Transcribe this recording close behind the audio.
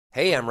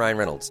Hey, I'm Ryan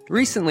Reynolds.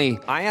 Recently,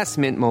 I asked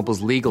Mint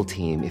Mobile's legal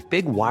team if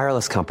big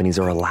wireless companies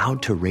are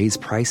allowed to raise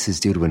prices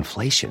due to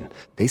inflation.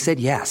 They said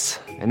yes.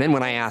 And then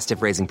when I asked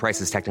if raising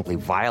prices technically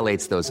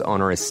violates those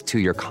onerous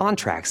two-year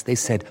contracts, they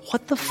said,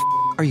 "What the f***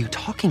 are you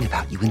talking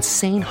about, you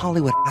insane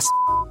Hollywood ass?"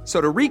 So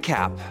to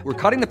recap, we're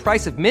cutting the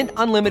price of Mint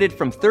Unlimited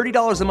from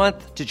 $30 a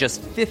month to just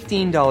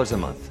 $15 a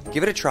month.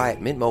 Give it a try at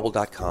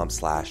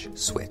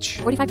mintmobile.com/switch.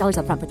 $45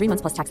 up front for 3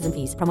 months plus taxes and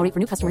fees. Promo rate for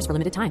new customers for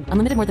limited time.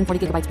 Unlimited more than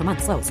 40 gigabytes per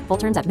month. Slows full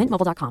terms at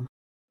mintmobile.com.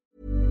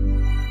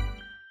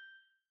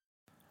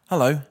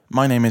 Hello,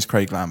 my name is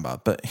Craig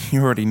Lambert, but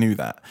you already knew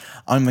that.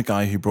 I'm the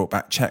guy who brought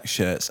back check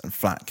shirts and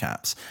flat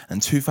caps.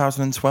 In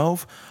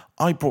 2012,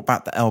 I brought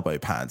back the elbow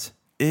pads.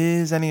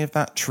 Is any of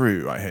that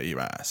true, I hear you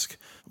ask?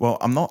 Well,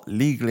 I'm not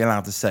legally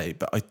allowed to say,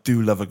 but I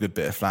do love a good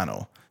bit of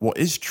flannel. What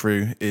is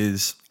true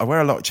is I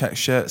wear a lot of check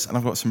shirts and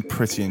I've got some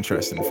pretty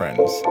interesting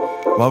friends.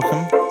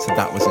 Welcome to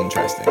That Was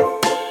Interesting.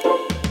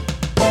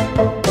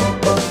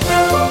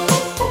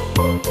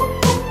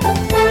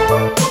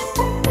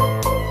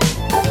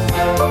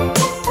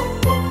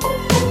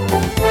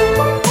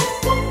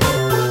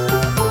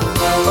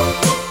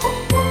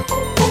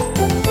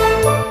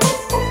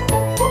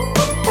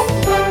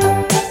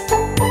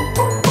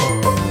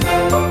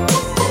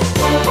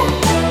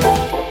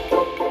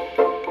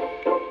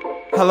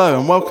 Hello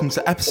and welcome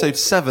to episode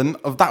 7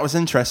 of That Was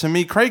Interesting.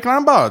 Me, Craig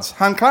Lambard.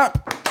 Hand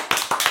clap.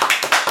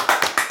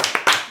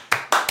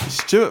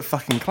 Stuart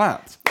fucking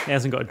clapped. He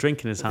hasn't got a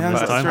drink in his hand Yeah, this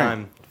that's time.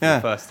 right. Yeah,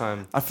 First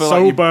time. I feel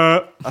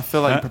Sober. I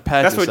feel like you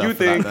prepared That's yourself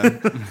what you for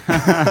that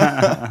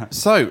then.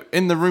 So,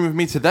 in the room with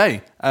me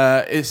today,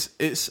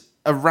 it's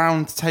a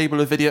round table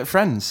of idiot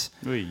friends.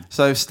 Oui.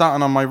 So,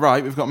 starting on my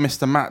right, we've got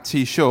Mr. Matt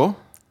T. Shaw.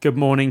 Good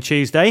morning,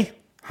 Tuesday.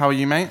 How are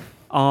you, mate?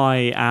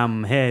 I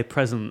am here,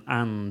 present,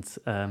 and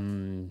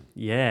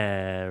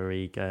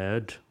very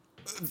good.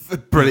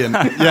 Brilliant.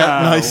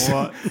 Yeah, nice.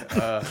 And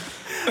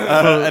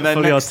then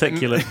Fully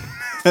articulate.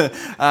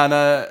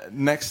 and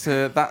next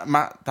to that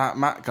Matt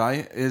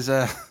guy is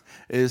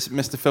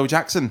Mr. Phil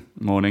Jackson.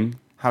 Morning.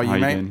 How are you,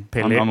 mate?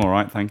 Doing? I'm all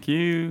right, thank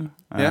you.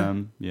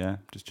 Yeah?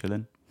 Just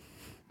chilling.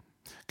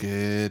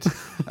 Good.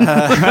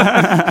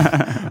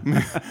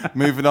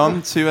 Moving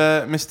on to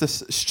Mr.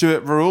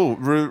 Stuart Rule.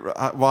 Rule,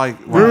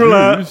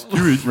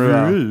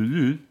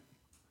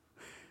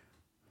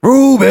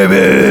 baby.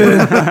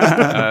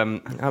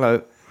 Hello.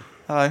 Hello.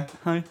 Hi.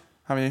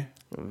 How are you?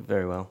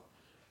 Very well.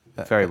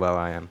 Very well,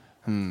 I am.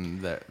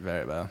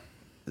 Very well.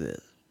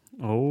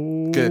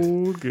 Oh, Good.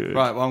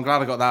 Right, well, I'm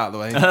glad I got that out of the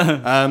way.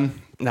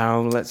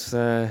 Now let's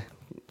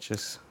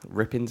just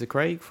rip into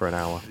Craig for an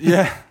hour.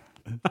 Yeah.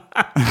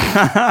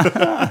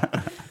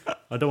 I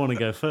don't want to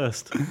go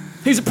first.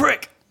 He's a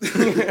prick.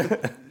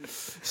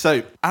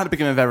 So, at the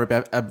beginning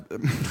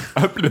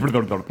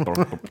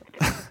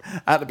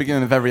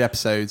of every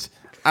episode,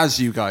 as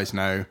you guys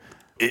know,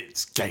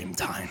 it's game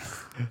time.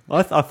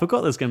 I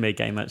forgot there's going to be a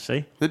game,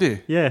 actually. Did you?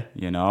 Yeah.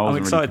 You know, I'm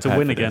excited to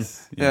win again.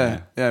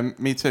 Yeah,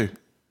 me too.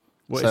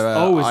 What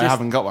So is I this,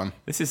 haven't got one.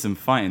 This is some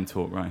fighting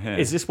talk right here.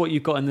 is this what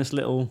you've got in this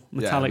little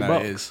metallic yeah,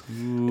 box?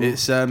 It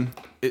is.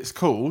 It's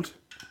called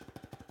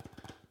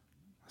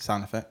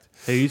sound effect.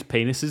 Whose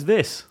penis is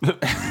this?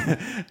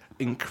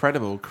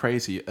 Incredible,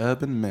 crazy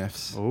urban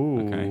myths. Oh,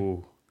 Okay.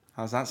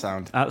 How's that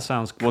sound? that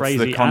sounds What's the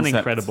crazy and concept?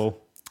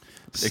 incredible.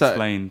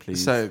 Explain,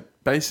 please. So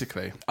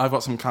basically, I've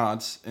got some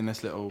cards in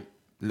this little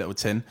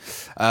tin,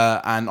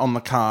 and on the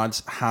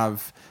cards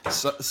have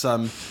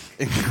some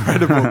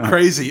incredible,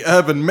 crazy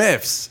urban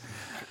myths.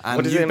 And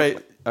What is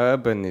it?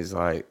 Urban is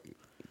like,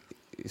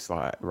 it's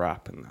like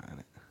rap and that, isn't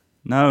it?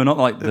 No, not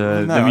like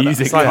the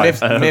music. It's like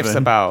urban. myths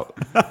about.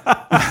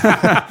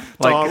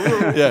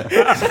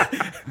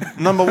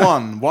 Number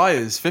one, why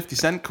is 50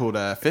 Cent called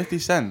 50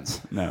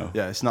 Cent? No.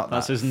 Yeah, it's not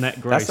That's that. his net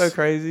gross. That's so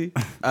crazy.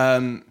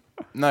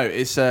 No,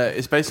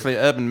 it's basically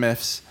urban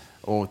myths,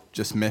 or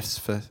just myths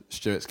for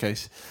Stuart's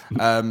case.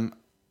 I'm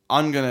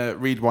going to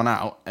read one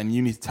out, and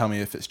you need to tell me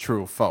if it's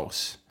true or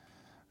false.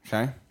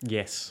 Okay?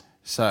 Yes.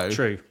 So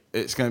True.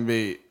 It's going to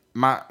be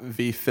Matt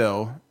v.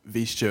 Phil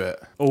v. Stuart.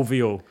 All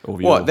v all.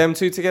 What, them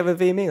two together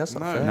v me? That's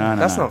not fair. No,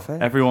 That's no. not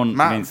fair. Everyone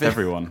Matt means v-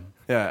 everyone.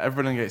 Yeah,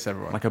 everyone against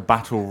everyone. Like a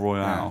battle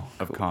royale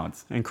of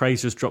cards. And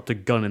Craig's just dropped a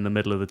gun in the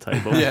middle of the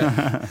table.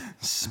 Yeah,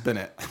 spin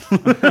it.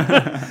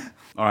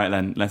 All right,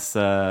 then. Let's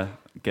get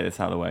this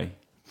out of the way.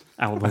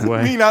 Out of the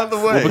way. Mean out of the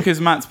way. Well, because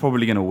Matt's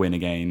probably going to win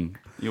again.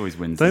 He always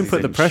wins. Don't these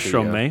put the things. pressure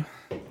on me.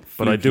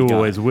 But I Fluky do guy.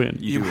 always win.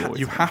 You do always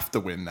You win. have to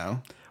win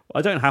now.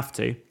 I don't have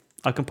to.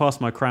 I can pass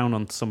my crown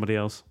on to somebody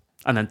else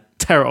and then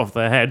tear it off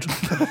their head.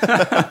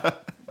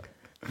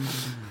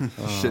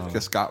 Shit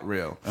just got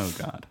real. Oh,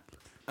 God.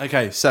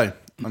 Okay, so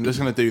I'm just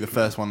going to do the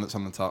first one that's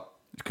on the top.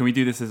 Can we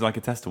do this as like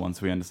a tester one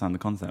so we understand the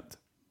concept?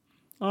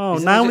 Oh,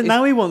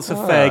 now he wants a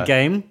fair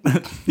game.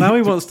 Now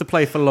he wants to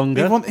play for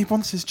longer. He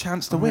wants his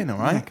chance to win, all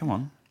right? Yeah, come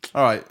on.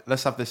 All right,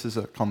 let's have this as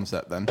a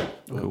concept then.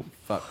 Cool.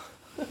 Fuck.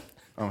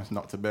 Oh, it's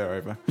knocked a beer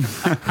over.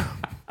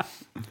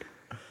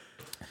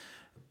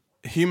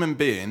 Human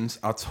beings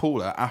are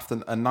taller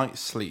after a night's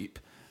sleep.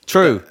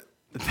 True.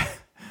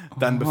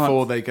 than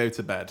before they go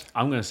to bed.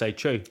 I'm going to say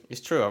true.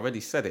 It's true. I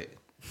already said it.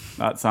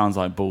 That sounds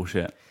like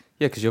bullshit.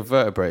 Yeah, because your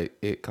vertebrae,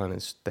 it kind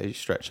of they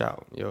stretch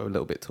out. You're a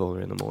little bit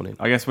taller in the morning.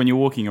 I guess when you're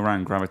walking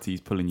around,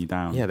 gravity's pulling you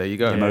down. Yeah, there you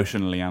go.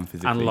 Emotionally and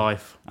physically. And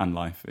life. And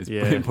life is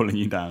Yeah. pulling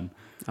you down.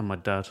 And my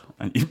dad.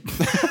 And you...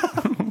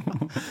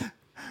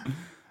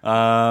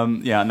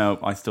 yeah, no,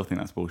 I still think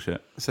that's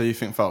bullshit. So you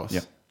think false?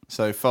 Yeah.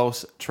 So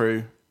false,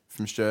 true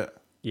from Stuart,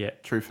 Yeah.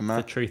 true from The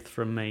Matt. truth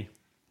from me.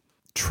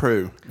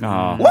 True.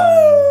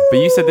 Oh. But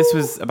you said this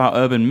was about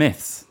urban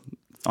myths.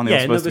 Aren't they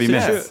all supposed to be but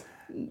it's myths?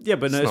 Yeah,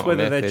 but no, It's it's not a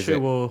whether myth, they're is true it?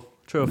 or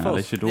No, they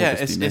false. should all Yeah,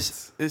 just be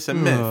myths. it's a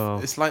myth. Oh.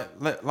 It's like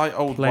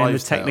old Playing the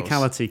wives' tales.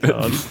 technicality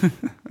card.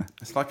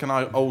 It's like an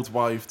old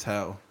wife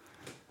tale.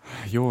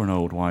 You're an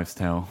old wives'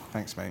 tale.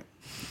 Thanks, mate.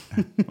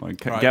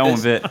 Right, Right, get on this-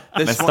 with it. this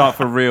Let's one- start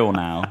for real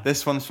now.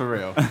 This one's for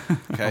real.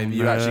 Okay,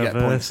 you actually get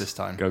nervous. points this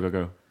time. Go, go,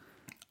 go.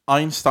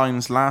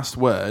 Einstein's last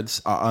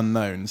words are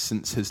unknown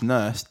since his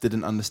nurse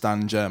didn't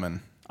understand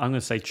German. I'm going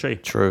to say true.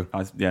 True.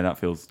 Yeah, that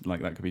feels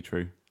like that could be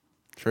true.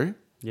 True?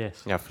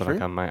 Yes. Yeah, I feel True?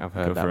 like I might have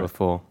Go heard that for it.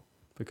 before.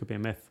 It could be a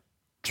myth.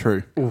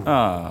 True.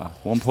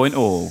 1 point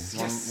all.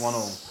 One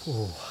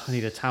all. I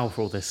need a towel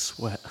for all this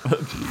sweat.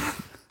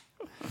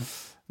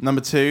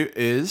 Number 2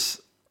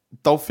 is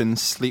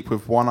dolphins sleep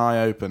with one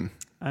eye open.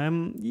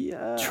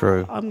 Yeah.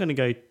 True. I'm going to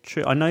go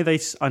true. I know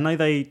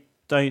they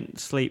don't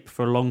sleep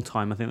for a long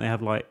time. I think they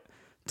have like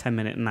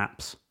 10-minute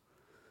naps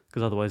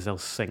because otherwise they'll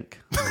sink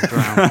and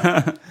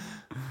drown.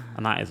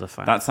 And that is a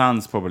fact. That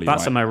sounds probably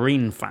That's right. a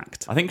marine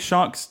fact. I think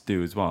sharks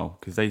do as well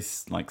because they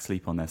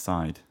sleep on their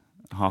side.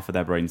 Half of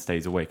their brain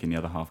stays awake and the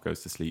other half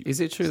goes to sleep. Is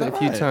it true Is that that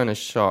if you right? turn a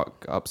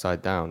shark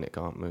upside down, it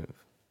can't move?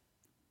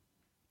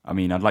 I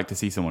mean, I'd like to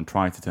see someone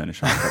try to turn a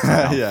shark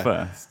upside down Yeah.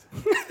 first.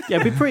 Yeah,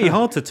 it'd be pretty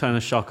hard to turn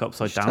a shark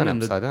upside down Turn in it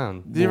the upside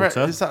down. Do you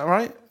water. is that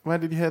right? Where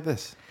did you hear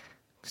this?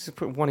 Just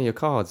put one of your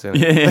cards in.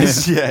 Yeah.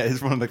 Yeah,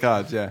 it's one of the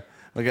cards, yeah.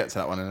 We'll get to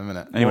that one in a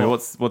minute. Anyway, Well-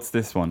 what's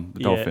this one? The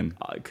dolphin.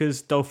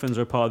 Because dolphins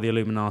are a part of the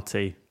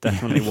Illuminati.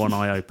 Definitely one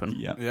eye open.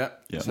 Yeah. Yeah.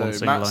 Yeah. So One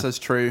single Matt eye. says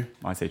true.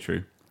 I say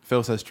true.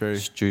 Phil says true.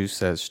 Stu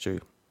says Stu.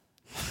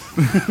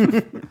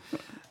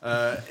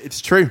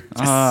 It's true.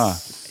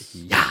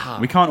 Yeah.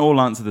 We can't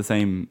all answer the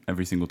same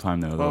every single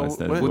time, though. Otherwise, Well,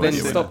 there's well, Well, already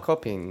then a stop winner.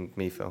 copying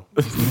me, Phil.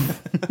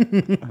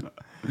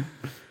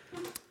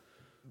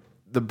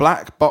 The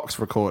black box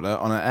recorder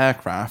on an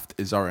aircraft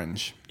is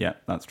orange. Yeah,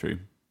 that's true.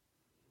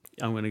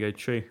 I'm going to go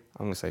true.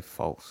 I'm going to say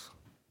false.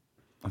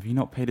 Have you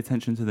not paid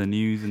attention to the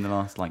news in the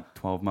last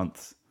 12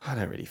 months? I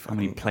don't really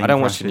many fucking... plane I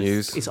don't watch the crashes?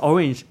 news. It's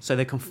orange, so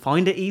they can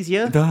find it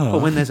easier. Duh.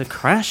 But when there's a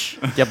crash,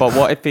 Yeah, but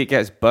what if it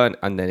gets burnt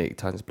and then it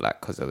turns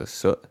black because of the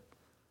soot?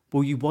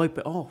 well, you wipe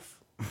it off.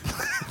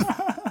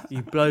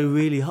 You blow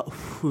really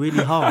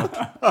hard,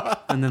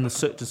 and then the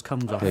soot just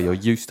comes off. Yeah, you're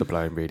used to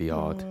blowing really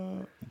hard.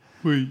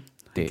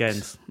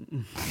 Dicks.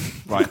 Again,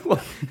 Right.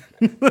 I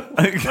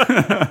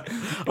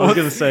was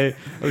going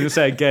to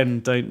say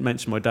again, don't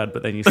mention my dad,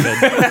 but then you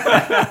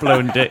said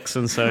blowing dicks,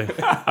 and so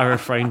I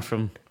refrained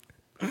from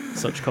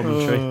such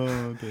commentary.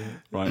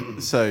 Right.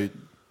 So,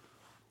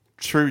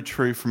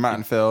 true from Matt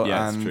and Phil.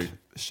 Yeah, it's and true.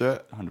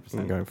 Stuart. 100%.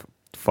 I'm going for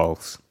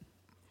false.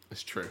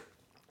 It's true.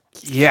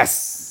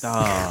 Yes!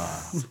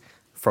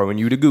 Throwing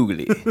you to Google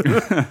it.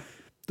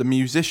 The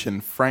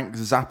musician Frank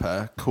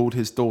Zappa called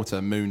his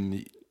daughter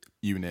Moon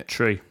Unit.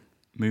 True.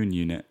 Moon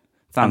unit.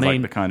 Sounds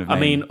like the kind of name.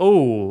 I mean,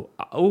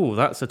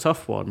 that's a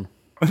tough one.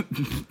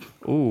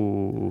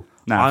 Ooh.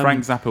 Nah,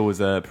 Frank Zappa was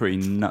a pretty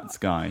nuts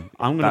guy.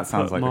 I'm gonna That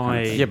sounds put like the kind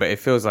of my- thing. Yeah, but it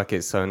feels like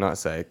it's so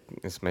nuts that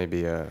it's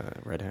maybe a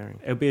red herring.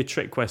 It'll be a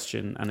trick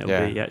question, and it'll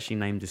Yeah. be he actually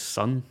named his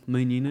son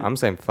Moon Unit. I'm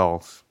saying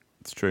false.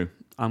 It's true.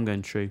 I'm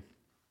going true.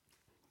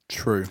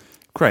 True.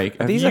 Craig,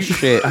 have These you, are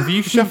shit. Have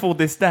you shuffled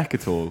this deck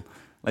at all?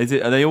 Are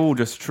they all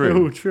just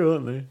true? true,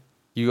 aren't they?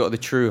 You got the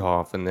true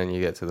half and then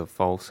you get to the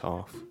false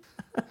half.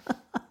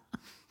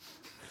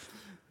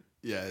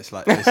 Yeah, it's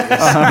like there's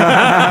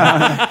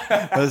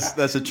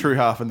a true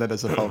half and then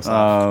there's a false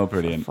half. Oh,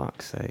 brilliant. For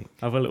fuck's sake.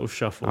 Have a little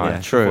shuffle. All right,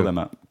 Yeah, true. shuffle them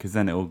up because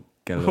then it'll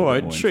get a little All bit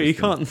right, more true. You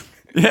interesting.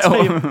 can't.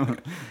 Yeah.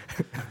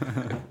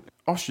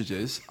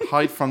 Ostriches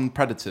hide from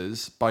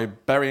predators by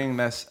burying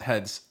their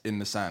heads in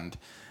the sand.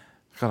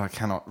 God, I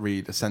cannot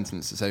read a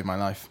sentence to save my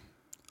life.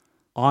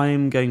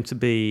 I'm going to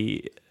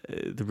be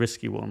the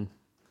risky one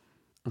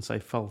and say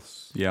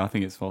false. Yeah, I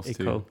think it's false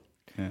Equal. too.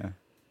 Yeah.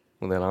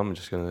 Well, then I'm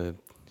just going to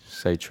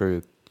say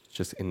true,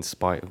 just in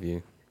spite of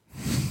you.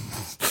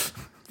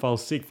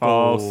 False. Sequel.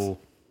 False.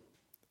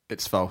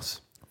 It's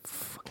false.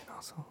 Fucking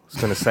asshole. I was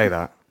going to say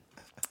that.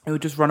 It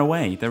would just run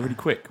away. They're really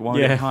quick. Why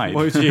would Yeah. it hide?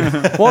 Why would you?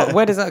 What?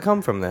 Where does that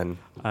come from then?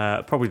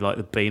 Probably like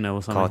the Beano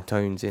or something.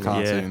 Cartoons in it.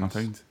 Cartoons.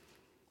 Cartoons.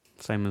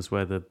 Same as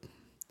where the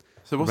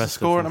So what's the Rest of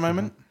score at the them.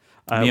 moment?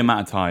 Me and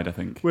Matt are tied, I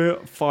think. we're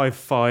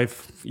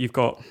 5-5. You've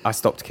got I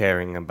stopped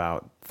caring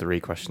about 3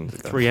 questions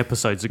ago. 3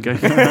 episodes ago.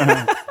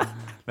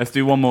 Let's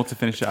do one more to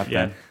finish it up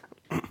Yeah.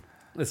 then.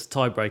 It's a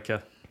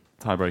tiebreaker.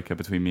 Tiebreaker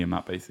between me and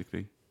Matt,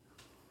 basically.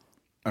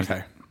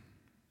 Okay.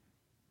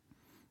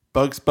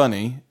 Bugs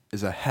Bunny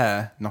is a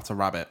hare, not a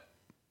rabbit.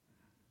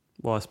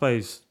 Well, I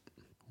suppose.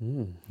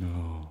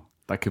 No.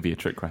 That could be a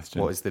trick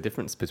question. What is the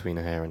difference between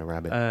a hare and a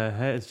rabbit?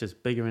 Hair is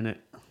just bigger in it.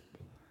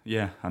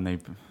 Yeah, and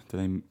do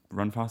they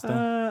run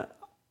faster?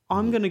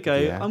 I'm gonna go.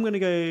 Yeah. I'm gonna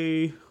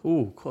go.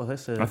 Oh, God,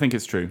 that's I think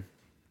it's true.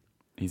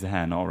 He's a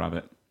hare, not a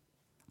rabbit.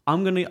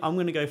 I'm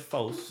gonna go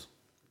false,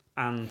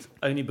 and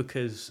only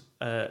because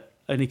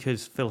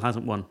Phil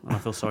hasn't won, and I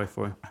feel sorry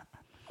for him.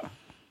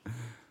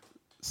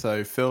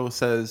 So Phil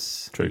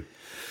says True.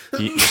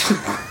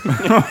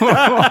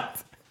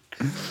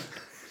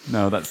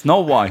 No, that's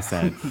not what I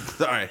said.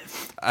 sorry,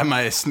 I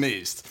might have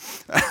sneezed.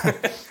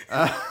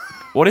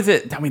 What is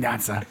it? Tell me the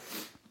answer.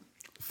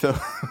 Phil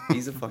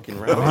He's a fucking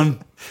rabbit.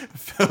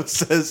 Phil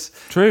says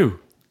True.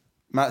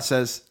 Matt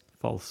says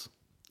False.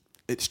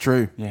 it's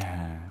true.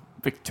 Yeah.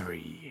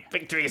 Victory.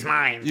 Victory is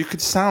mine. You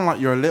could sound like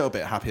you're a little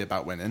bit happy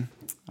about winning.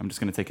 I'm just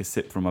going to take a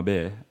sip from my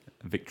beer.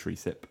 A victory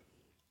sip.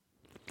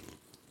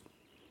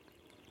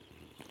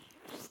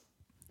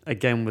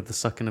 Again with the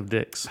sucking of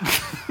dicks.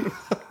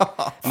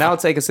 Now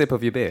take a sip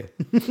of your beer.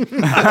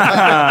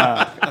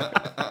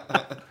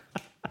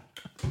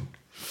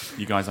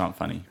 You guys aren't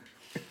funny.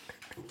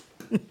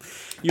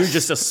 You're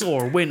just a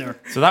sore winner.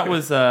 So that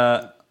was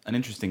an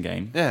interesting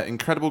game. Yeah,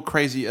 incredible,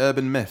 crazy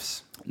urban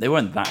myths. They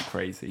weren't that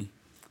crazy.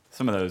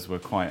 Some of those were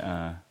quite,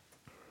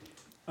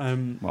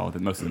 well,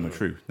 most of them are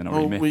true. They're not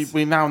Well, really myths.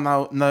 we now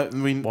know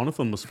One of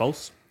them was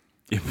false.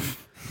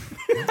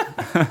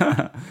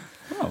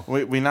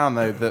 we now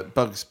know that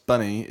Bugs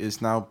Bunny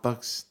is now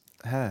Bugs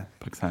Hair.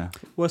 Bug's hair.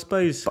 Well, I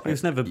suppose he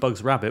was never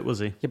Bugs Rabbit, was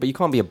he? Yeah, but you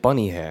can't be a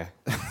bunny hare.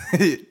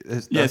 Yeah,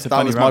 it's a that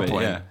funny was rabbit, my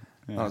point. yeah.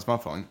 That was my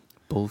point.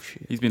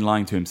 Bullshit. He's been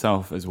lying to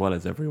himself as well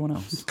as everyone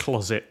else.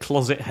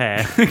 Closet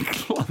hair.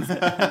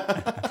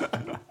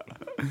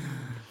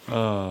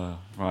 Oh,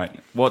 right.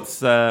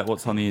 What's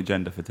on the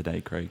agenda for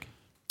today, Craig?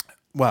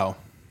 Well,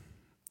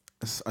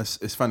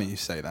 it's funny you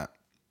say that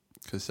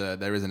because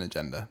there is an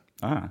agenda,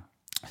 Ah,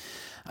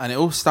 and it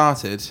all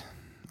started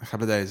a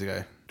couple of days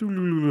ago.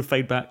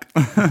 Fade back.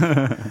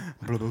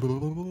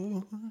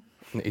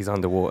 He's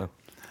underwater.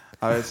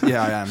 I am.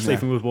 Yeah.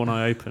 Sleeping with one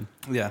eye open.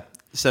 Yeah.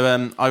 So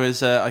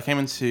I came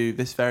into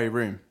this very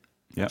room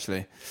Yep.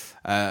 actually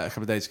a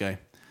couple of days ago,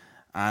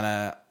 and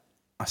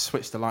I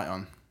switched the light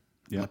on.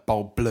 Yep. And the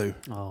bulb blew.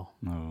 Oh,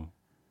 no.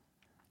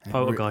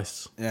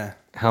 poltergeists. Yeah.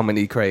 How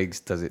many Craigs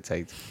does it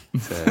take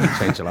to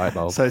change a light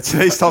bulb? So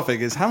today's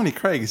topic is how many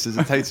Craigs does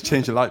it take to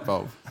change a light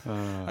bulb?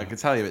 I can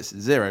tell you it's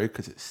 0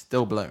 because it's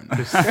still blown.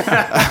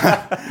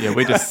 Yeah,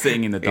 we're just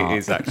sitting in the dark. It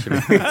is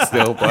actually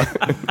still, but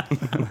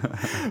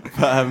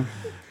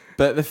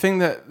But the thing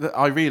that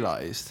I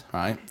realised,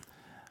 right,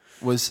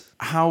 was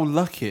how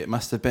lucky it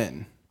must have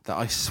been that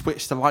I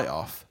switched the light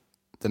off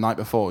the night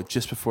before,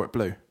 just before it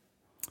blew.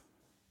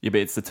 Yeah,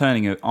 but it's the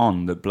turning it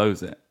on that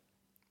blows it,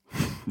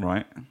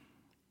 right?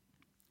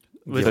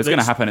 So it's going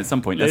to happen at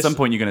some point. At some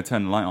point, you're going to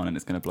turn the light on and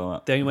it's going to blow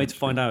up. The only way to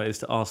find out is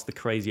to ask the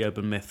crazy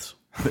urban myths.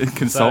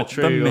 Consult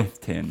true the or- myth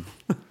tin.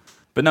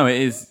 But no, it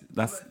is.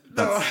 That's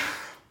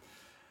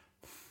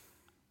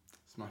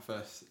It's my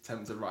first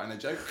attempt at writing a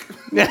joke.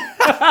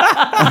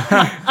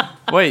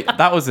 Wait,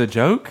 that was a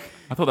joke?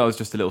 I thought that was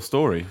just a little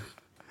story.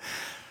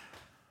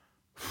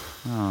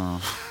 Oh.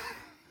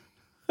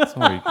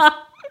 Sorry.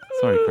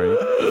 Sorry, Craig.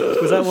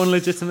 Was that one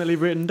legitimately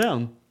written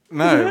down?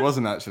 No, it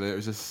wasn't actually. It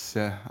was just,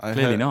 yeah.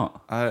 Clearly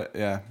not.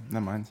 Yeah,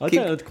 never mind. I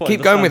keep, don't quite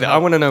keep going with it. understand I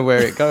want to know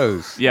where it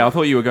goes. Yeah, I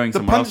thought you were going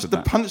somewhere else with The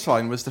that.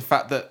 punchline was the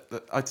fact that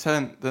I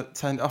turned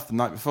it off the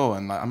night before,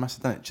 and I must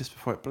have done it just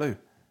before it blew.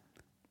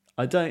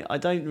 I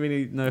don't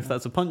really know if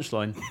that's a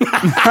punchline.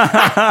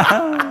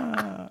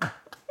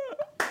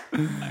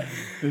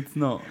 It's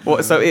not.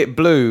 What? So it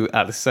blew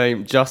at the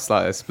same, just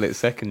like a split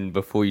second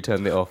before you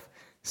turned it off.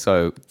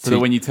 So So that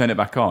when you turn it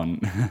back on,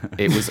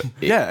 it was.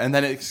 Yeah, and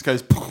then it just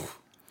goes.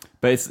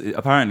 but it's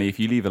apparently if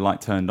you leave a light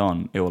turned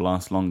on, it will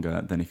last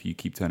longer than if you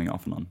keep turning it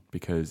off and on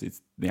because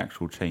it's the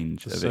actual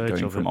change The of it surge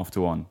going of from it. off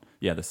to on.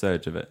 Yeah, the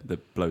surge of it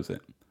that blows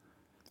it.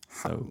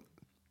 So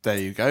There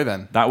you go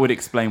then. that would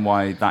explain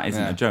why that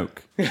isn't Yeah. a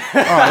joke.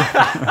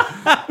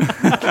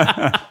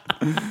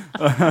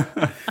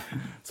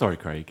 Sorry,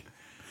 Craig.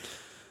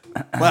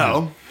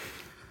 Well,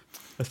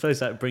 I suppose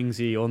that brings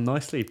you on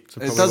nicely. To it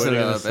probably does what a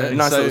you're little gonna say. bit.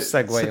 Nice little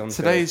segue onto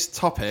today's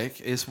topic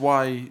is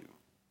why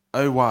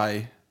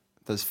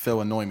does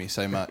Phil annoy me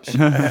so much?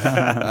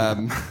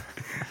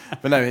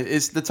 But no,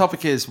 the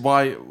topic is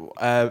why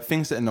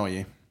things that annoy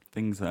you.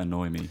 Things that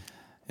annoy me,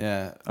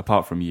 Yeah,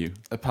 apart from you.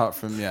 apart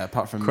from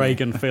Craig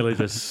me. and Phil are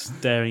just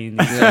staring.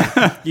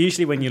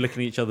 Usually, when you look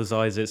in each other's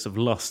eyes, it's of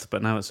lust,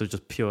 but now it's of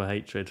just pure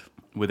hatred,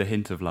 With a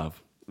hint of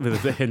love.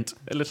 with a hint,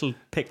 a little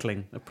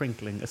pickling, a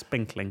prinkling, a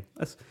spinkling,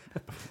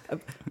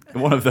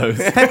 One of those.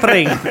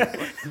 peppering,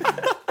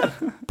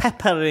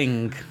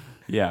 peppering.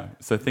 Yeah,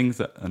 so things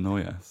that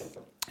annoy us.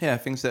 Yeah,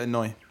 things that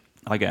annoy.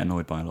 I get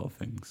annoyed by a lot of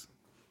things.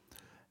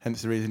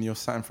 Hence the reason you're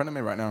sat in front of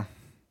me right now.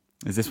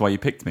 Is this why you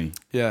picked me?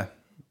 Yeah,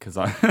 Because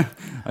I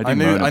I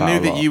knew moan about a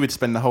that lot. you would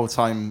spend the whole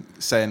time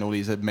saying all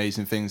these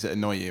amazing things that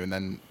annoy you, and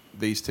then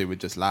these two would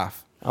just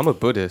laugh. I'm a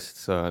Buddhist,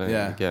 so I don't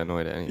Yeah. get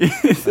annoyed at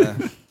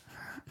anything.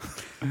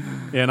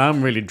 Yeah, and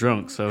I'm really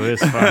drunk, so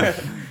it's fine.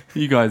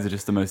 You guys are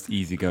just the most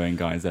easygoing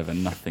guys ever.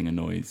 Nothing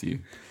annoys you.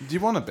 Do you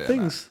want a beer?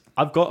 Things.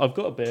 I've got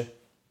a beer.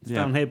 It's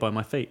down here by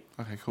my feet.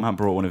 Matt? Okay, cool. Matt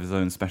brought one of his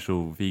own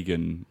special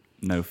vegan,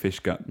 no fish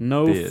gut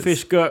No beers.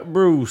 fish gut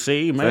brew,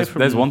 see?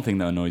 There's one thing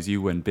that annoys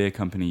you when beer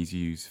companies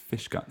use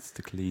fish guts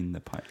to clean the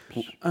pipes.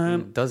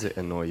 Does it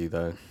annoy you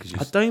though?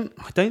 I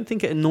don't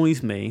think it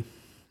annoys me.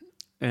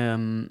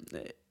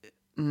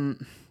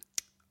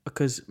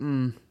 Because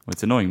Well,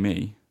 it's annoying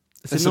me.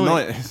 It's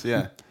annoying.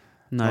 Yeah.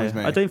 No, Annoys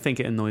me. I don't think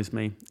it annoys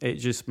me. It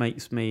just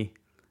makes me.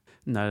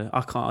 No,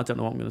 I can't. I don't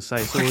know what I'm going to say.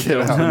 So we'll Fucking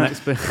go on to the hell. next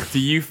bit. Do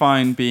you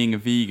find being a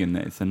vegan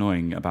that it's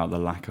annoying about the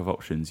lack of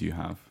options you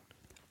have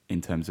in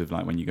terms of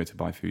like when you go to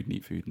buy food and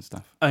eat food and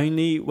stuff?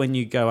 Only when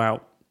you go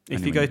out. If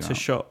Only you when go you to go out.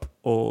 shop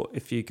or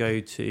if you go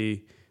to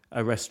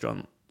a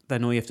restaurant,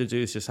 then all you have to do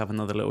is just have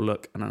another little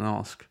look and then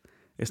ask.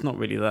 It's not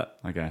really that.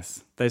 I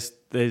guess.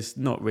 There's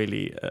not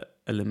really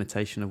a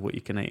limitation of what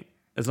you can eat.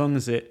 As long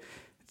as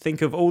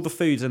think of all the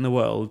foods in the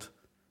world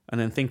and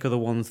then think of the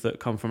ones that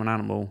come from an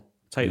animal,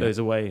 take Yeah. those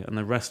away and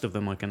the rest of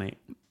them I can eat.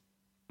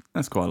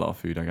 That's quite a lot of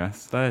food, I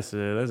guess. There's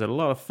a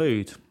lot of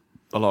food.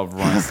 A lot of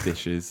rice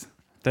dishes.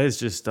 There's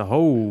just a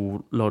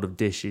whole lot of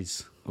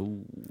dishes.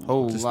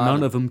 Whole Just lot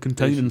none of them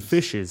containing dishes.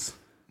 fishes.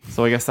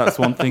 So I guess that's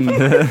one thing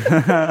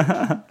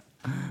that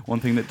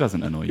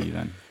doesn't annoy you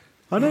then.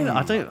 I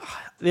don't.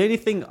 The only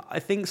thing I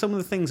think some of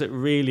the things that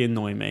really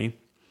annoy me.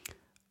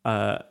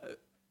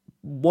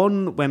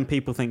 One, when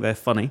people think they're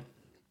funny.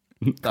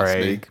 That's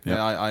Craig. me.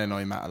 Yeah, I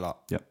annoy Matt a lot.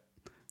 Yep.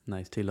 No,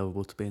 it's too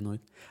lovable to be annoyed.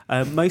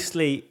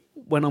 Mostly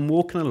when I'm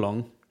walking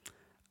along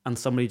and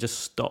somebody just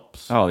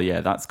stops. Oh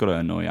yeah, that's got to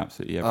annoy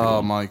absolutely everyone.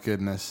 Oh my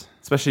goodness.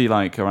 Especially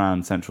like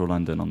around central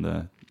London on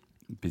the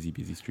busy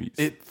streets.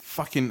 It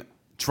fucking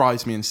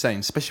drives me insane,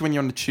 especially when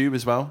you're on the tube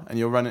as well and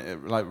you're running,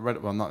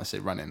 well, not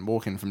necessarily running,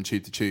 walking from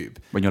tube to tube.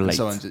 When you're And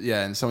late.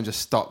 and someone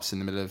just stops in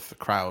the middle of a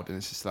crowd and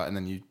it's just like, and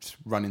then you just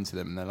run into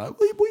them and they're like,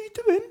 what are you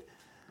doing?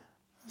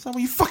 It's like,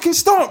 well, you fucking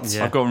stopped.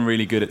 Yeah. I've gotten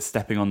really good at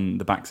stepping on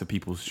the backs of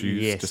people's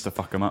shoes Yes. just to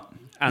fuck them up.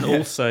 And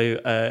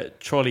also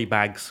trolley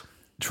bags.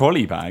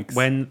 Trolley bags.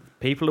 When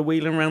people are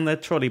wheeling around their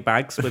trolley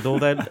bags with all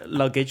their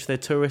luggage, their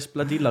tourist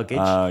bloody luggage,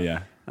 Oh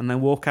yeah. and then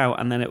walk out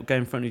and then it will go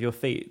in front of your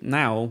feet.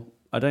 Now,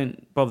 I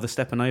don't bother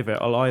stepping over it.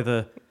 I'll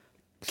either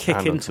kick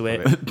Stand on into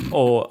top it of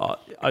or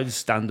I just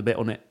stand a bit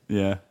on it.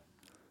 Yeah.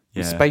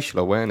 Yeah. Spatial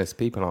awareness.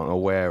 People aren't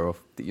aware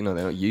of. They're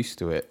not used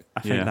to it. I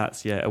think Yeah.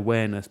 that's,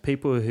 awareness.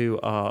 People who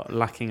are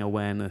lacking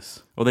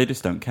awareness. Or they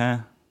just don't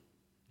care.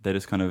 They're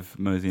just kind of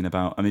moseying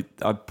about. I mean,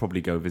 I'd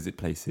probably go visit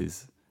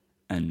places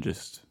and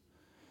just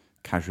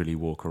casually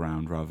walk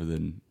around rather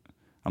than.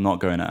 I'm not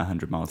going at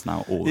 100 miles an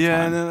hour all the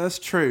Yeah, time. no, that's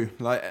true.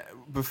 Like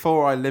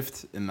before I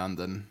lived in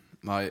London,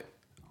 like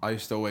I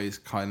used to always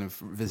kind of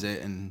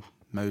visit and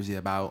mosey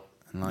about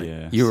and like.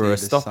 Yeah. You were see a the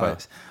stopper.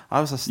 sights.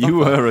 I was a stopper. You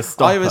were a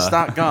stopper. I was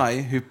that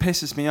guy who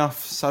pisses me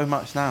off so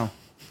much now.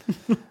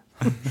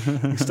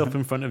 You stop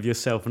in front of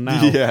yourself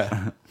now.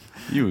 Yeah,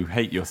 You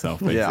hate yourself,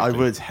 basically. yeah, I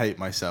would hate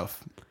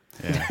myself.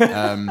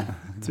 Yeah.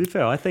 To be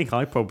fair, I think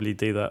I probably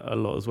do that a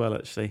lot as well,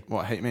 actually.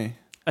 What, hate me?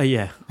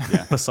 Yeah.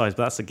 Besides,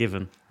 but that's a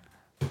given.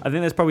 I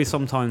think there's probably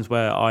some times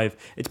where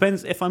it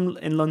depends. If I'm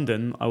in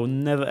London, I will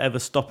never ever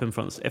stop in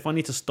front. If I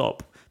need to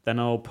stop, then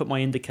I'll put my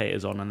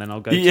indicators on and then I'll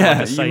go to like Yeah,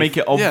 a you safe, make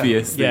it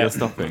obvious that Yeah. you're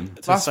stopping. to a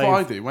That's what I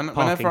safe do. Whenever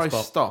parking I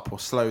spot. stop or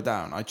slow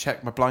down, I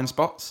check my blind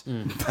spots.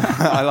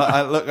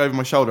 I look over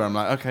my shoulder. I'm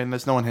like, okay,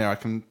 there's no one here. I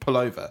can pull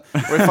over.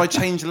 Or if I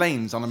change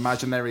lanes on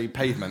imaginary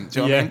pavement,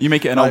 do you know what I mean? You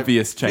make it an Like,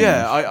 obvious change.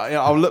 Yeah,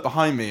 I'll look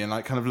behind me and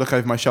like kind of look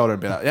over my shoulder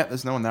and be like, yeah,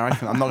 there's no one there.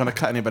 I'm not going to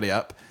cut anybody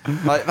up.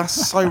 Like that's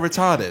so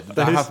retarded.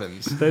 That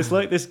happens. There's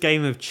like this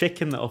game of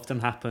chicken that often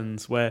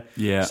happens where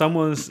Yeah.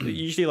 someone's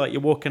usually like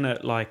you're walking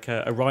at like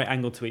a right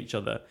angle to each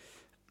other.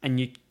 And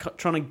you're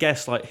trying to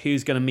guess like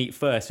who's going to meet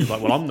first. You're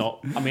like, well, I'm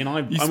not. I mean,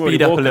 I'm You already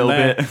speed up a walking little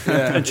there bit.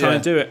 and trying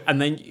to do it. And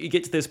then you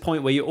get to this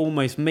point where you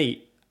almost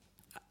meet,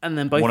 and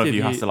then both One of of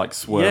you has to like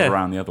swerve Yeah.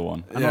 around the other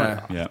one. And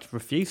Yeah. I Yeah.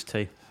 refuse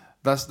to.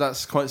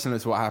 That's quite similar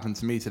to what happened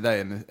to me today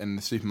in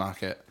the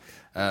supermarket.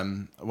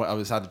 When I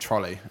had a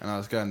trolley and I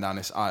was going down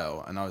this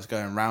aisle and I was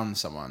going round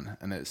someone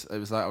and it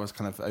was like I was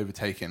kind of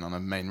overtaken on a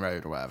main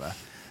road or whatever,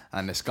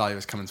 and this guy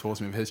was coming towards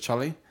me with his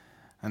trolley,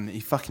 and he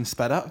fucking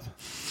sped up.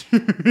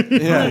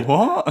 Yeah.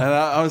 What? And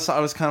I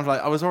was kind of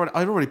like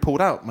I'd already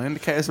pulled out. My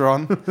indicators were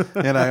on.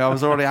 I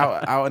was already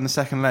out in the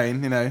second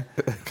lane.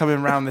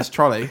 Coming round this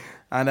trolley,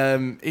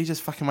 and he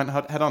just fucking went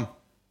head on.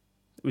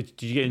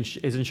 Did you get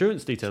his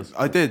insurance details?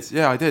 I did.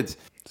 Yeah, I did.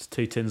 It's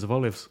 2 tins of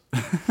olives.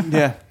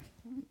 Yeah.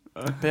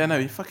 But yeah, no,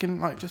 he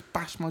fucking like just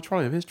bashed my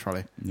trolley with his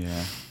trolley.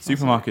 Yeah.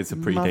 Supermarkets are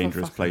pretty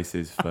dangerous motherfucker.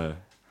 places for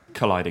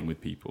colliding with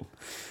people.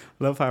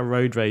 Love how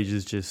road rage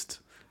is just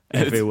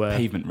It's everywhere.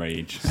 pavement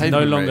rage. It's no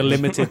Pavement longer rage.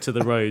 limited to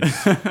the roads.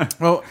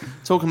 Well,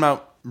 talking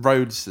about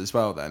roads as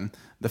well then,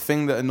 the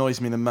thing that annoys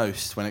me the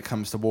most when it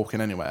comes to walking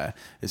anywhere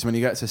is when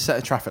you get to a set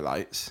of traffic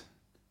lights,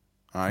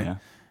 all right? Yeah.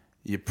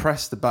 You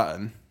press the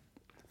button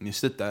and you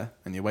stood there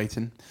and you're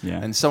waiting, Yeah.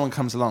 and someone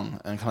comes along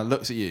and kind of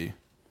looks at you,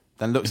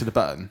 then looks at the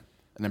button,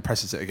 and then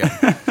presses it again.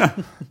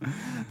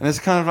 And it's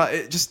kind of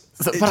like,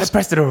 But I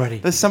pressed it already.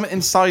 there's something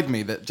inside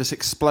me that just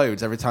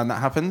explodes every time that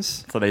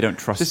happens. So they don't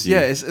trust Just, you.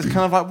 yeah, it's kind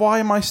of like, why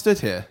am I stood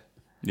here?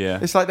 Yeah.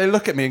 It's like they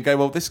look at me and go,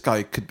 well, this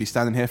guy could be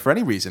standing here for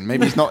any reason.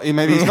 Maybe he's not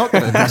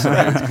going to press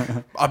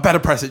it. I better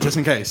press it just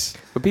in case.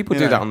 But people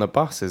do that on the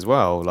bus as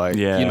well. Like,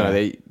 Yeah. you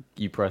know,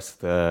 you press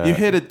the... You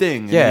hear the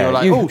ding and yeah, you're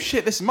like, you- oh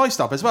shit, this is my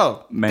stop as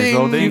well. May as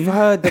well ding. You've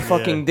heard the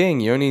fucking ding.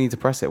 You only need to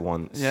press it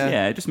once. Yeah.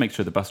 Yeah, just make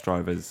sure the bus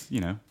driver's,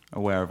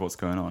 aware of what's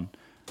going on.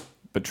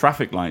 But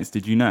traffic lights,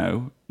 did you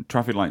know,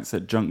 traffic lights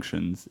at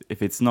junctions,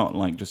 if it's not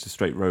like just a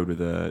straight road with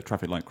a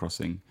traffic light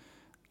crossing,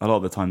 a lot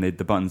of the time the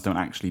buttons don't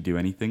actually do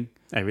anything.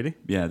 Oh, really?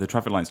 Yeah, the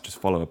traffic lights just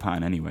follow a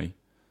pattern anyway.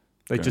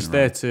 They're Going just around.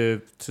 there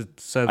to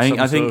serve I some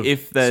think sort of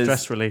if there's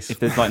stress release. if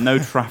there's like no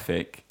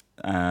traffic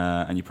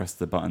and you press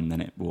the button, then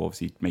it will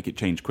obviously make it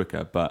change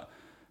quicker. But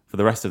for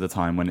the rest of the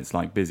time, when it's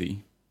like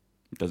busy,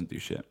 it doesn't do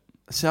shit.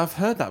 See, I've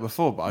heard that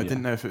before, but I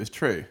didn't know if it was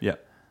true. Yeah,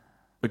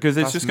 because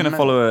it's That's just going to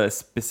mental. follow a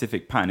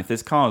specific pattern. If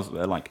there's cars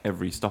at like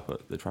every stop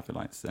at the traffic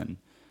lights, then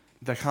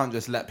They can't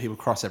just let people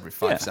cross every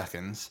 5 Yeah.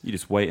 seconds. you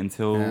just wait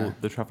until Yeah.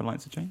 the traffic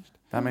lights are changed.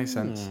 That makes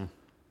sense.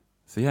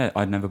 So yeah,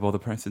 I'd never bother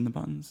pressing the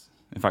buttons.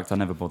 In fact, I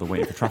never bother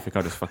waiting for traffic.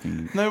 I just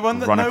fucking No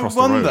wonder, run across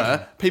the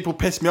road. people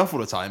piss me off all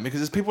the time because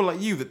there's people like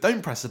you that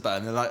don't press the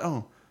button. They're like,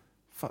 oh,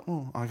 fuck,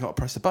 well, I got to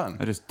press the button.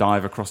 I just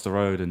dive across the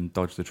road and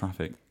dodge the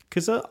traffic.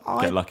 Because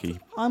Get lucky.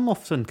 I'm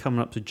often coming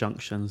up to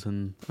junctions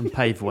and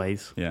paved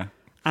ways, Yeah.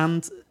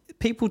 and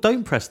people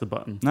don't press the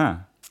button. Nah.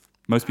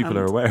 Most people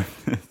are And- aware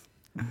of this.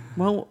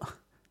 Well,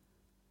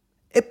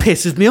 it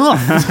pisses me off.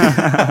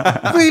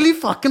 Really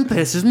fucking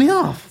pisses me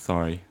off.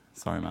 Sorry,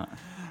 Matt.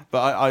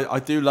 But I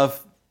do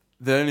love,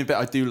 the only bit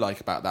I do like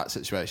about that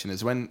situation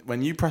is when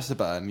you press the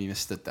button, you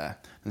just stood there,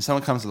 and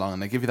someone comes along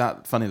and they give you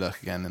that funny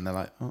look again, and they're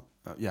like, oh,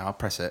 yeah, I'll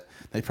press it.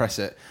 They press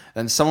it.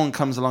 Then someone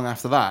comes along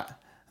after that,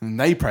 and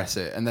they press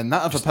it, and then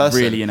that other person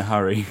Really in a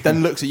hurry.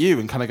 then looks at you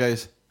and kind of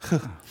goes,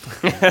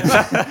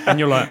 And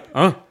you're like,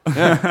 huh?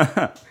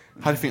 how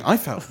do you think I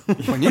felt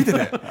when you did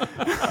it?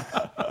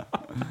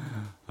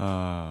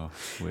 Oh,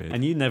 weird.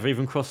 And you never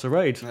even cross the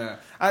road. Yeah.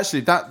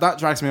 Actually, that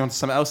drags me on to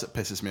something else that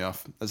pisses me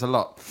off. There's a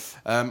lot.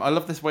 I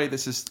love this way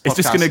this is. It's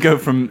just podcast- going to go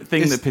from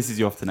thing It's- that pisses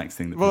you off to next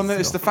thing that Well, pisses no, you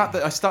it's off. the fact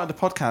that I started the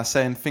podcast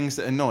saying things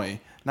that annoy.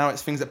 Now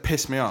it's things that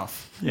piss me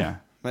off. Yeah.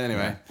 But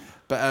anyway,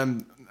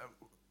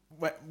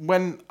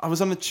 when I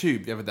was on the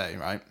tube the other day,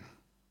 right,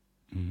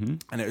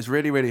 and it was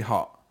really, really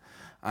hot,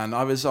 and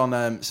I was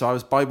on, so I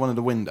was by one of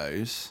the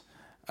windows,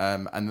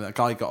 and the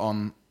guy got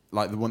on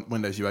like the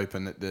windows you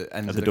open at the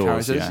ends At of the the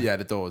doors, carriages, yeah.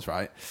 the doors,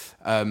 right,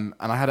 and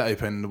I had it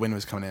open, the wind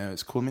was coming in, and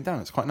it's cooling me down.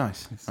 It's quite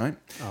nice, right?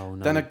 Oh,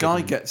 no, Then a it guy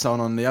didn't. gets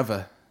on the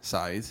other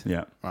side,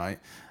 Yeah. right,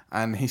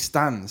 and he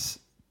stands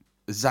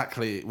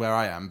exactly where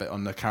I am, but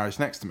on the carriage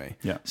next to me.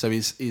 Yeah. So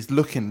he's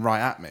looking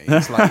right at me.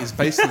 It's like it's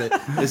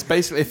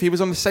basically if he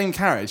was on the same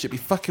carriage, it'd be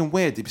fucking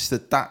weird. He'd be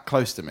stood that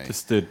close to me.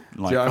 Just stood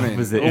like Do you know what I mean?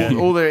 opposite.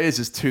 All there is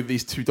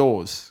these two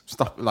doors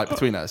stuck like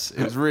between us.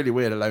 It was really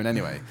weird alone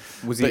anyway.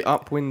 Was he But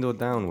upwind or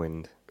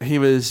downwind? He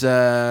was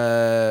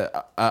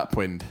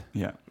upwind.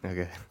 Yeah.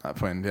 Okay.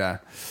 Upwind, yeah.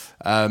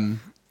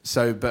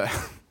 So, but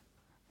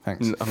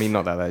thanks. I mean,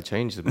 not that that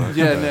changed much.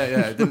 Yeah, but- no,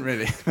 yeah, it didn't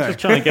really. No. Just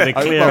trying to get a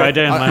clear well,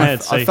 idea in my head.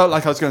 I So felt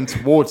like I was going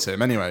towards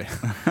him anyway.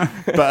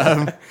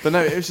 But no,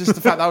 it was just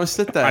the fact that I was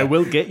stood there. I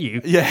will get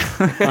you. Yeah.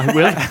 I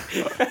will.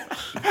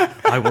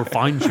 I will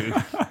find you.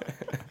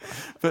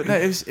 But no,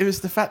 it was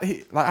the fact that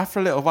he, like, after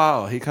a little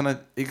while, he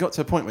got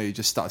to a point where he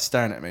just started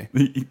staring at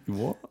me.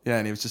 What? Yeah,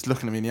 and he was just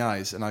looking at me in the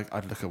eyes, and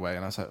I'd look away,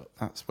 and I was like,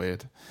 that's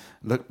weird.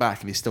 Look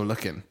back, and he's still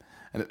looking.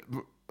 And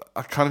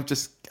I kind of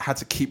just had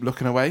to keep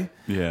looking away.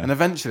 Yeah. And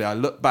eventually I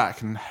looked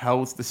back and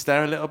held the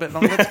stare a little bit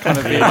longer to kind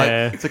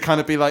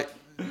of be like,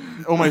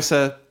 almost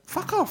a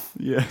fuck off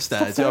Yeah. stare, Stop do you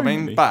know what I staring mean?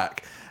 at me.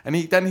 Back. And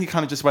he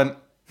kind of just went,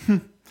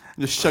 and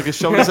just shrugged his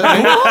shoulders at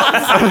me.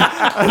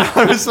 and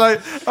I was like,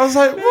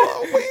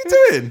 what are you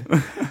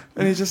doing?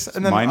 And he just,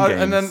 and then, Mind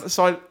games.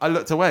 so I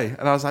looked away,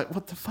 and I was like,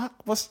 what the fuck?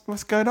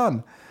 What's going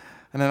on?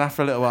 And then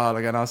after a little while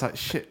again, I was like,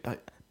 shit,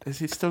 like, is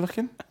he still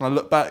looking? And I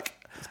looked back.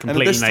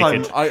 completely and this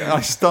naked.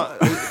 time,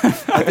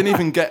 I didn't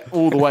even get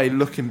all the way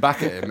looking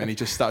back at him, and he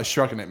just started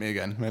shrugging at me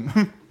again. Went,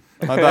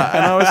 like that.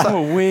 And I was like,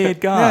 Oh,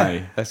 weird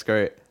guy. That's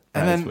great.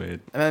 and That is then,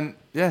 weird. And then,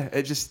 yeah,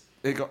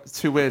 it got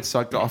too weird, so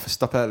I got off a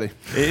stop early.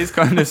 It is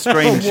kind of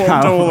strange Walked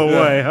how all the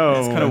way home.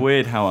 it's kind of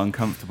weird how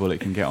uncomfortable it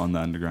can get on the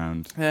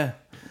underground. Yeah.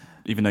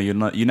 Even though you're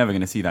never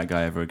going to see that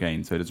guy ever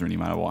again, so it doesn't really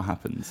matter what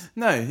happens.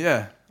 No,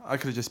 yeah. I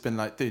could have just been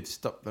like, dude,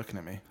 stop looking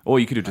at me. Or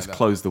you could have just Like that.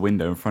 closed the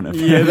window in front of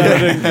him. Yeah,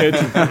 that would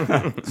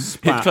have been good.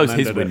 He'd close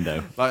his Ended it.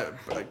 window.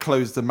 Like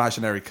closed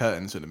imaginary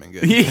curtains would have been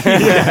good.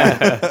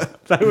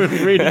 That would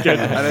be really good.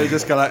 And they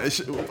just go like,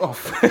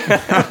 off.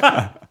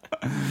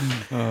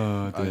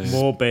 Oh, dear.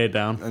 More beer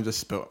down. And just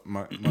spilt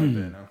my beer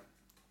now.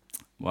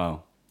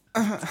 Wow.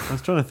 I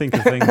was trying to think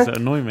of things that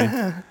annoy me.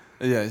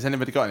 Yeah, has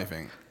anybody got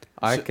anything?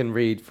 I can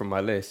read from my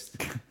list,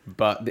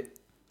 but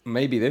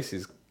maybe this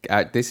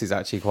is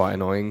actually quite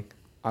annoying.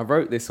 I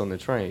wrote this on the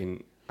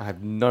train. I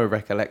have no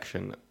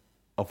recollection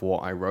of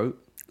what I wrote.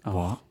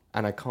 What?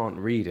 and I can't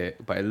read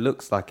it, but it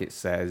looks like it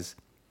says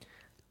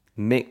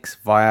mix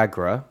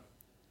Viagra,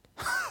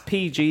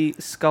 PG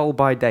skull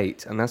by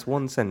date, and that's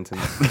one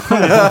sentence.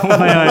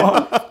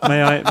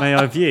 May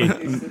I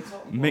view?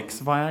 Mix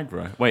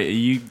Viagra. Wait,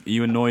 are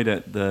you annoyed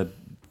at the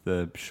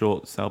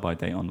short sell by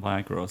date on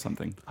Viagra or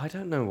something? I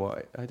don't know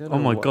what. I don't know. Oh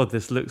my what, god,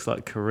 this looks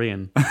like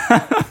Korean.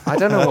 I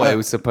don't know what it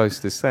was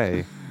supposed to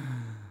say.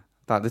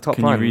 Like the top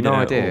Can you line, read no it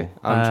at idea.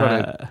 all? I'm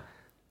trying to.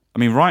 I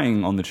mean,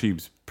 writing on the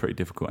tube's pretty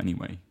difficult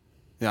anyway.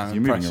 Yeah, I'm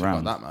You're moving impressed you got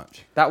around. that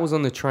much. That was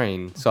on the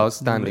train, so I was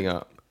standing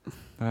up.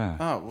 Ah.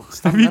 Oh, well,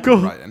 Stan you had got-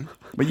 it right then.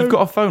 But you've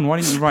got a phone. Why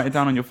didn't you write it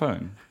down on your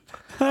phone?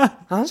 I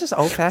was just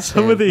old fashioned.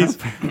 Some of these,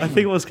 I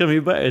think what's going to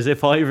be better is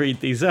if I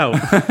read these out.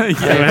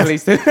 Yeah,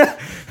 please do.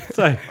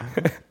 So,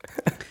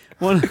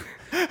 one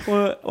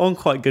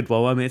quite good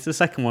one. I mean, it's the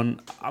second one.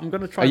 I'm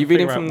going to try. Are you and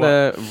reading figure from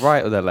out the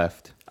right or the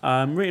left? what-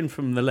 I'm reading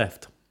from the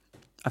left.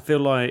 I feel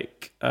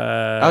like.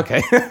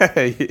 Okay.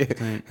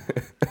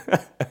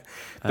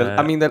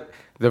 I mean,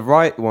 the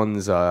right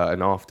ones are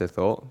an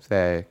afterthought.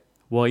 They're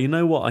Well, you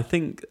know what? I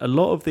think a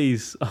lot of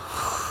these, are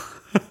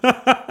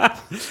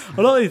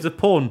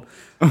porn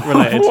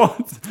related.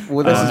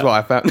 well. This is what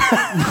I found.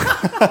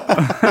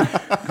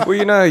 Well,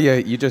 you know,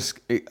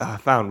 I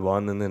found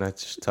one, and then I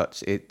just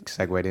touched it,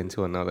 segued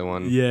into another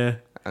one, Yeah.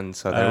 and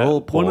so they're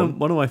all porn.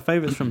 One of my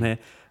favourites from here: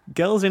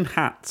 girls in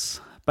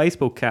hats,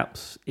 baseball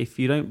caps. If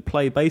you don't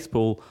play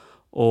baseball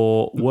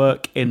or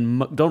work in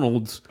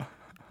McDonald's,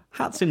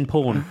 hats in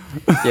porn.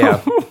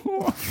 Yeah.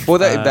 Well,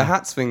 the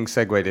hats thing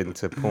segued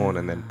into porn,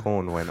 and then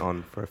porn went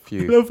on for a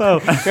few. Love how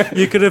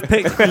you could have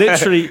picked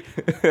literally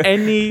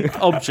any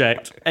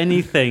object,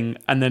 anything,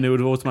 and then it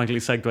would have automatically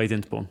segued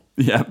into porn.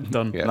 Yeah,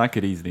 Done. Yeah. That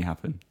could easily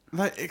happen.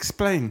 Like,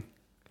 explain.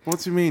 What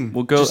do you mean?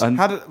 Well, go- and-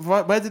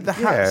 where did the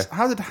hats? Yeah.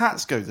 How did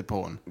hats go to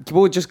porn?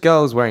 Well, just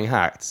girls wearing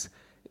hats.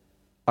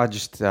 I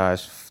just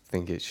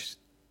think it's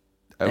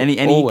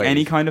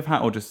Any kind of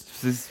hat or just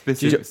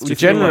specific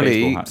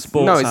generally baseball hats?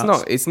 Sports no, it's hats.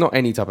 not. It's not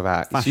any type of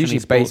hat. It's Fashion-y usually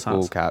sports baseball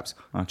hats. caps.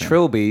 Okay.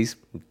 Trilbies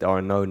are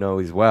a no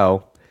as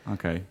well.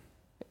 Okay.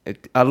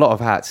 A lot of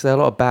hats. There are a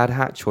lot of bad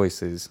hat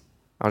choices.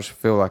 I just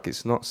feel like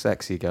it's not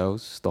sexy,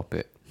 girls. Stop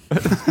it.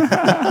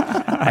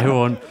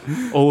 Everyone,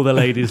 all the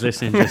ladies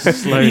listening,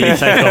 just slowly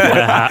take off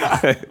their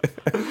hat.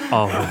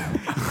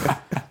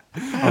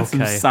 Oh,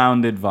 Some okay.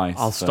 sound advice.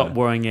 I'll stop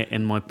wearing it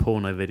in my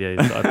porno videos.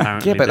 That I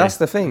apparently, Yeah, but do. that's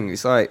the thing.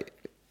 It's like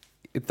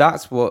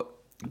that's what.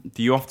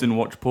 Do you often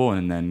watch porn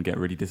and then get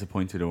really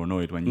disappointed or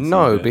annoyed when you see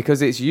No, it?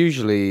 because it's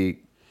usually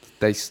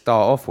they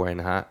start off wearing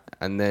a hat,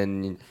 and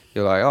then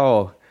you're like,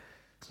 oh,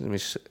 let me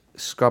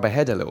scrub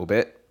ahead a little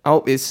bit.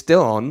 Oh, it's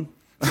still on.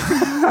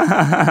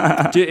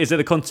 Is it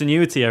the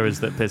continuity errors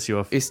that piss you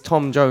off? It's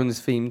Tom Jones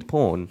themed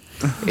porn.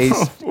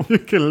 It's You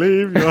can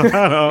leave your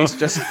hat on. it's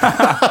just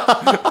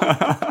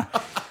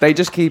they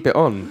just keep it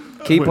on.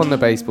 Keep on the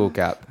baseball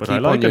cap. But keep I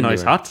like on a your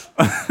nice new- hat.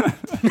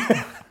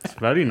 It's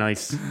very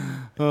nice. Is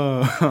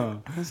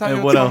that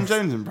your what Tom else?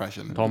 Jones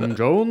impression? Tom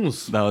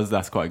Jones.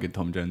 That's quite a good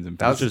Tom Jones That's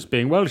impression. just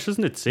being Welsh,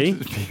 isn't it? See?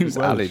 It's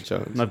Ali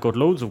Jones. And I've got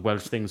loads of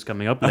Welsh things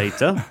coming up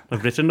later.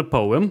 I've written a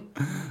poem.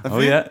 Oh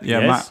yeah.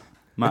 Yes.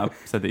 Matt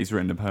said that he's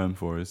written a poem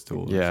for us to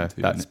all Yeah, listen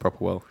to. that's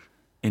proper Welsh.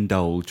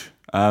 Indulge.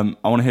 I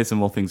want to hear some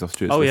more things off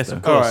Stuart's Oh list, yes, though.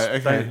 of course.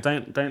 Alright, okay.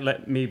 Don't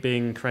let me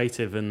being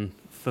creative and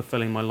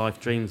fulfilling my life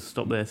dreams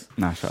stop this.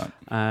 Nah, shut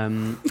up.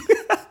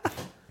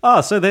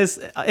 So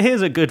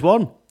here's a good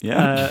one.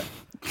 Yeah.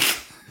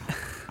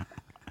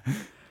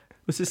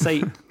 What's it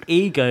say?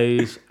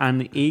 Egos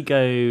and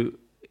ego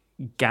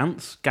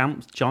giants?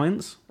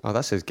 Oh,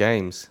 that says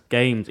games.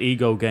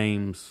 Ego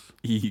games.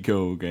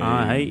 Ego games.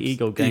 I hate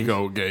ego games.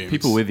 Ego games.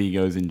 People with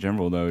egos in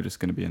general, though, are just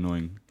going to be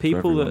annoying. for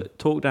People everyone. that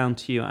talk down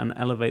to you and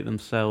elevate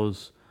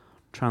themselves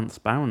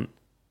transparent.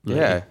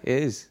 Yeah,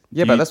 it is.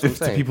 Yeah, Do but you- that's what I'm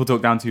do saying. people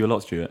talk down to you a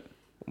lot, Stuart?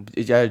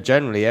 Yeah,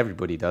 generally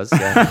everybody does.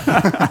 Yeah.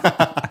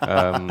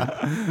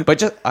 But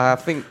just I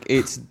think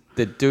it's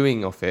the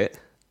doing of it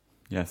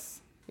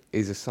Yes.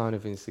 is a sign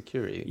of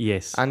insecurity.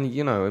 Yes. And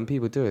when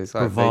people do it, it's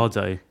like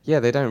Bravado.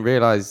 they don't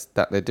realize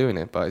that they're doing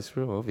it, but it's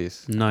real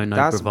obvious. No,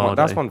 That's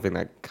bravado. one thing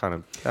that kind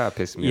of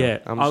pissed me Yeah,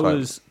 off. I'm I just like,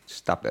 was-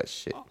 stop that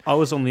shit. I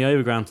was on the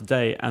overground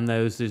today and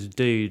there was this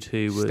dude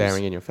who was...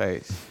 Staring in your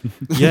face.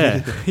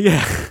 Yeah,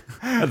 yeah.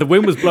 And the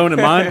wind was blowing at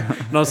mine,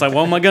 and I was like,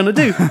 "What am I gonna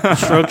do?"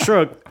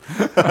 Shrug.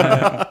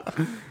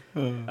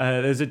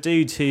 There's a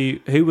dude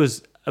who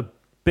was a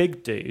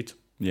big dude,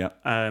 Yeah.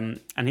 and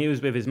he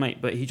was with his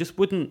mate, but he just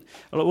wouldn't.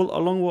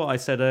 Along what I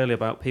said earlier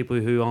about people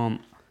who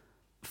aren't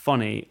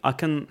funny,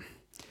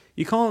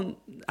 you can't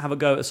have a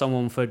go at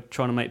someone for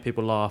trying to make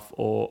people laugh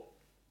or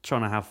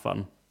trying to have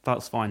fun.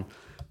 That's fine.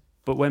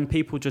 But when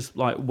people just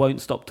like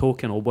won't stop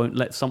talking or won't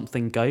let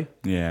something go,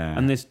 Yeah.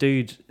 and this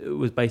dude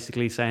was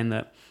basically saying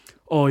that,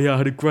 oh yeah, I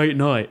had a great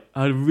night.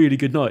 I had a really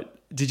good night.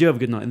 Did you have a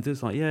good night? And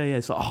it's like, yeah.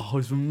 It's like, oh, it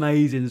was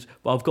amazing.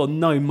 But I've got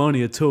no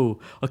money at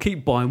all. I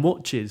keep buying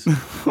watches.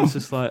 It's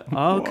just like,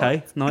 oh,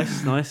 okay,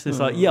 nice. It's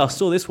like, yeah, I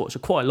saw this watch. I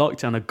quite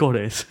liked it and I got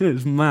it. It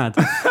was mad.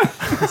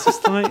 It's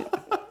just like,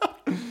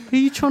 Who are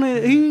you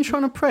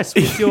trying to press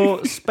with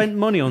your spent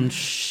money on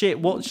shit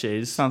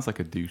watches Sounds like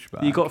a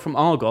douchebag. you got from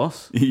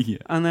Argos, Yeah.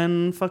 and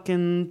then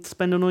fucking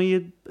spending all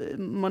your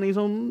monies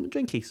on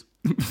drinkies?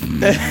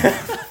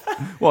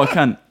 Well, I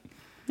can't.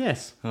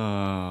 Yes.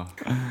 Oh.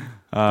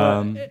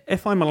 But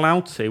if I'm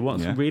allowed to,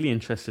 what's Yeah. really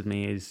interested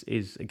me is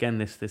again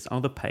this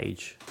other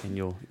page in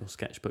your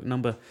sketchbook,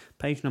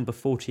 page number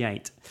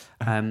 48,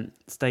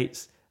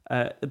 states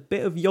a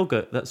bit of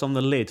yogurt that's on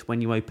the lid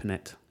when you open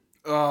it.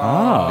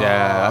 Oh.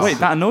 Yeah. Wait,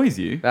 that annoys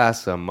you?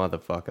 That's a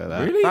motherfucker.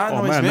 That. Really? That Oh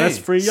annoys man, me. that's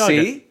free yogurt.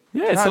 See?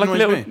 Yeah, it's That like a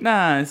annoys little. me.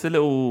 Nah, it's a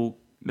little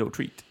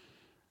treat.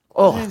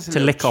 Oh, It's a To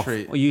little lick off,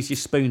 treat. or use your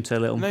spoon to a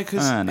little. No,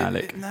 because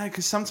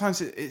lick. sometimes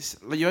it's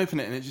like you open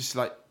it and it's just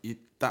like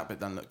that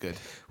bit doesn't look good.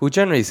 well,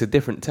 generally it's a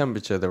different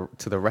temperature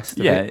to the rest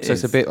of Yeah, it. it So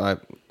it's a is. bit like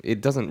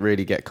it doesn't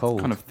really get cold.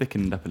 Kind of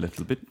thickened up a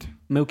little bit.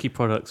 Milky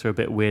products are a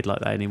bit weird like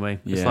that anyway.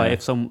 It's Yeah. like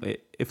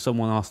if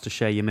someone asks to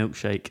share your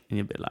milkshake and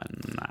you're a bit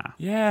like, nah.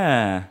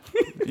 Yeah.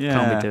 Yeah.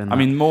 Can't be doing I that.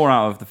 mean, more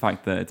out of the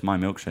fact that it's my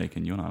milkshake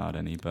and you're not allowed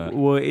any, but.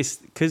 Well, it's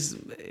because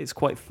it's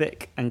quite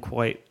thick and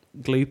quite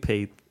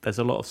gloopy. There's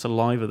a lot of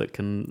saliva that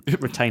can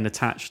retain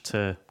attached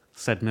to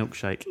said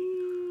milkshake.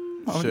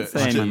 I wouldn't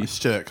Stuart, say any.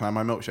 Stuart, can I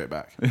have my milkshake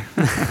back?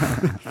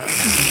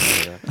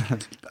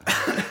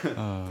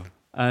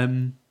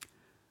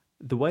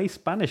 The way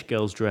Spanish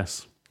girls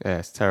dress. Yeah,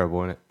 it's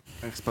terrible, isn't it?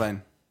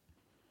 Explain.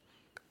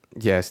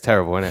 Yeah, it's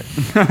terrible, isn't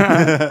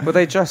it? But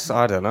they just,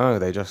 I don't know,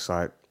 they just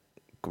like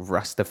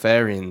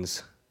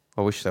Rastafarians.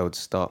 I wish they would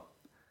stop.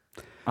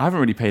 I haven't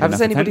really paid Has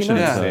enough anybody attention.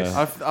 noticed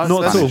to- this?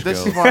 Not at all.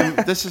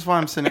 This is why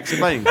I'm saying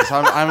explain, because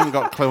I haven't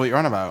got a clue what you're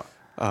on about.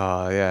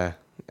 Oh, yeah.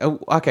 Oh,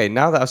 okay,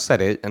 now that I've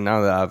said it and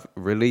now that I've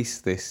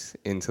released this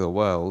into the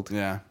world,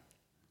 Yeah.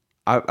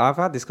 I've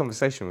had this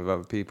conversation with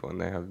other people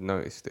and they have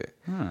noticed it.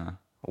 Ah.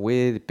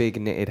 Weird big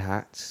knitted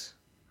hats.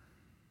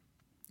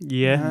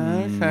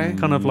 Yeah. Okay.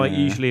 Kind of like Yeah.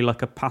 usually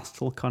like a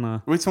pastel kind of.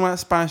 Are we talking about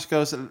Spanish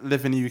girls that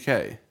live in the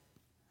UK?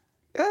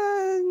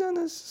 Not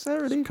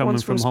necessarily. Coming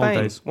One's from Spain.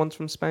 holidays. One's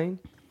from Spain.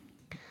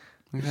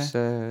 Okay.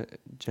 It's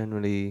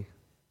generally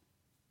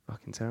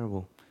fucking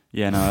terrible.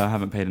 Yeah, no, I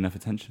haven't paid enough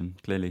attention,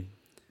 clearly.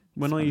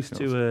 When I Spanish used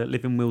to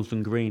live in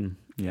Willesden Green,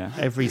 Yeah.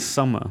 every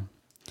summer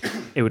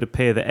it would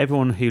appear that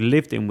everyone who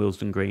lived in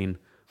Willesden Green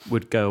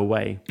would go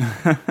away,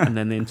 and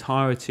then the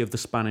entirety of the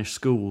Spanish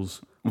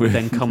schools would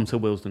then come to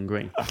Willesden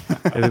Green.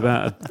 There was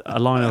about a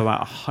line of about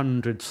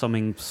 100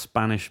 something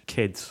Spanish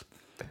kids,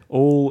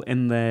 all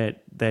in their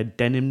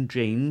denim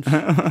jeans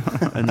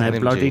and their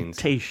Denim bloody jeans.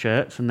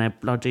 t-shirts and their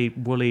bloody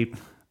woolly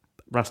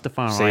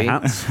Rastafari See?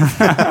 hats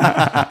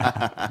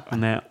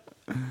and their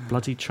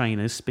bloody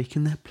trainers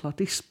speaking their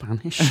bloody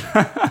Spanish.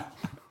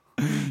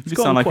 You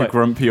sound like a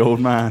grumpy old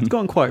man. It's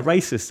gotten quite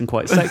racist and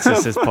quite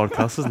sexist, this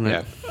podcast, hasn't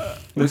it? Yeah.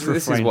 This is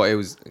refrain. what it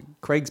was.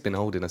 Craig's been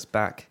holding us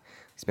back.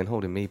 He's been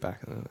holding me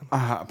back.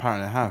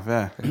 Apparently I have,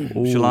 yeah.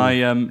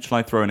 Shall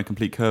I throw in a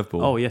complete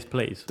curveball? Oh, yes,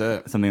 please. Do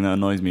it. Something that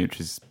annoys me, which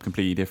is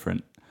completely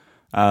different.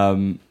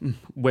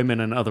 Women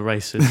and other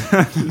races.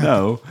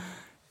 No,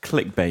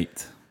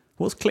 clickbait.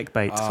 What's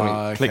clickbait?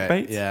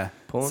 Clickbait? Yeah.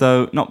 Porn?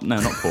 So not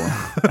porn.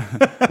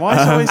 Why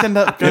does it always end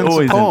up going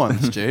always to porn,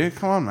 Stu?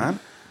 Come on, man.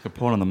 Got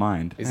porn on the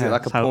mind. Is it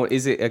like a How- porn?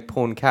 Is it a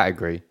porn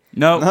category?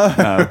 No.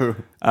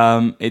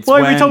 It's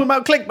Why when, are we talking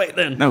about clickbait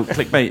then? No,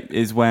 clickbait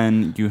is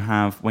when you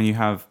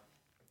have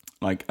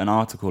like an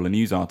article, a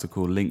news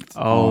article linked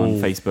on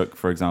Facebook,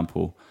 for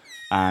example,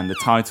 and the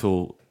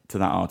title to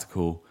that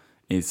article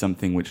is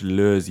something which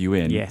lures you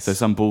in. Yes. So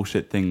some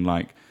bullshit thing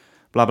like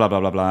blah blah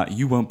blah blah blah.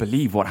 You won't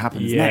believe what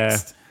happens Yeah.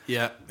 next.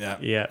 Yeah.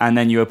 Yeah. And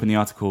then you open the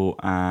article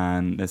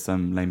and there's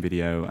some lame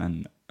video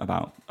and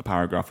about a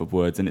paragraph of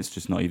words and it's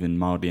just not even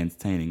mildly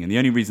entertaining. And the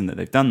only reason that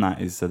they've done that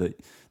is so that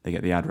they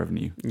get the ad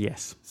revenue.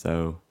 Yes.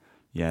 So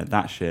yeah,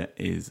 that shit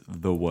is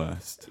the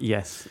worst.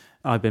 Yes.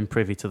 I've been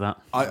privy to that.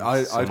 I'd go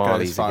as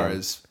Somalis far again.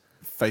 as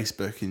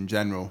Facebook in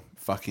general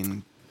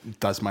fucking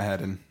does my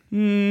head in.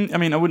 I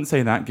mean, I wouldn't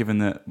say that given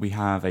that we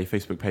have a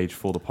Facebook page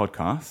for the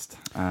podcast.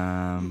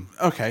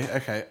 Okay.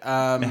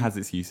 It has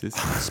its uses.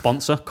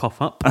 Sponsor,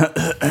 cough up.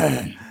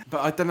 But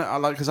I don't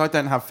know, because I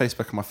don't have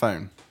Facebook on my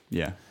phone.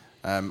 Yeah.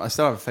 I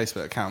still have a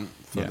Facebook account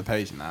for Yeah. the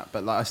page and that,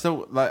 but I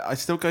still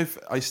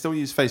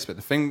use Facebook.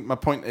 The thing, my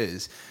point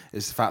is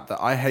the fact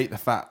that I hate the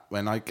fact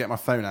when I get my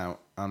phone out,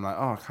 I'm like,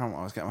 oh, I can't.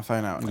 I was getting my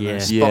phone out, and then I Yeah.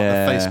 spot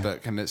Yeah. the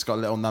Facebook, and it's got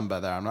a little number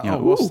there. I'm like, Yeah.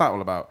 oh, what's Ooh. that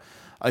all about?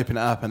 Open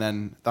it up, and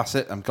then that's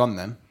it. I'm gone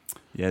then.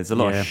 Yeah, there's a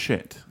lot Yeah. of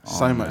shit.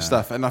 So on much there.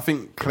 stuff, and I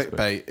think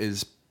clickbait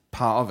is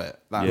part of it.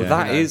 Yeah. you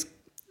That know. is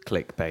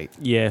clickbait.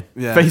 Yeah.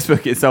 yeah.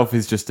 Facebook itself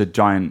is just a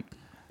giant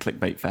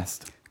clickbait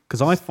fest.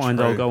 Because I find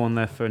true. I'll go on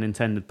there for an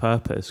intended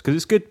purpose. Because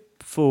it's good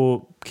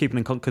for keeping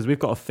in contact. Because we've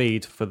got a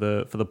feed for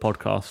the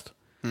podcast,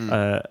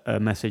 a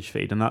message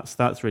feed, and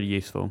that's really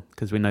useful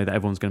because we know that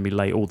everyone's going to be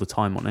late all the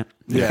time on it.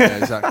 Yeah,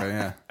 exactly.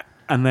 Yeah.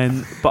 And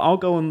then, but I'll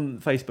go on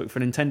Facebook for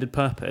an intended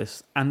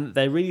purpose, and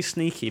they're really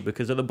sneaky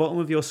because at the bottom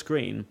of your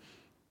screen,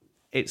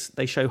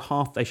 they show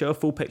a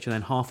full picture,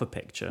 then half a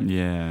picture,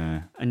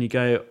 Yeah. and you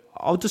go,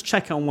 I'll just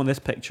check on what this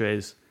picture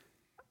is,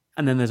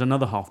 and then there's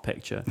another half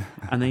picture,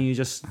 and then you're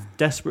just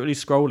desperately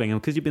scrolling,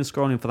 and because you've been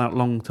scrolling for that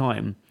long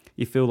time,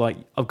 you feel like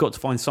I've got to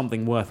find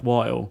something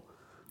worthwhile,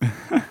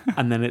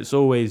 and then it's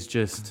always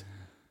just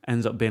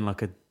ends up being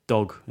like a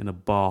dog in a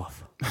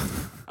bath.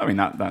 I mean,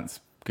 that's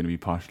going to be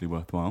partially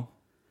worthwhile.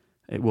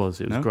 It was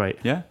No? great.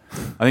 Yeah.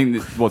 I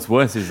think what's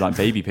worse is like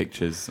baby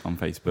pictures on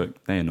Facebook.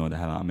 They annoy the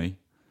hell out of me.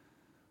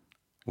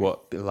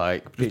 What,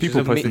 like Just pictures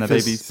people of posting me- their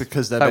babies.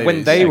 because they're like babies.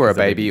 when they Yeah, were a 'cause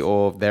they're baby babies.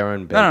 or their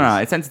own babies. No.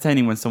 It's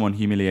entertaining when someone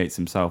humiliates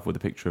himself with a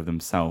picture of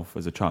themselves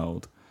as a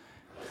child.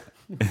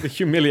 The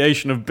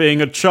humiliation of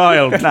being a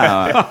child.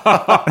 No.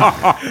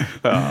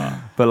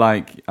 But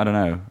like, I don't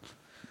know,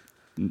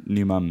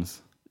 new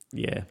mums.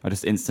 Yeah, I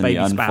just instantly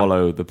Baby spam.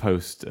 unfollow the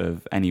post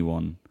of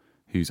anyone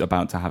who's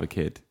about to have a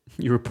kid.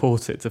 you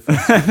report it to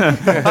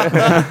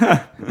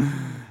Facebook.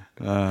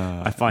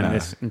 I find no.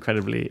 this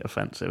incredibly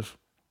offensive.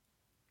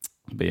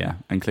 But yeah,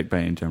 and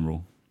clickbait in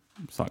general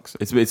sucks.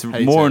 It's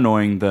Hate more it.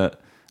 annoying that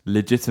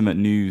legitimate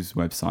news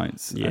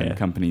websites Yeah. and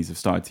companies have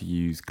started to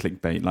use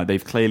clickbait. Like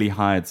they've clearly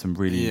hired some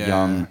really Yeah.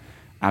 young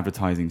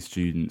advertising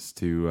students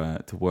to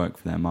work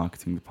for their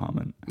marketing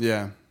department,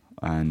 Yeah.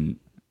 and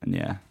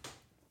yeah,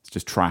 it's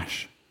just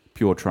trash,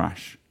 pure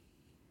trash.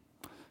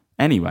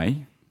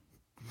 Anyway,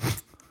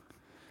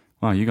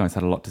 well, you guys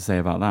had a lot to say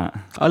about that.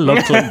 I love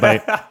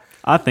clickbait.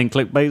 I think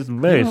clickbait's the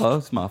best.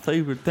 that's my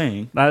favorite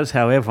thing. That's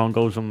how everyone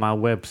goes on my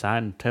website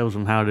and tells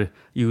them how to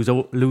lose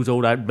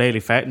all that belly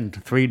fat in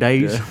 3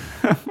 days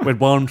with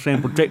one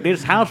simple trick.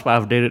 This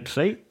housewife did it,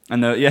 see?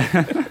 And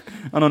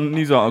and on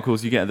news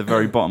articles, you get at the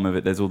very bottom of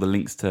it, there's all the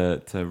links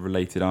to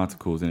related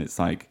articles, and it's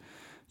like,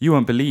 you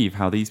won't believe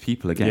how these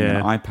people are getting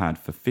an iPad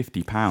for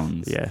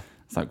 £50. Yeah.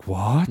 It's like,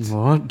 what?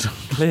 What?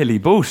 Clearly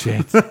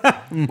bullshit.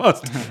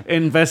 Must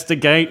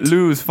investigate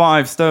Lose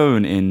 5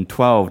 stone in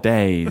 12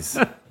 days.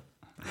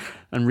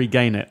 and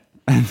regain it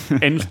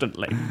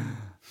instantly.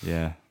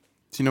 Yeah.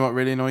 Do you know what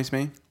really annoys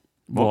me?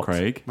 What,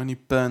 Craig? When you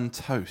burn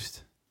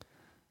toast.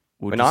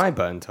 We'll When just- I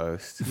burn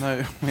toast.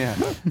 No, yeah.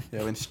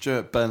 When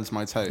Stuart burns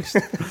my toast.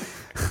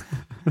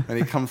 And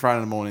he comes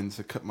round in the morning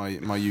to cook my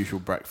usual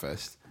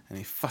breakfast, and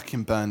he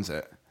fucking burns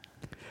it.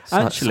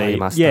 Actually,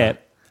 yeah,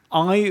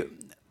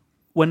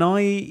 when I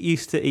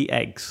used to eat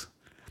eggs,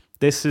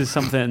 this is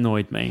something that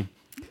annoyed me.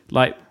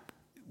 Like,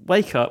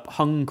 wake up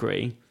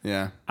hungry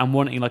Yeah. and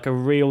wanting like a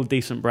real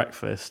decent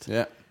breakfast.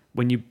 Yeah.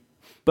 When you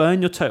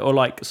burn your toast, or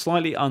like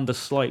slightly under,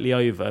 slightly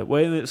over.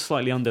 When it's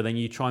slightly under, then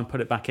you try and put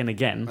it back in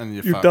again, And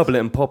you're You fucked. double it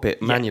and pop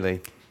it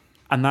manually.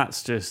 and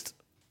that's just.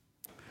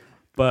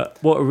 But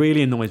what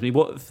really annoys me,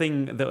 what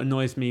thing that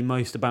annoys me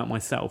most about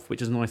myself,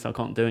 which is nice I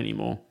can't do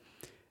anymore,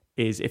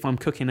 is if I'm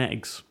cooking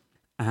eggs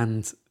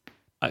and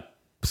I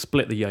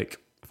split the yolk.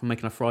 If I'm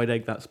making a fried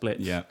egg, that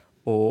splits. Yeah.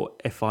 Or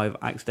if I've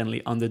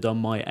accidentally underdone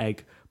my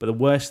egg. But the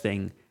worst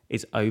thing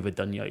is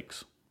overdone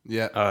yolks.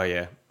 Yeah. Oh,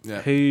 yeah.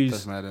 Yeah. Who's-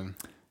 Does matter.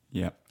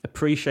 Yeah.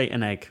 Appreciate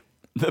an egg.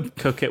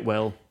 Cook it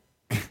well.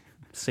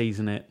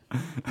 Season it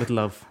with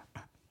love.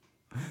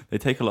 They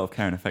take a lot of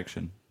care and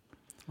affection.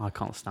 I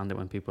can't stand it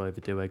when people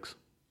overdo eggs.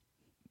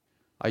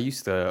 I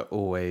used to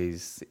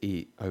always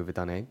eat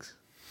overdone eggs.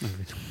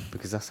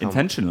 Because that's how...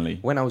 Intentionally.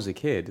 When I was a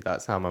kid,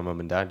 that's how my mum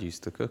and dad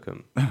used to cook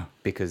them.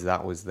 Because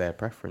that was their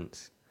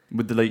preference.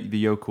 With the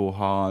yolk all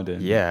hard.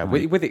 And Yeah,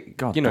 like, with it,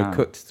 God you know, damn.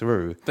 cooked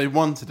through. They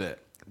wanted it.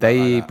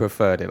 They like that.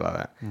 preferred it like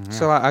that.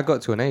 So I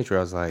got to an age where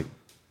I was like,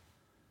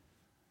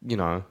 you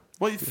know,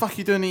 What the fuck are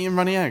you doing eating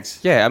runny eggs?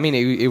 yeah, I mean,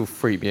 it would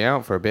freak me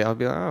out for a bit. I'd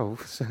be like, oh,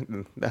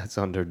 that's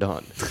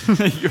underdone.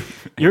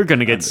 You're going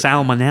to get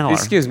salmonella.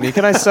 Excuse me,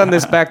 can I send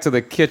this back to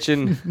the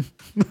kitchen?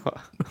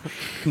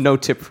 No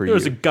tip for There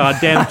was a you.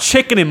 goddamn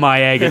chicken in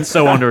my egg. It's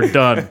so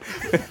underdone.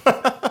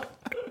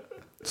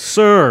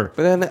 Sir.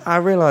 But then I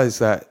realized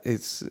that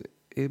it's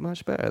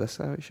much better. That's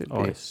how it should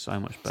Oh, be. it's so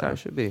much That's how better. it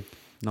should be.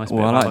 Nice bit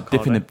Well, I of like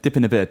avocado.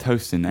 dipping a bit of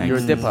toast in eggs. You're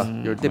a dipper.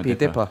 You're a I'm dippy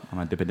dipper. I'm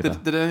a dipper dipper.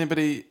 Did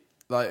anybody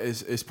like?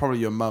 It's probably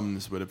your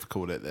mums would have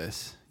called it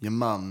this. Your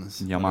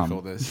mums Your would have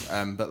mum. called this.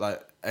 But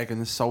like egg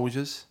and the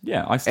soldiers.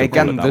 Yeah, I still Egg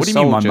call it and that. the What do you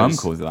mean my mum soldiers.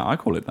 calls it that? I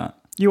call it that.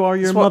 You are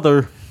your That's what-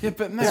 mother. Yeah,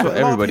 but no, That's what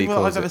a lot everybody of people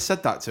calls I've ever it.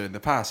 said that to in the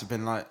past have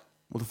been like,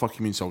 "What the fuck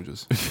you mean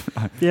soldiers?"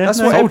 Yeah, That's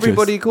no, what soldiers.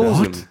 everybody calls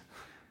What? them.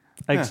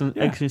 eggs and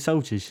Yeah. eggs and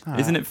soldiers.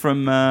 Isn't it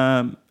from?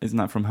 Isn't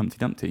that from Humpty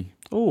Dumpty?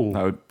 Oh,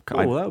 That would,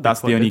 that would be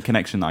that's the quite only good.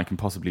 connection that I can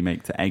possibly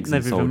make to eggs Never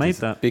and even soldiers. made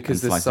that.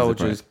 Because and the slices of bread.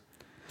 soldiers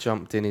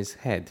jumped in his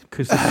head.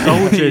 Because the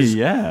soldiers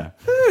Yeah.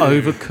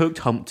 overcooked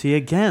Humpty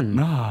again.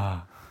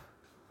 Ah.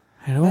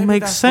 It all Maybe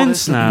makes that's what sense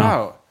it's now.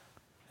 about.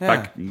 Yeah.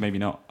 Like, maybe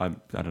not. I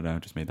don't know. I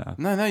just made that up.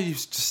 No, you've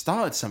just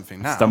started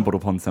something now. Stumbled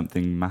upon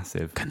something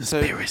massive.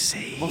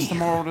 Conspiracy. What's the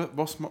moral?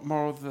 What's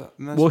moral of the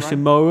nursery What's the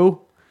rhyme?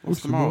 moral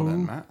What's the moral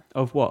then, Matt?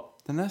 of what?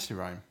 The nursery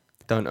rhyme.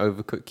 Don't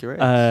overcook your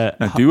eggs.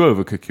 No, do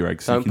overcook your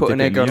eggs. So you Don't can put dip an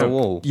it egg in on the a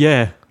yolk. wall.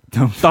 Yeah.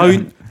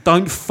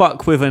 Don't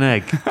fuck with an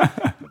egg,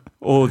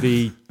 or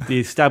the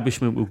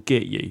establishment will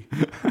get you.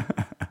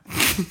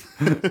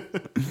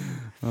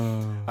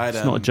 I had,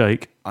 It's not a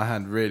joke. I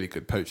had really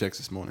good poached eggs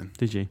this morning.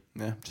 Did you?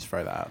 Yeah, just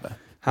throw that out there.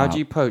 How do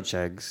you poach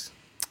eggs?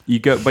 You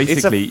go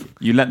basically.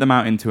 You let them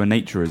out into a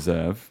nature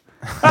reserve,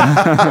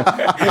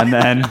 and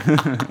then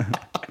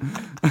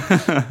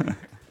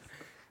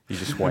You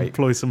just wait.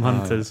 Employ some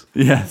hunters.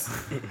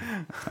 yes,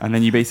 and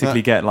then you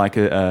basically get like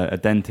a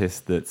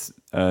dentist that's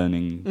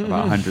earning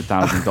about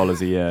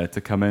 $100,000 a year to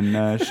come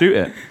and shoot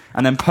it,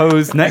 and then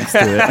pose next to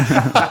it.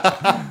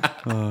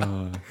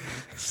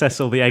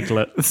 Cecil the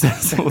Egglet.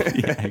 Cecil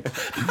the egg.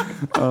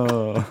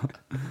 Oh,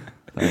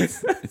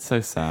 it's so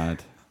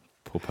sad.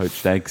 Poor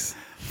poached eggs.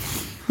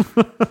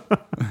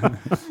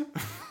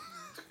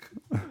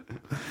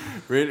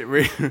 Really,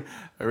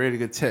 a really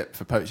good tip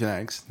for poaching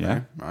eggs.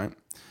 Yeah. Right.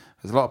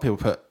 There's a lot of people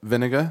put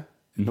vinegar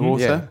in the Mhm.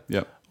 water.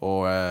 Yep.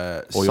 Or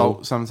Oil.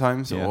 salt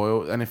sometimes, Yeah. or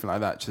oil, anything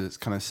like that, to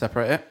kind of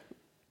separate it.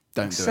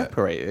 Don't do it.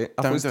 Separate it.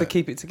 I thought Don't it was do to it.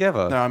 keep it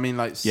together. No, I mean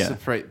like Yeah.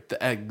 separate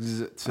the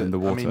eggs to And the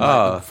I water.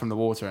 mean, from the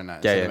water and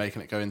that. Yeah, so yeah.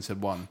 making it go into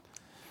one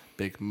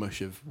big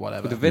mush of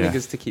whatever. But the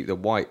vinegar's to keep the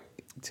white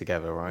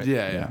together, right?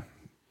 yeah. Yeah.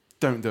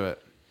 Don't do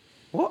it.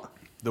 What?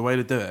 The way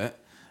to do it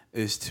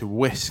is to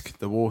whisk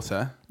the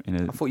water. In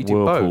a I thought you did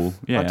whirlpool. both.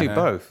 Yeah, I do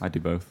both. I do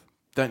both.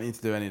 Don't need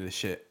to do any of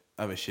the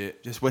other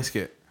shit. Just whisk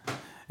it.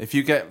 If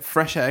you get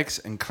fresh eggs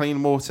and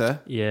clean water,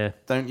 Yeah.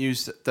 don't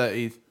use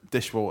dirty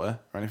dishwater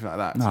or anything like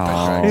that. to No. fetch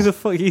your Who eggs. the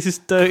fuck uses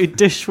dirty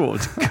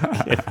dishwater?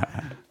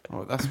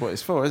 Well, that's what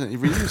it's for, isn't it? You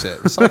reuse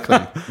it.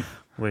 Recycling.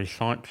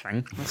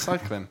 Recycling.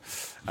 Recycling.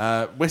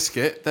 Whisk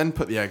it, then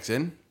put the eggs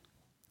in.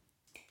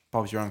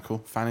 Bob's your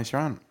uncle. Fanny's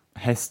your aunt.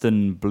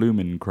 Heston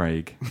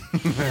Blumencraig.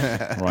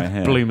 Right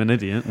here. Bloomin'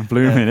 idiot.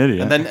 Bloomin'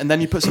 idiot. And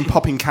then you put some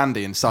popping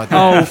candy inside.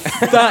 Oh,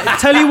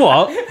 tell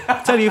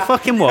you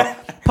fucking what.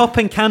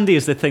 Popping candy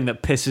is the thing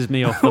that pisses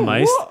me off the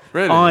most.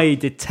 Really? I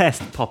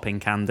detest popping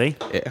candy.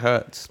 It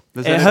hurts.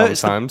 There's It only- hurts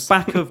sometimes. the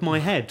back of my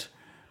head.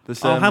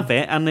 there's, I'll have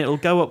it and it'll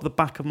go up the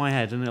back of my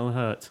head and it'll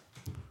hurt.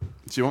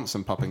 Do you want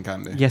some popping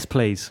candy? Yes,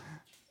 please.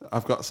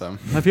 I've got some.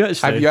 Have you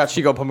actually? Have you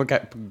actually got popping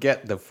candy?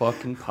 Get the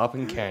fucking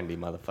popping candy,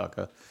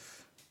 motherfucker.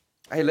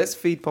 Hey, let's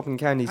feed popping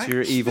candy to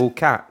your evil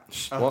cat.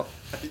 What?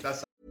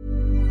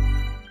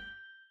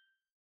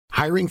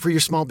 Hiring for your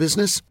small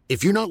business?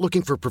 If you're not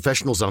looking for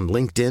professionals on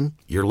LinkedIn,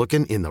 you're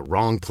looking in the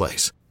wrong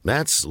place.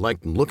 That's like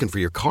looking for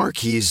your car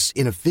keys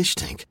in a fish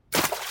tank.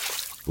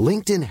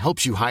 LinkedIn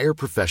helps you hire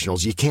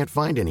professionals you can't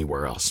find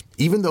anywhere else,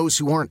 even those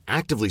who aren't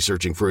actively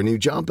searching for a new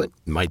job but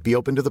might be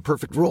open to the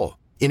perfect role.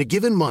 In a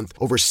given month,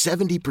 over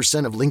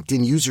 70% of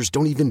LinkedIn users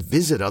don't even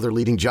visit other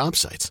leading job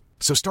sites.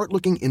 So start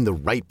looking in the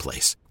right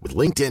place. With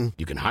LinkedIn,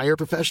 you can hire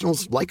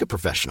professionals like a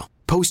professional.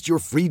 Post your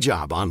free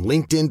job on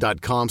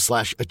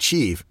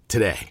linkedin.com/achieve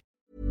today.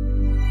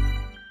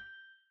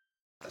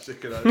 That's a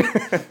good idea.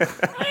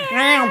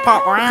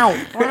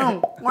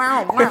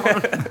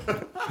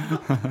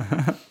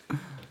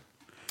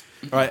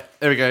 Right,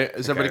 there we go.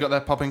 Has everybody got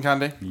their popping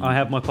candy? I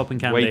have my popping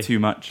candy. Way too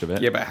much of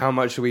it. Yeah, but how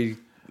much are we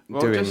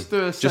doing? Just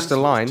do a Just a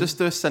line? Just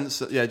do a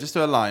sensor. Yeah, just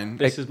do a line.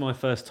 This is my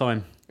first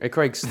time. Hey,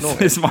 Craig, snort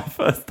This is my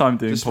first time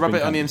doing Just popping rub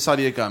it on the candy. inside of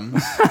your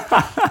gums.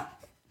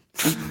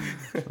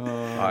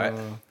 Alright.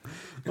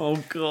 Oh,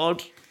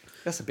 God.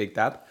 That's a big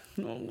dab.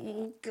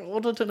 Oh,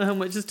 God. I don't know how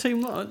much is too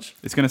much.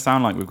 It's going to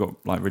sound like we've got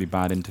like really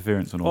bad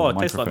interference on all Oh, the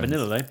it tastes like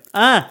microphones. vanilla, though.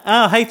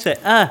 I hate it.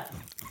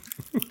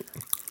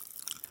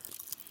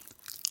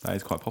 That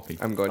is quite poppy.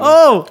 I'm going.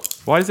 Oh!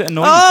 Why does it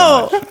annoy you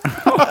so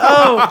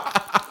much?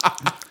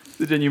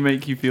 Didn't you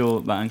make you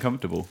feel that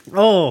uncomfortable?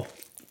 Oh.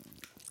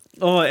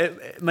 Oh,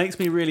 it makes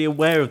me really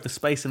aware of the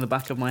space in the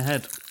back of my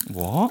head.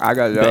 What? I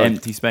got the loads.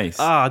 empty space.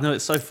 Ah, no,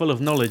 it's so full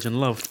of knowledge and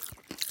love.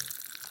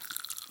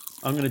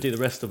 I'm going to do the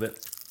rest of it.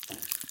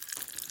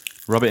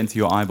 Rub it into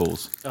your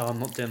eyeballs. Oh, I'm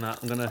not doing that.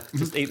 I'm going to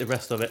just eat the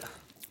rest of it.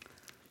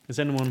 Is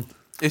anyone...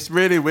 It's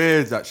really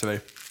weird,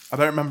 actually. I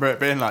don't remember it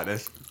being like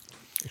this.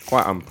 It's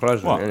quite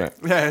unpleasant, What? isn't it?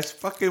 Yeah, it's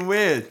fucking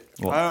weird.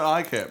 What? I don't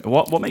like it.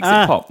 What makes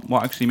it pop?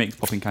 What actually makes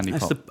popping candy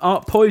That's pop? the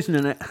art poison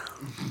in it.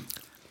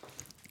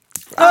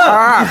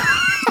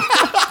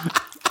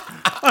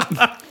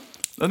 I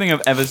don't think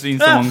I've ever seen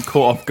someone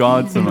caught off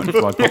guard so much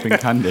by popping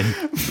candy.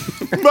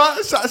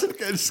 Matt's actually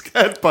getting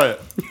scared by it.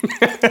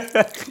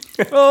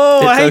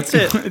 Oh, I hate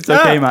it. It's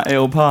okay, Matt.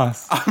 It'll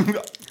pass. I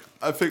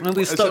think I'll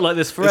be has stuck it- like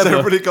this Has forever.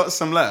 everybody got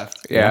some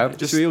left? Yeah.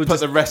 Just Should we all put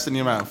the rest in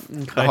your mouth.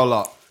 The Okay. whole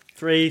lot.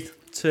 3,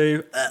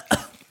 2...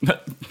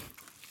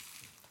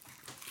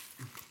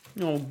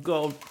 Oh,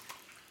 God.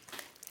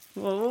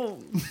 Oh.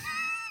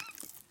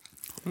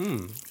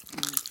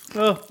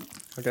 Oh.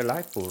 I don't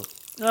like it.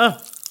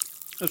 Ah,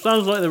 it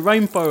sounds like the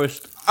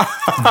rainforest.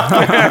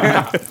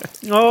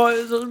 Oh,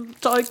 it's a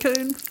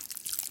tycoon.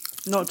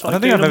 Not tycoon. I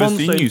don't think I've a ever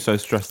monsoon. seen you so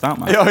stressed out,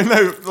 Matt. Yeah, I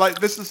know. Like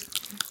this is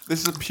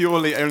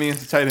purely only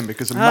entertaining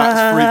because of Matt's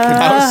freaking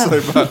out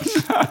so much.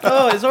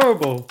 Oh, it's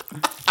horrible.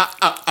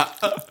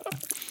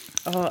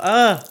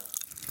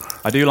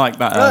 I do like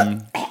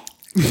that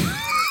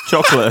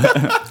chocolate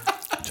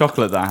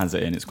that has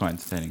it in. It's quite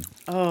entertaining.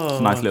 Oh. It's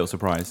a nice little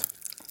surprise.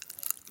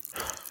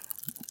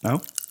 No?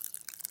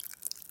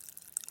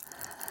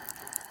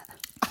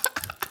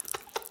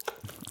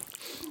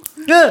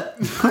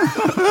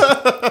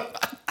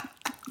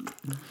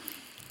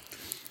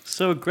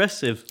 So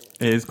aggressive.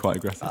 It is quite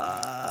aggressive.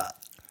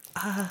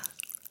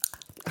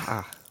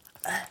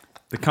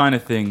 The kind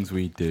of things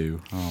we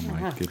do. Oh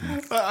my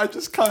goodness. I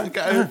just can't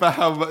get over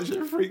how much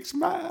it freaks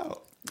me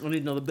out. I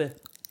need another beer.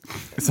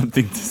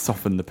 Something to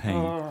soften the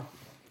pain.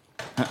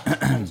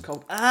 It's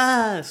cold.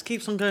 It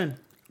keeps on going.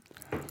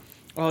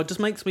 Oh, it just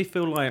makes me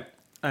feel like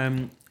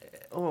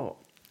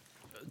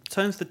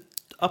turns the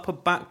upper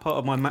back part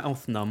of my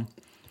mouth numb,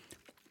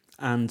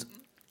 and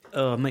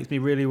makes me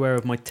really aware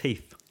of my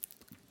teeth.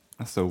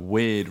 That's a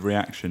weird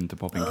reaction to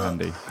popping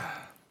candy.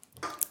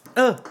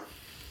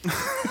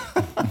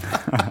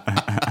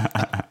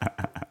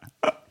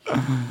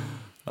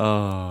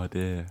 Oh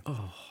dear.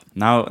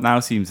 Now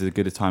seems as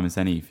good a time as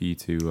any for you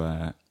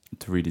to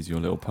read as your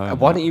little poem.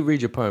 Why don't you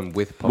read your poem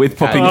with popping with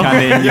popping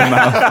candy in your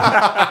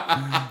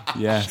mouth?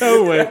 Yes.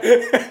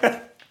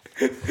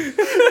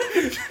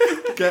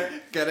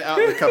 Get it out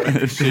of the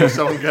cupboard.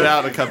 Someone get it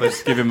out of the cupboard.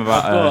 Give him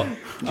about.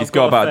 He's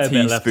got about a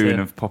teaspoon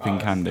of popping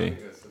candy.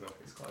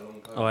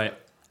 All right.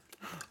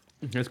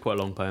 It's quite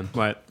a long poem.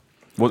 Right.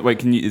 Wait,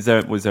 can you?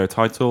 Was there a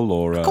title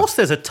or? Of course,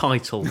 there's a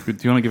title. Do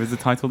you want to give us the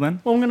title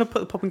then? Well, I'm going to put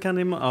the popping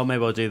candy in my... Oh,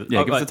 maybe I'll do that.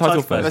 Yeah, give us the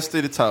title first. Let's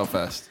do the title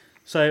first.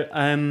 So,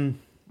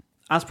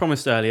 as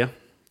promised earlier,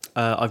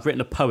 I've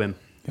written a poem.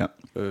 Yep.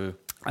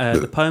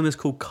 The poem is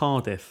called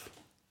Cardiff.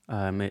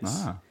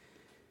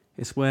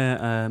 It's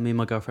where me and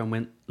my girlfriend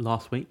went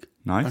last week.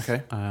 Nice.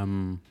 Okay.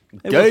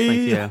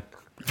 Yeah.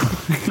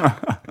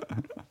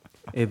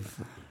 If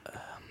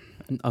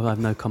I have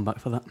no comeback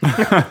for that.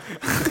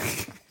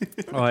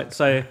 All right.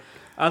 So,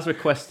 as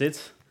requested,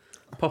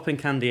 popping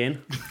candy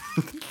in.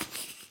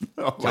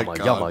 Oh my Yumma,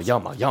 God.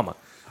 yumma, yumma,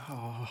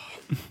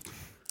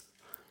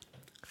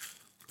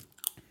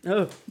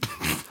 yumma.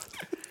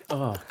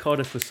 Oh,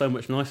 Cardiff was so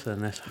much nicer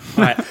than this.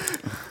 All right.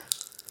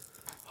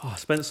 I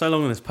spent so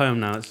long on this poem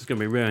now, it's just going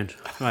to be ruined.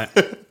 Right.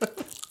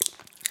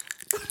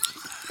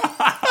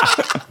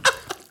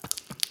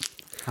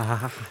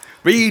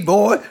 Read,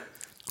 boy.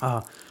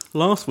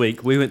 Last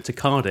week, we went to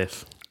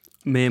Cardiff,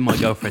 me and my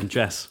girlfriend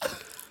Jess.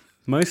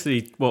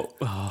 Mostly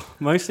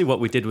what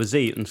we did was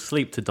eat and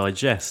sleep to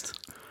digest.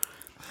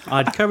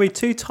 I'd curry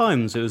 2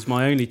 times, it was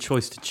my only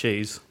choice to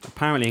choose.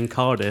 Apparently in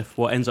Cardiff,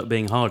 what ends up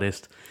being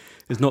hardest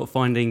is not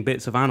finding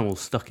bits of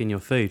animals stuck in your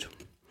food.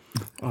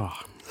 Oh.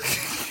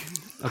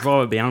 I'd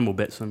rather it be animal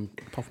bits than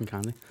popping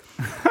candy.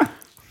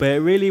 But it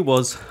really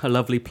was a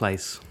lovely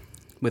place,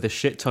 with a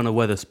shit ton of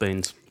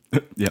Weatherspoons.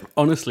 Yep.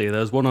 Honestly,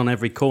 there was one on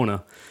every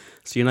corner,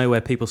 so you know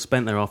where people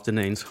spent their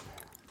afternoons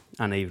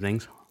and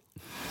evenings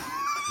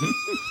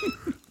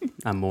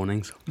and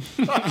mornings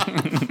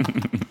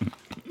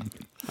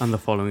and the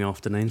following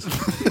afternoons.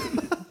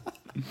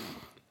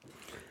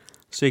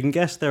 So you can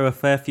guess there are a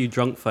fair few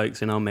drunk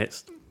folks in our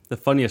midst. The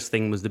funniest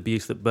thing was the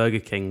abuse that Burger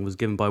King was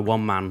given by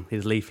one man,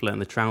 his leaflet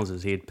and the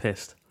trousers he had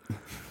pissed.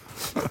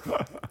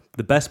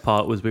 The best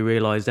part was we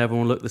realised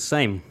everyone looked the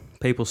same.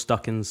 People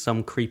stuck in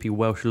some creepy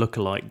Welsh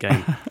lookalike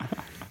game.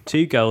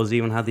 2 girls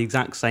even had the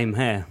exact same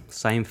hair,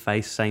 same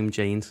face, same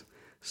jeans,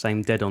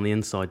 same dead on the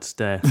inside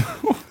stare.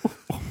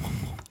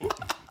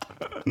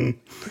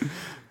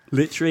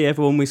 Literally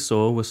everyone we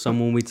saw was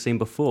someone we'd seen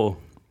before.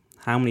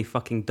 How many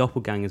fucking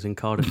doppelgangers in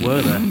Cardiff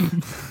were there?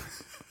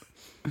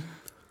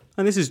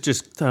 And this is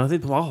just... and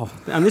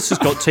this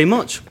just got too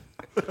much.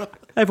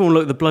 Everyone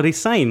looked the bloody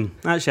same.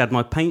 I actually had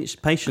my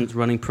patience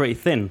running pretty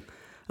thin.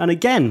 And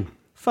again,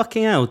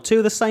 fucking hell, 2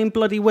 of the same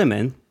bloody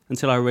women,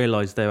 until I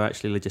realised they were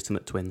actually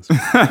legitimate twins.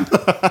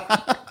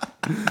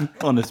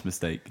 Honest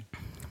mistake.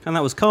 And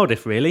that was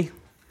Cardiff, really.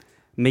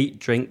 Meat,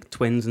 drink,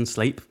 twins and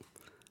sleep.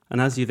 And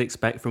as you'd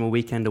expect from a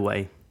weekend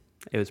away,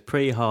 it was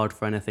pretty hard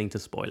for anything to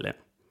spoil it.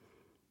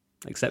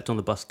 Except on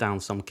the bus down,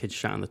 some kid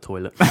shat in the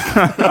toilet.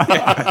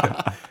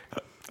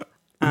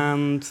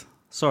 And,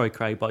 sorry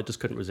Craig, but I just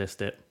couldn't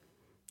resist it.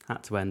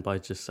 Had to end by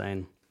just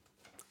saying,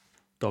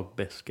 dog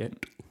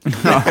biscuit.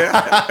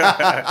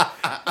 That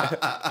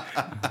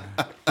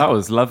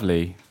was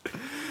lovely.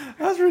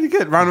 That's really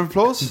good. Round of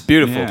applause.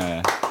 Beautiful.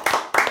 Yeah.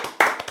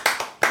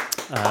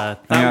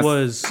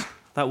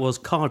 That was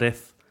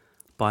Cardiff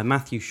by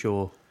Matthew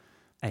Shaw,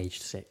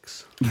 aged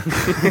 6.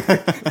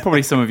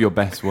 Probably some of your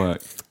best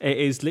work. It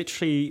is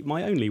literally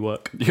my only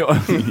work.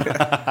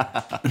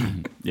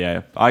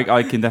 Yeah,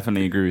 I can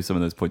definitely agree with some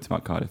of those points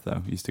about Cardiff,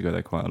 though. I used to go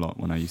there quite a lot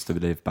when I used to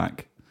live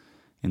back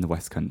in the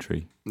West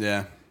Country.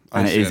 Yeah.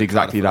 And it is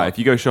exactly that. If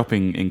you go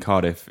shopping in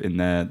Cardiff, in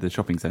the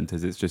shopping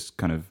centres, it's just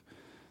kind of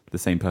the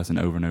same person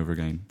over and over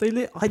again.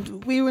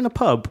 We were in a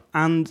pub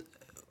and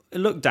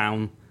looked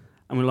down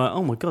and we're like,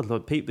 oh my God,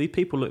 like, these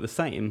people look the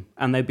same.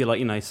 And they'd be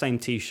like, same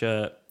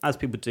T-shirt, as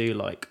people do,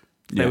 like,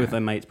 they're with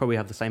their mates, probably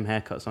have the same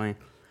haircut, something.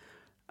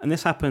 And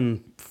this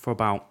happened for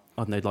about,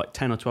 I don't know, like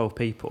 10 or 12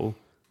 people.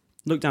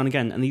 Look down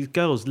again, and these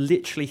girls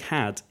literally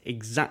had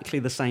exactly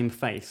the same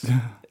face.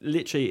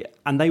 Literally,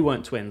 and they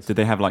weren't twins. Did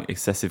they have, like,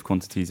 excessive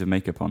quantities of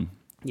makeup on?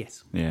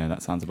 Yes. Yeah,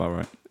 that sounds about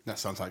right. That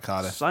sounds like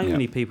Cardiff. So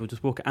many people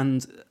just walk,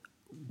 and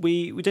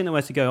we didn't know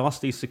where to go.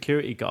 Asked these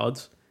security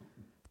guards.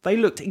 They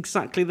looked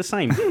exactly the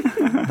same.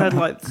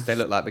 They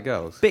look like the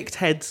girls. Bicked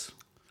heads,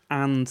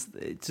 and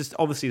it's just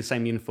obviously the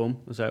same uniform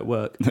as at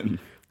work. And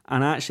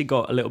I actually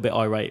got a little bit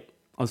irate.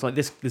 I was like,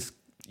 this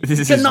This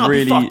is cannot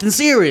really be fucking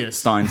serious.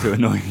 starting to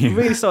annoy you. It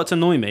really started to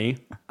annoy me.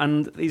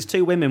 And these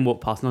two women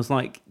walked past, and I was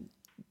like,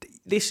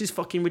 "This is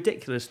fucking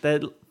ridiculous." They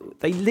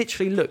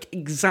literally look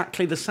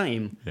exactly the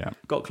same. Yeah.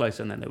 Got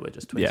closer, and then they were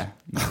just twins.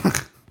 Yeah.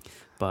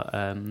 But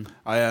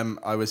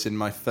I was in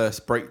my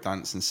first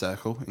breakdancing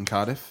circle in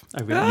Cardiff.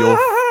 I really Your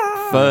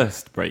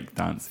first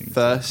breakdancing.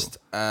 First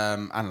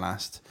and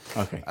last.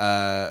 Okay.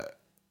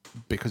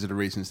 Because of the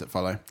reasons that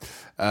follow.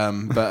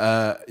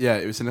 Yeah,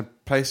 it was in a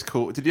place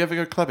called... Did you ever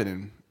go clubbing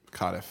in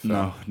Cardiff?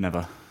 No,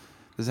 never.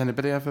 Has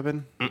anybody ever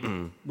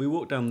been? we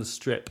walked down the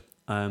strip.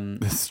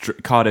 The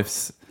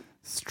Cardiff's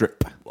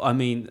strip. I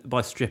mean,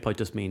 by strip, I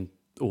just mean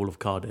all of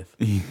Cardiff.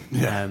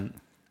 Yeah.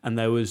 And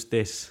there was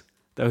this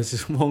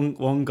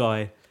one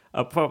guy,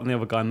 apart from the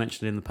other guy I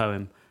mentioned in the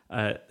poem,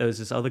 there was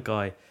this other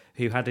guy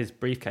who had his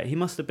briefcase. He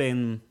must have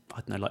been, I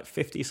don't know, like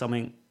 50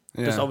 something.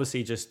 Just Yeah.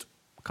 obviously just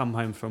come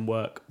home from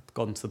work,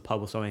 gone to the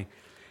pub or something.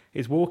 He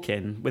was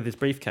walking with his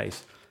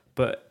briefcase,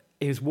 but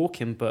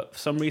for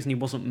some reason he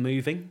wasn't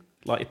moving.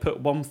 Like he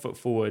put one foot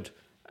forward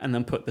and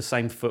then put the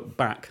same foot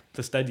back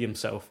to steady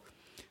himself.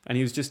 And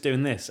he was just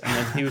doing this, and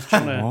then he was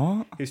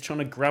trying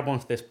to grab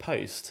onto this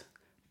post,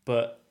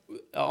 but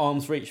at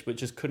arm's reach, but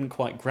just couldn't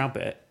quite grab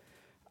it.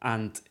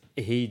 And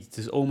he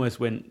just almost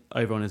went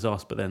over on his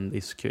ass, but then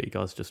these security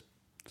guards just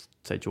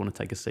said, "Do you want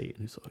to take a seat?"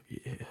 And he's like,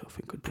 "Yeah, I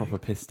think I do." Proper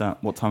pissed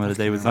out. What time of the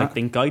day was I that?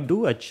 think I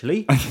do,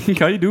 actually. I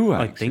think I do,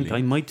 I actually. think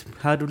I might have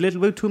had a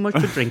little bit too much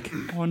to drink.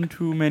 One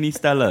too many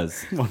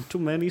Stellas. One too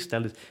many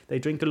Stellas. They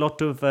drink a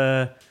lot of,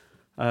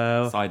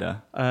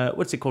 Cider.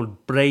 what's it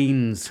called?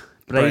 Brains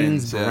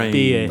yeah.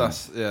 beer.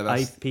 That's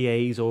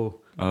IPAs or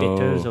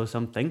bitters or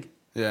something.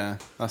 Yeah,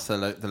 that's the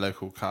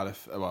local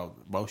Cardiff,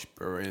 Welsh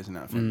brewery, isn't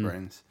it? I think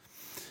Brains.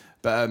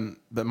 But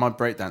my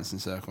breakdancing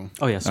circle.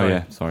 Oh yeah, sorry. Oh,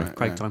 yeah, sorry. Right,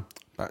 Craig yeah. time.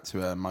 Back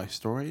to my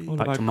story. All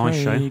Back about to my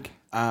show. Craig.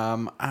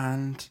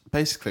 And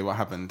basically what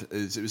happened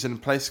is it was in a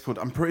place called,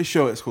 I'm pretty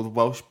sure it's called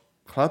Welsh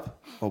Club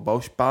or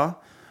Welsh Bar,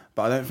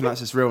 but I don't think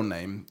that's its real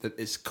name. That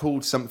it's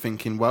called something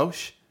in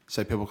Welsh,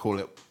 so people call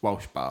it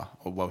Welsh Bar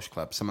or Welsh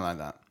Club, something like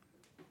that.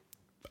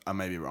 I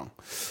may be wrong.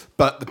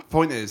 But the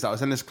point is that I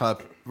was in this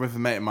club with a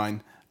mate of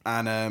mine,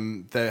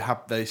 and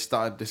they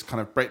started this kind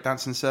of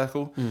breakdancing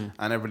circle, and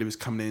everybody was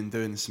coming in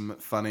doing some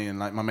funny, and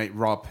like my mate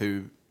Rob,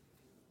 who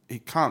he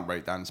can't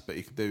breakdance, but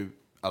he can do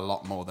a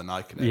lot more than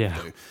I can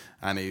ever do.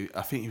 And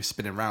I think he was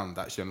spinning around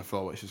actually on the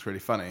floor, which was really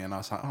funny. And I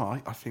was like,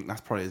 I think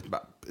that's probably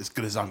as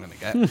good as I'm going to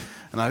get.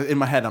 And in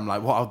my head, I'm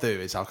like, what I'll do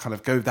is I'll kind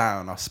of go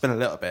down, I'll spin a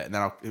little bit, and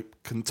then I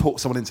can talk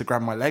someone into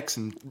grab my legs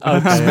and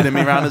spinning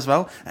me around as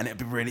well. And it'd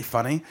be really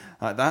funny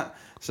like that.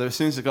 So as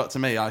soon as it got to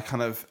me, I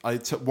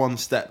took one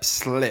step,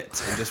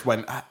 slipped, and just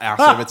went out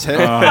over two.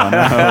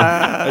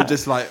 I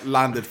just like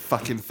landed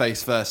fucking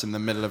face first in the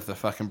middle of the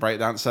fucking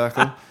breakdance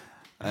circle.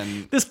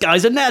 And This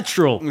guy's a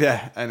natural.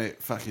 yeah, and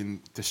it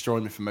fucking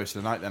destroyed me for most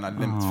of the night. Then I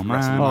limped for the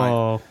rest of man. the night.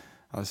 Oh,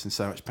 I was in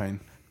so much pain.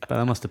 but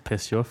that must have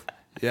pissed you off.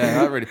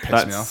 Yeah, that really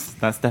pissed me off.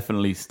 That's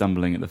definitely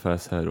stumbling at the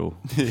first hurdle.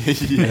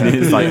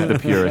 It's like the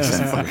purest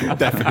sense. Fucking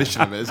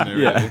definition of it, isn't it?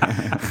 Really?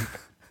 Yeah.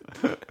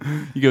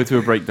 You go to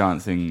a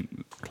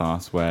breakdancing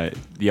class where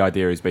the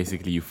idea is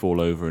basically you fall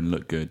over and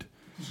look good.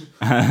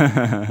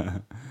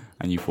 And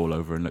you fall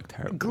over and look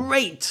terrible.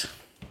 Great.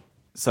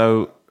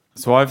 So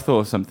I've thought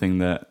of something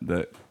that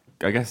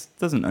I guess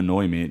doesn't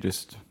annoy me. It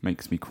just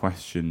makes me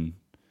question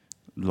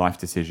life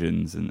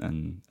decisions,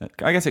 and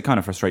I guess it kind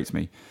of frustrates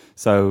me.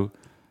 So,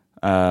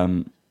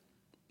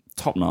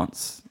 top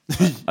knots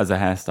as a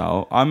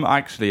hairstyle, I'm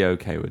actually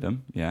okay with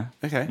them. Yeah.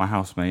 Okay. My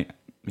housemate,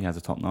 he has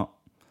a top knot.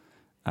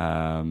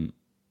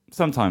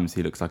 Sometimes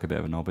he looks like a bit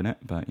of a knob in it,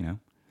 but you know,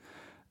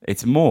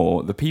 it's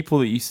more the people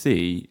that you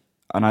see.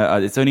 And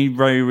it's only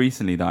very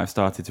recently that I've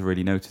started to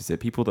really notice it.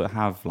 People that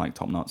have like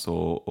top knots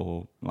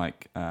or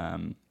like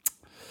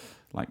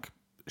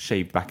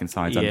shaved back and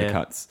sides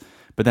undercuts,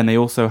 but then they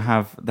also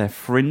have their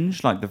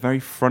fringe, like the very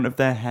front of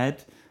their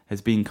head,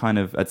 has been kind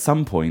of at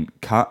some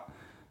point cut,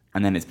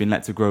 and then it's been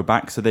let to grow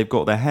back. So they've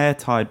got their hair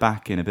tied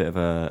back in a bit of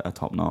a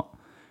top knot,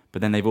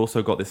 but then they've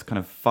also got this kind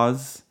of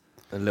fuzz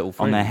A little on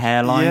fringe. their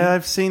hairline. Yeah,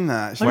 I've seen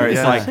that. Actually. where it's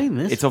Yeah. like I've seen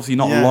this. it's obviously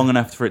not Yeah. long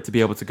enough for it to be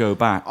able to go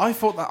back. I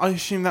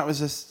assumed that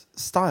was a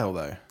style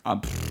though.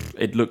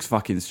 It looks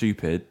fucking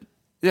stupid.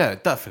 Yeah,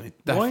 definitely.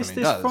 Why is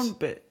this does. front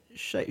bit?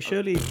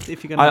 Surely,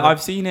 if you're gonna,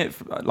 I've seen it.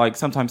 Like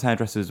sometimes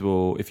hairdressers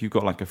will, if you've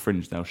got like a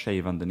fringe, they'll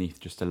shave underneath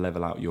just to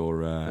level out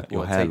your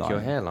Or hairline. take your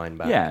hairline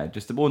back. Yeah,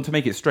 just to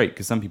make it straight,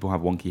 because some people have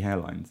wonky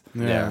hairlines.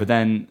 Yeah. But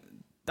then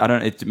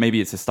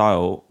maybe it's a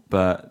style,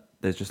 but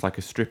there's just like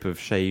a strip of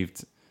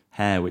shaved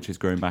hair which is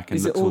growing back and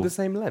Is it looks all the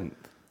same length?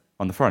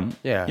 on the front.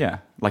 Yeah. Yeah,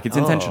 like it's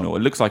intentional.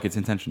 It looks like it's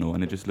intentional,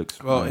 and it just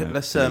looks. Well, I don't know,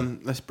 let's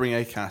silly. bring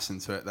ACAS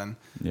into it then.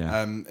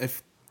 Yeah.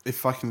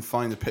 If I can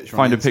find a picture,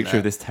 Find on a the picture of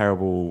internet, this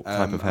terrible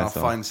type of I'll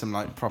hairstyle. find some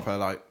like proper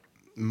like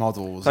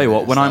models. Tell you of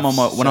what, it when and I'm on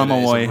stuff, my- when I'm that on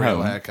it's my a way real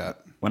home,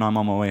 haircut. When I'm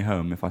on my way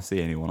home, if I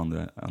see anyone on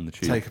the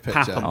tube, Take a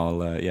picture.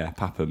 I'll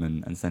pap them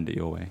and send it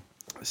your way.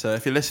 So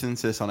if you're listening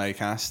to this on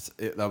Acast,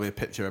 there'll be a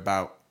picture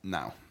about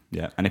now.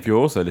 Yeah, and if you're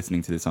also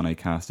listening to this on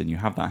Acast and you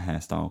have that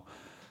hairstyle,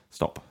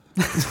 stop.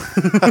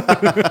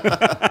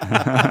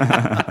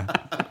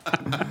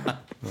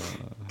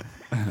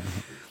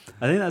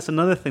 I think that's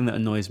another thing that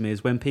annoys me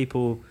is when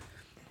people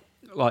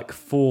like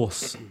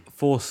force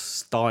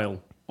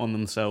style on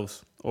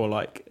themselves or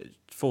like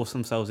force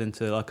themselves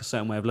into like a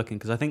certain way of looking.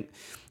 Because I think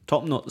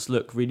top knots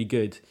look really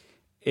good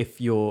if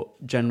you're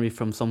generally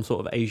from some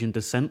sort of Asian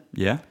descent.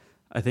 Yeah.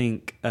 I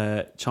think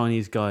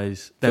Chinese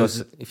guys.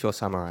 If you're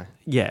samurai.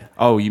 Yeah.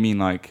 Oh, you mean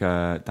like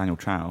Daniel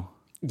Chow?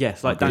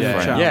 Yes, like Okay. Daniel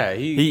Yeah. Chow. Yeah,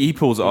 He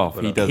pulls it off.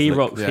 He does. He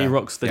look- rocks. He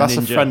rocks the That's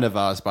ninja. a friend of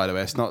ours, by the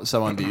way. It's not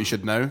someone that you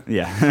should know.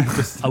 Yeah.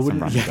 Just I some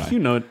wouldn't. random Yeah, guy. you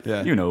know.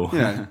 Yeah. You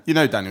know. You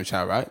know Daniel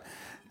Chow, right?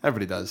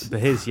 Everybody does. But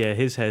his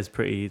hair's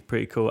pretty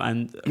cool.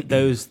 And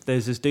there's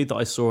this dude that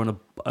I saw on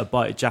a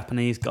bike, a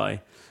Japanese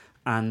guy,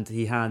 and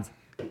he had,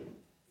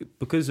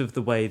 because of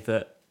the way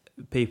that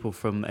people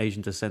from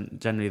Asian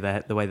descent generally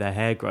the way their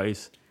hair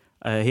grows,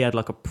 he had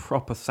like a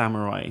proper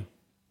samurai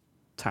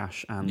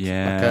tash and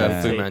Yeah. Like a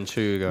Yeah. Fu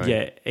Manchu guy.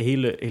 yeah, he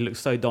looked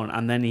so don,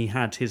 and then he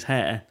had his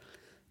hair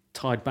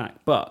tied back.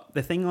 But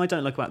the thing I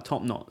don't like about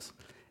top knots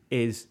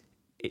is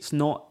it's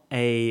not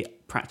a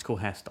practical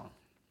hairstyle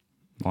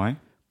Why?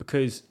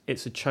 because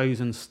it's a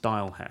chosen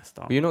style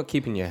hairstyle. But you're not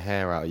keeping your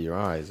hair out of your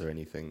eyes or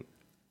anything.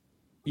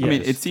 Yeah, I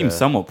mean, it seems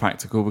somewhat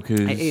practical because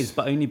it is,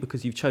 but only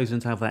because you've chosen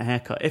to have that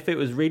haircut. If it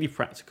was really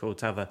practical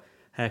to have a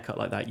haircut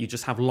like that, you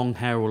just have long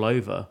hair all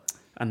over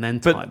and then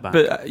tie it back.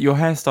 But your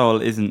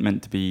hairstyle isn't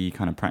meant to be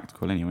kind of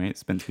practical anyway.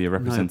 It's meant to be a no,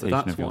 but representation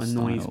that's of your what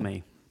annoys style.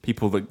 me.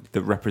 People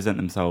that represent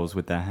themselves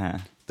with their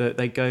hair. That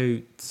they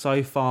go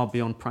so far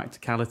beyond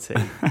practicality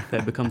that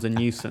it becomes a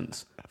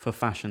nuisance for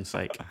fashion's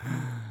sake.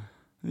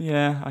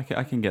 Yeah,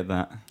 I can get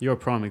that. You're a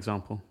prime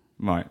example.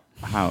 Right.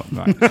 How?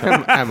 Right.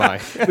 Am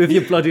I? With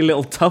your bloody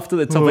little tuft at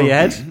the top of your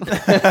head.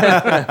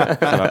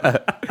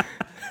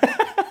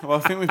 Well, I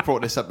think we've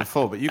brought this up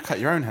before, but you cut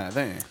your own hair,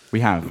 don't you?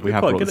 We have quite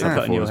brought good this at up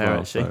cutting before your as hair, well.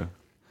 actually.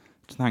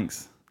 So,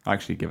 thanks. I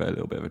actually give it a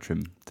little bit of a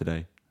trim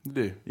today. You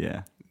do.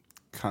 Yeah.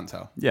 Can't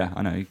tell. Yeah,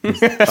 I know. 'Cause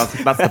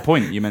that's the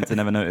point. You're meant to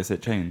never notice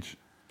it change.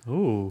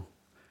 Ooh.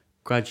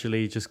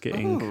 Gradually just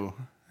getting, Oh,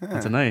 I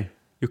don't know.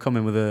 You'll come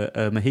in with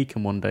a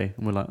Mohican one day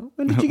and we're like,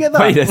 when did you get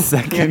that? Wait a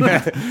second.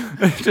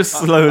 Just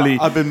slowly.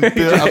 I've been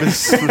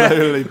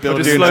slowly I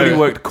building. just slowly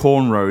worked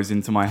cornrows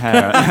into my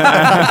hair.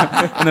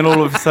 And then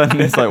all of a sudden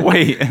it's like,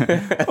 wait,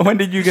 when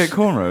did you get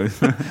cornrows?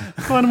 I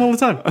find them all the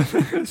time. What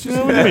do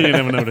you mean you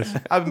never noticed?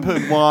 I've been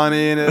putting one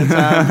in at a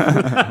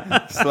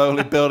time.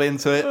 Slowly build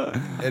into it.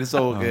 It's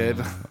all good.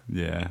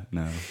 Yeah,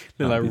 no.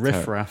 Look like That'd be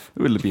riffraff.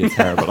 It would be a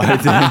terrible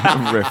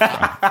idea.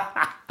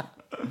 Riff-raff.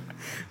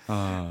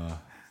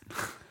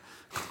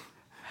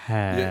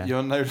 Hair.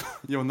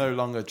 You're no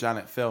longer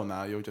Janet Phil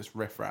now. You're just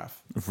Riff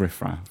Raff.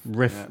 Riff-raff.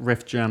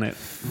 Riff Janet.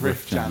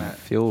 Riff Janet.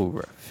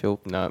 Feel.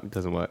 No, it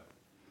doesn't work.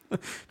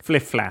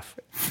 Fliff flaff.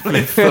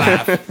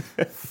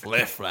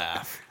 Fliff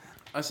laugh.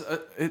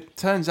 It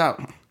turns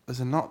out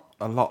there's not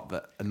a lot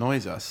that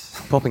annoys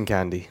us. Popping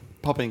candy.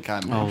 Popping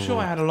candy. I'm sure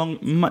I had a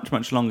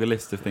much longer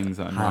list of things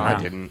that annoy I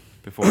me didn't.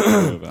 before it was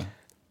over.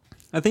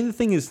 I think the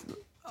thing is,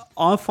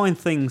 I find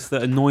things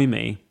that annoy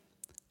me,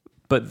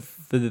 but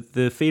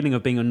the feeling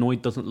of being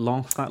annoyed doesn't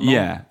last that long.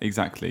 Yeah,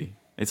 exactly.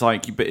 It's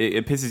like, but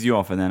it pisses you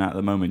off, and then at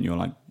the moment you're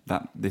like,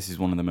 this is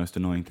one of the most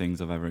annoying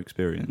things I've ever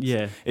experienced.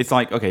 Yeah. It's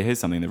like, okay, here's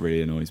something that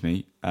really annoys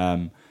me.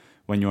 When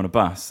you're on a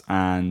bus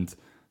and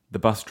the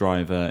bus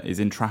driver is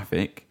in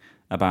traffic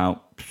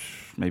about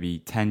maybe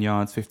 10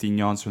 yards, 15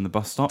 yards from the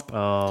bus stop.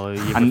 Oh,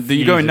 And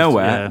you're going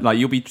nowhere. Yeah. Like,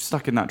 you'll be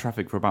stuck in that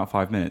traffic for about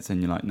 5 minutes,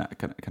 and you're like, nah,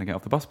 can I get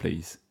off the bus,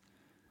 please?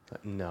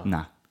 No.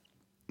 Nah.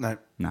 No.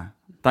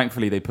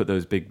 Thankfully, they put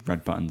those big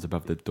red buttons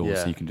above the door,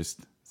 so Yeah. you can just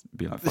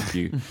be like, fuck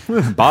you.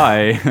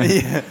 Bye.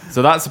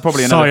 So that's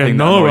probably another thing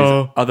that Sayonara.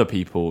 annoys other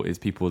people, is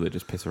people that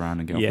just piss around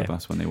and get off Yeah. the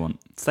bus when they want.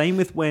 Same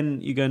with when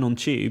you're going on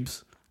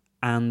tubes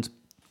and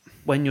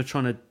when you're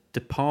trying to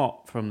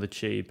depart from the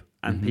tube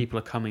and people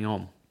are coming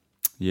on.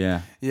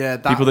 Yeah. Yeah,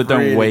 that People that don't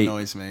really wait.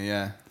 annoys me.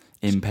 Yeah.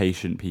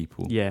 Impatient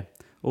people. Yeah.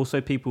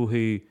 Also, people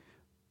who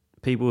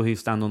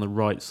stand on the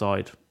right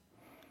side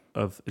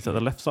of, is that the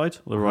left side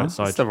or the right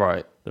side? It's the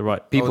right. The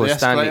right. People the are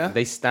standing. escalator?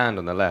 They stand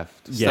on the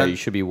left. So Yeah. you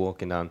should be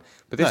walking down.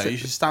 But No, this you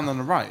should stand on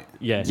the right.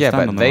 Yeah. yeah, stand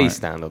but on the they right.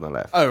 stand on the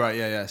left. Oh right,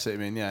 yeah. So I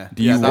mean, yeah.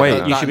 Do you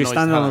wait? You should be annoys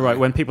standing on the hell out right of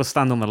me. when people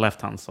stand on the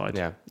left hand side.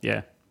 Yeah.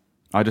 Yeah.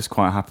 I just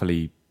quite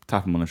happily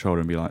tap them on the shoulder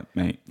and be like,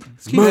 mate,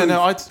 Yeah,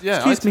 no, Excuse me,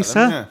 I'd tell them,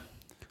 sir.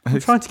 I'm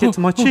trying to get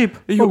to my tube.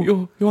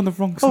 you're on the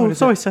wrong side. Oh, of the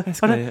sorry, sir.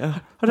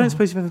 escalator. I don't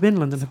suppose you've ever been in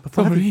London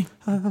before, have you?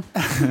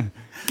 Sorry.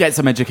 Get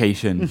some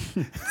education.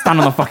 Stand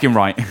on the fucking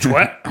right. You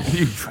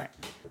twat.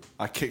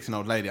 I kicked an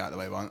old lady out of the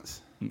way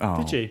once. Oh,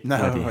 Did you? No,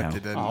 bloody I hell.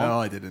 didn't. No,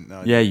 I didn't. No,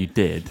 I Yeah, you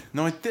did. didn't.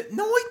 No, I did.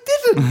 No, I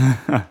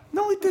didn't.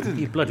 No, I You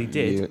didn't. bloody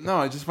did. No,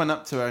 I just went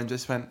up to her and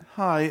just went,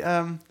 "Hi,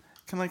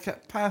 can I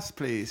get past,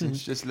 please?" And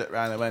she just looked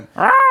around and went,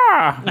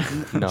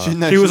 No.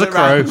 She was a looked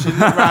round- crow. She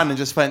looked around and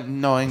just went,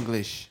 "No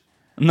English,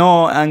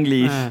 No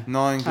English.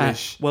 no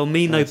English." Well,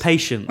 me no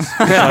patience.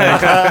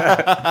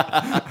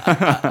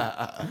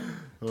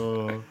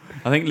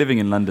 I think living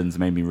in London's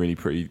made me really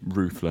pretty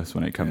ruthless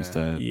when it comes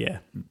to Yeah.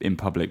 in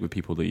public with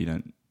people that you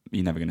don't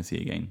you're never going to see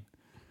again.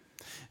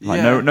 Like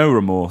Yeah. no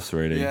remorse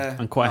really. Yeah.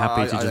 I'm quite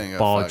happy to I don't just give a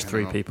barge fuck through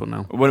anymore. people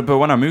now. But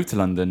when I moved to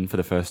London for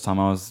the first time,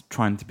 I was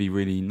trying to be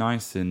really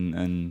nice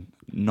and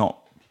not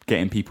get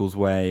in people's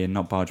way and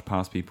not barge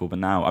past people. But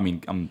now, I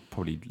mean, I'm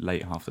probably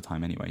late half the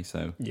time anyway,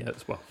 so Yeah,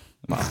 as well.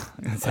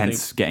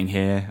 hence getting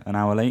here an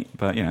hour late.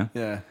 But you know,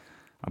 Yeah.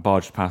 I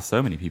barged past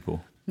so many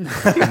people.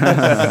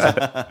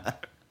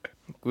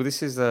 Well,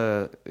 this is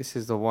the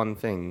one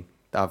thing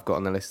that I've got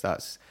on the list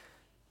that's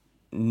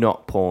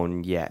not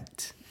porn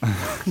yet.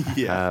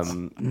 Yeah.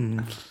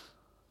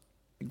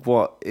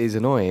 What is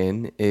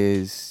annoying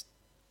is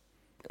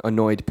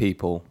annoyed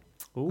people.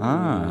 Ooh.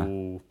 Ah.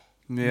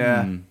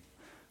 Yeah.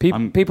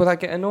 People that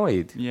get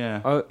annoyed.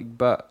 Yeah. Oh,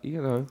 but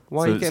you know,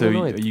 why are you getting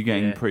annoyed? Are you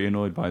getting Yeah. pretty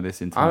annoyed by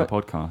this entire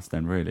podcast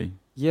then, really?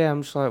 Yeah,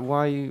 I'm just like,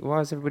 why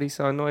is everybody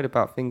so annoyed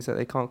about things that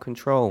they can't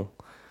control?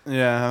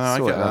 Yeah, no, I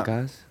Sort get it out, that.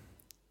 guys.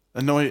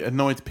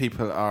 Annoyed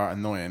people are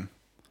annoying.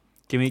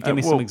 Give me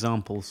well- some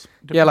examples.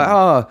 Yeah, like,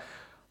 oh,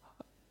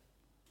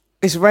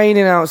 it's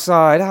raining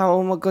outside. How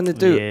am I going to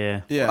do?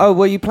 Yeah. Yeah. Oh,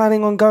 were you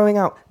planning on going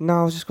out?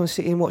 No, I was just going to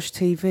sit here and watch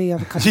TV,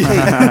 have a cup of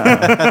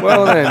tea.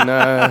 Well then,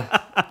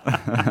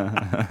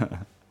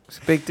 it's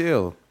a big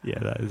deal. Yeah,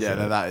 that is. Yeah,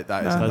 no, that is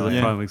that's a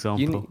annoying. prime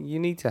example. You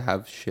need to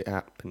have shit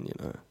happen, you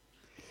know.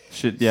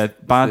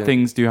 Bad Yeah.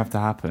 things do have to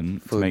happen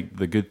to For- make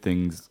the good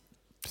things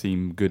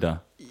seem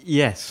gooder.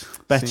 Yes,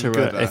 better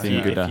gooder. if Seem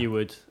you gooder. if you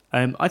would.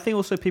 I think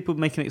also people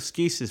making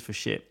excuses for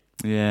shit.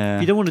 Yeah.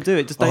 If you don't want to do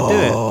it, just don't do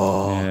it.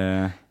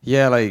 Yeah.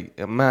 Yeah, like,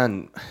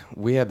 man,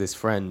 we had this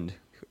friend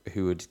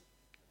who would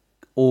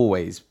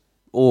always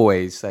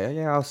say, oh,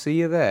 yeah, I'll see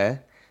you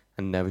there,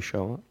 and never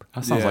show up.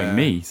 That sounds Yeah. like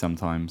me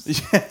sometimes.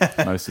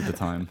 Most of the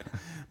time.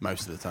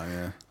 Most of the time,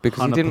 yeah.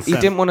 Because he 100%.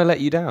 didn't want to let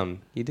you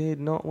down. He did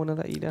not want to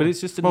let you down. But it's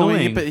just Well,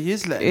 annoying. but he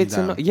is letting It's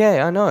you down.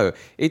 yeah, I know.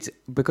 It's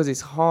because it's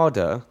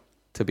harder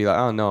to be like,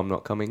 oh no, I'm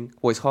not coming.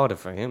 Well, it's harder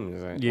for him,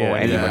 is it? Yeah. Or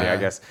anybody, Yeah. I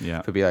guess,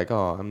 Yeah. to be like,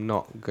 oh, I'm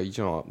not. You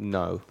know what?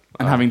 No.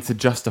 And having to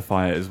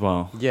justify it as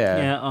well. Yeah.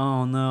 yeah.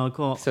 Oh no, I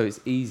got So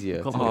it's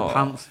easier. got to- my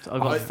pants. I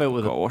got filled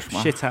with gotta wash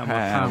my shit out of my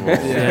hair.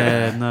 pants. Yeah.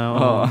 Yeah. No.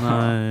 Oh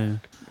no.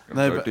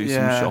 No, Go but do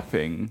yeah. some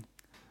shopping.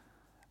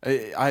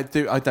 I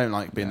don't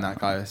like being that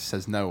guy who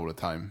says no all the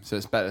time. So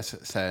it's better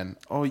saying,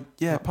 "Oh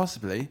yeah,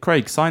 possibly."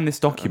 Craig, sign this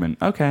document.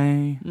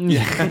 Okay.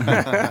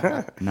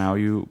 Now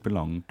you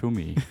belong to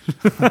me.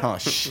 Oh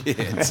shit!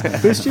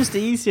 But it's just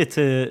easier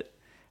to.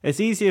 It's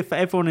easier for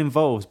everyone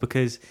involved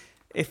because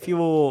if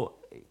you're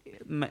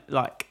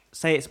like,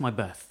 say it's my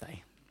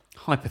birthday,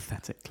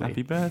 hypothetically.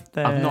 Happy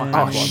birthday. I've not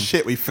Oh had one.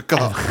 shit! We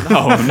forgot.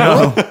 Oh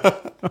no!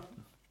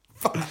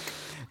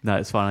 No,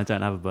 it's fine. I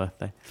don't have a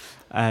birthday.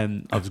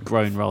 I was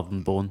grown rather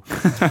than born.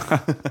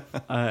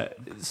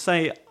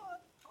 Say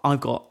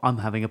I'm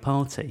having a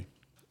party.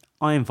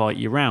 I invite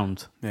you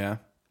round. Yeah.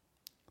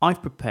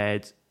 I've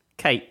prepared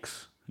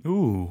cakes.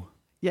 Ooh.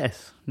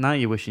 Yes. Now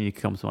you're wishing you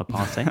could come to my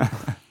party.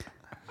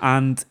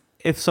 And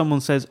if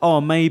someone says, "Oh,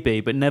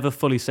 maybe," but never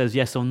fully says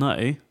yes or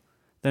no,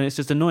 then it's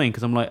just annoying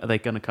because I'm like, "Are they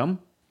going to come?"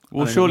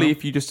 Well, I don't surely know.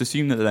 if you just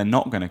assume that they're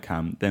not going to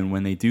come, then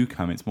when they do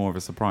come, it's more of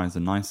a surprise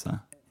and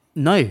nicer.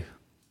 No,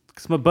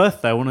 it's my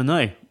birthday. I want to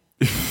know.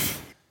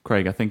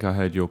 Craig, I think I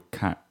heard your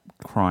cat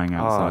crying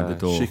outside the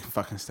door. She can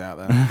fucking stay out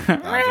there. No, I'm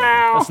joking.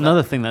 That's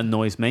another thing that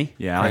annoys me.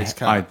 Yeah, Craig's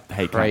I cat. hate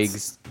cats.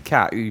 Craig's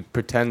cat who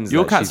pretends.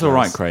 Your that cat's she all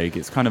right, does. Craig.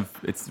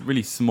 It's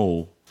really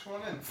small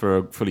for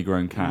a fully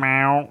grown cat.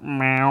 Meow,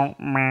 meow,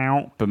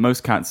 meow. But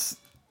most cats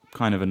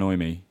kind of annoy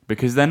me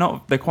because they're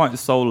quite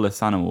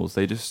soulless animals.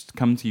 They just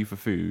come to you for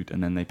food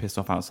and then they piss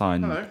off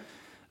outside and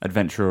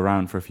adventure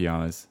around for a few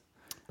hours.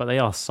 But they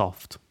are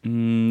soft.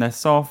 They're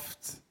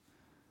soft.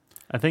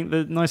 I think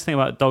the nice thing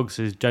about dogs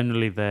is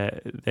generally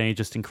they're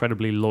just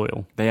incredibly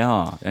loyal. They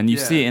are, and you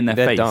Yeah. see it in their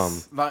They're face.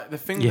 dumb. Like the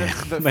thing, Yeah,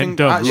 the they're thing.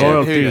 dumb. Actually,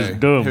 Loyalty here we is go.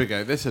 dumb. Here we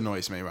go. This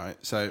annoys me, right?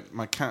 So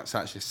my cat's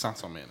actually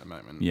sat on me at the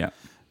moment. Yeah.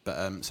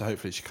 But so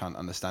hopefully she can't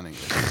understand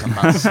English. 'Cause I'm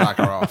about to slag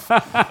her off.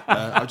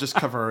 I'll just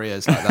cover her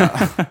ears like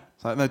that.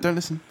 It's like, no, don't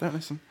listen.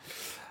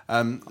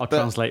 I'll But-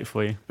 translate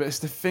for you. But it's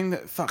the thing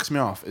that fucks me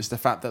off is the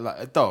fact that like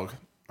a dog,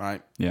 right?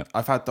 Yeah.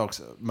 I've had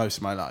dogs most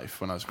of my life.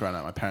 When I was growing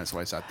up, my parents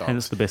always had dogs.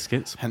 Hence the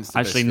biscuits. Hence the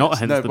Actually, biscuits. not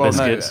hence No, the well,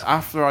 biscuits. No,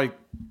 after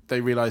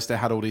they realised they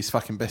had all these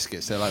fucking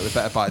biscuits, they're like, we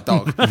better buy a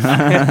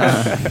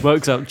dog.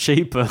 Works out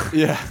cheaper.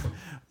 Yeah,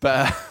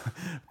 but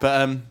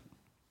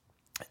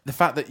the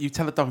fact that you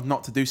tell a dog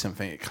not to do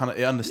something,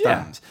 it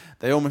understands.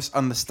 They almost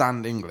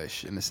understand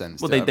English in the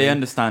sense. Well, do you know they what I mean?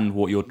 understand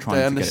what you're trying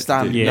They to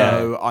understand. get it to do. Yeah.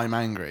 No, I'm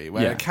angry.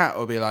 Where Yeah. a cat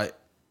will be like,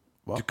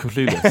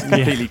 Clueless,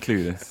 completely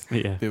clueless.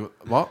 Yeah.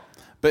 what?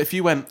 But if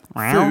you went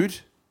Meow. food,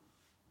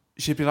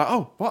 she'd be like,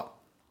 oh, what?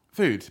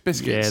 Food,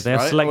 biscuits. Yeah, they have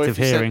right? Or selective if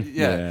you said- hearing.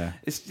 yeah,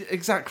 it's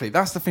exactly.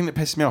 That's the thing that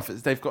pisses me off.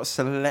 Is they've got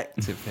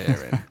selective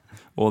hearing,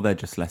 Or they're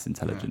just less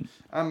intelligent.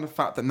 and the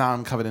fact that now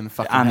I'm covered in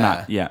fucking And hair.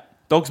 that, yeah.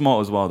 Dogs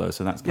molt as well, though,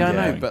 so that's Yeah, kind I of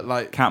know, annoying. but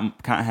like,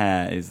 cat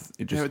hair is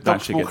it just you know, that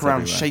dogs shit walk gets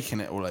around everywhere. shaking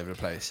it all over the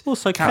place.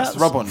 Also, Cats cats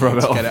rub on you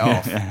to get it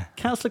off. Yeah,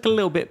 Cats look a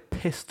little bit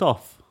pissed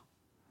off.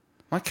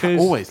 My cat 'Cause-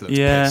 always looks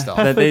yeah. pissed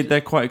off.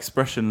 They're quite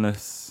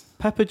expressionless.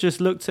 Pepper just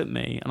looked at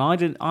me, and I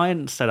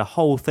hadn't said a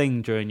whole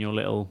thing during your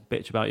little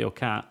bitch about your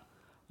cat.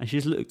 And she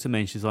just looked at me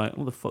and she's like,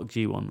 what the fuck do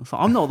you want? So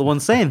I'm not the one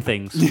saying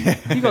things.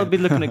 You got to be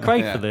looking at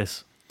Craig for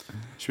this.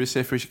 Should we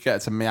see if we should get her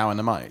to meow in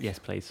the mic? Yes,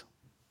 please.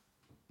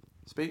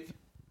 Speak.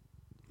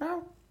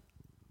 Meow.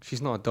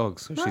 She's not a dog,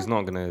 so she's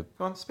not going to...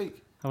 Go on,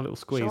 speak. Have a little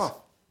squeeze.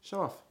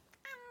 Show off.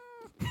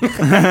 Go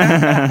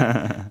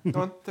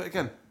on, do it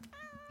again.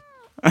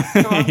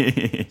 Go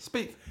on,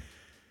 speak.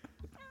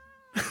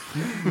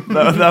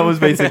 that was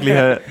basically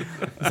her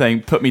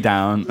saying, "Put me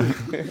down,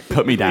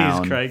 put me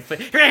down, Please,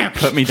 Craig.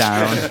 put me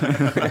down."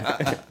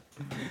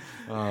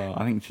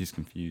 I think she's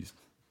confused.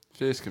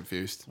 She is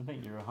confused. I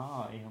think you're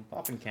high on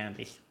popping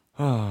candy.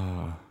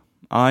 I'm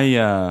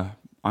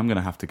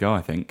gonna have to go.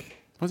 I think.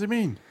 What do you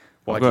mean?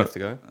 Why do you have to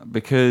go?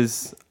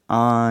 Because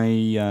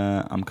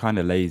I'm kind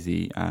of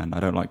lazy and I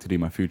don't like to do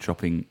my food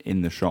shopping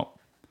in the shop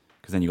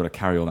because then you got to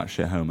carry all that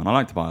shit home, and I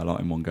like to buy a lot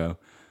in one go.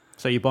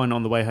 So you're buying it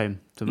on the way home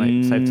to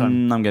save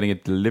time? I'm getting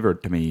it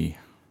delivered to me.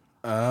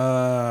 Oh.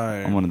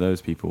 I'm one of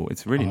those people.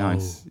 It's really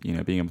nice, being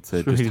able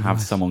to just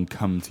have someone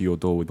come to your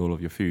door with all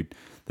of your food.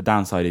 The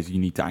downside is you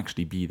need to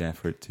actually be there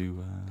for it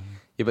to...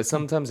 Yeah, but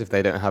sometimes if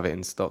they don't have it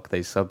in stock,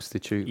 they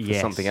substitute for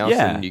Yes. something else,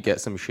 Yeah. and you get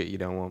some shit you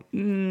don't want.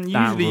 Usually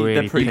really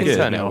they're pretty You can good.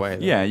 turn it away.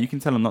 though. Yeah, you can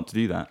tell them not to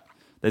do that.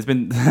 There's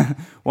been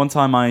one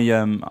time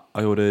I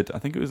ordered, I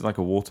think it was like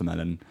a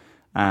watermelon,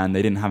 and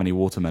they didn't have any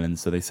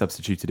watermelons, so they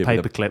substituted it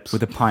Paper clips.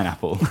 with a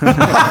pineapple. It's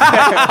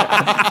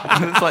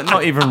like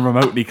not even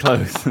remotely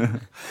close. I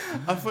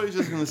thought you were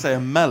just going to say a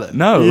melon.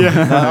 No, I was like,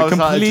 it's just a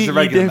completely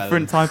regular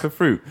different type of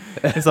fruit.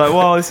 It's like,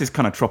 well, this is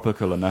kind of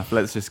tropical enough.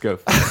 Let's just go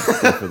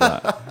for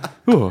that.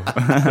 Ooh.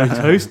 They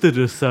toasted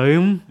the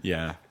same.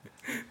 Yeah.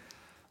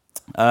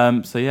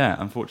 So yeah,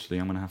 unfortunately,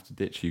 I'm going to have to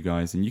ditch you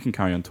guys, and you can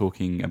carry on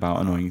talking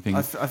about annoying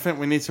things. I think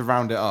we need to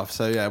round it off.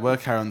 So yeah, we'll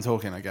carry on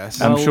talking, I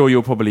guess. I'm sure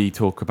you'll probably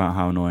talk about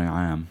how annoying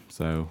I am.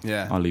 So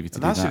Yeah, I'll leave you to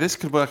and do actually, that. this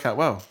could work out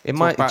well. It Talk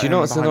might. about Do you know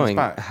him what's behind his annoying?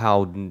 back.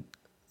 How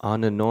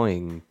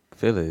unannoying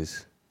Phil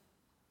is.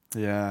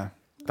 Yeah,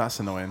 that's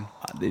annoying.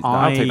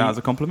 I'll take that as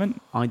a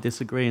compliment. I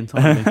disagree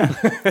entirely.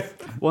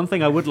 One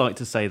thing I would like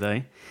to say,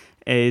 though,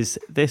 is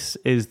this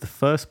is the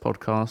first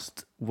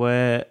podcast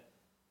where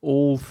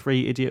all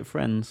three idiot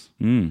friends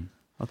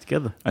are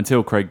together.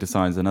 Until Craig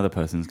decides another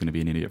person's going to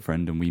be an idiot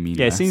friend, and we mean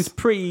Yeah, it less. seems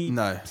pretty.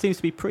 No. Seems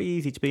to be pretty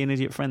easy to be an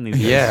idiot friend these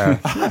days. Yeah.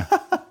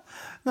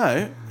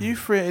 No, you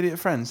three are idiot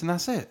friends, and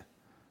that's it.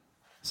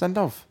 Send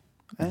off.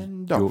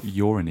 End off.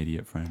 You're an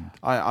idiot friend.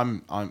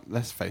 I'm.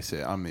 Let's face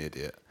it. I'm the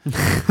idiot.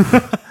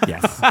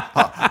 Yes.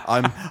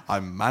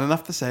 I'm man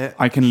enough to say it.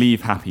 I can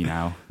leave happy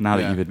now that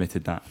Yeah. you've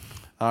admitted that.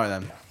 All right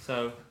then.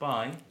 So,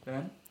 bye,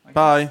 then.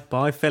 Bye.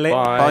 Bye, Philip.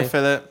 Bye. Bye,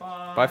 Philip.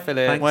 Bye,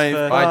 Philip. Thanks Wave.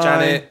 for- Bye,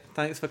 Janet.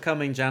 Thanks for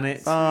coming,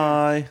 Janet.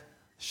 Bye.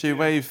 Shoe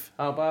wave.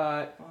 Oh,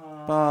 bye.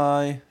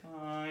 Bye.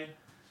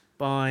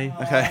 Bye.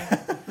 Okay.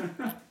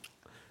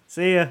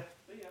 See ya.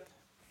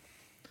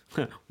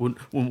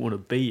 wouldn't want to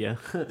be ya.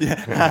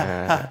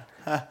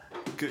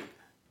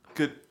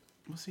 Good.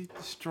 What's he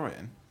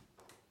destroying?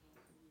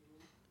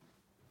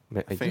 I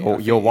Your, think your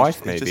you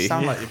wife, just- maybe. You just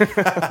sound like you.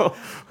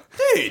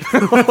 Dude!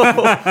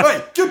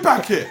 Wait, get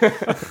back here!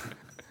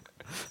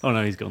 Oh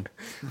no, he's gone.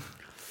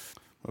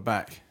 We're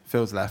back.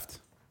 Phil's left.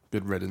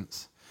 Good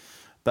riddance.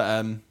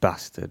 But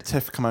Bastard.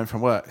 Tiff come home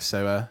from work.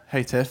 So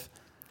hey Tiff.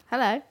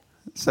 Hello.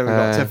 So we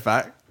got Tiff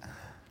back.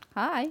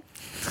 Hi.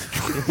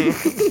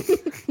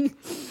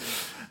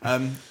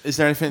 Is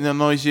there anything that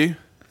annoys you?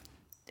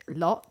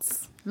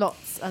 Lots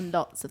and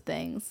lots of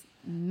things.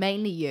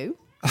 Mainly you.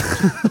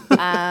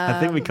 I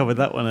think we covered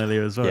that one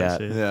earlier as well. Yeah.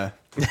 Actually. Yeah.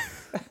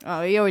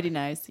 Oh, he already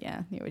knows.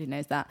 Yeah, he already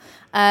knows that.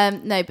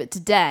 No, but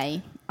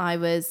today I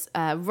was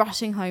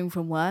rushing home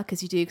from work,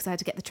 as you do, because I had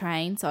to get the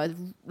train. So I was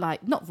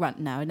like, not run.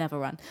 No, I never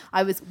run.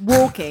 I was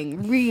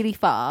walking really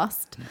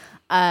fast.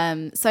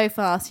 So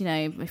fast,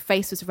 my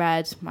face was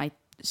red. My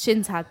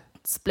shins had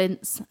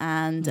splints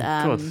and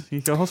God,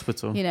 you go to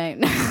hospital.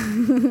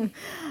 no,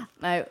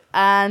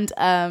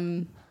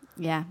 and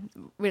yeah,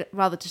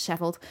 rather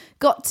disheveled.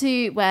 Got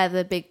to where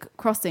the big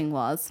crossing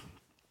was,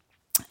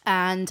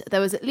 and there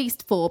was at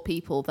least 4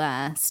 people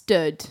there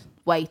stood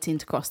waiting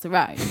to cross the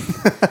road.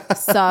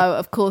 So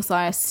of course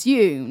I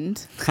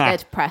assumed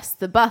they'd pressed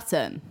the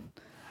button,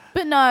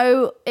 but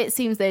no, it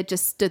seems they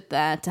just stood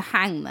there to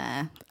hang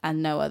there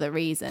and no other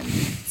reason.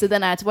 So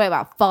then I had to wait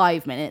about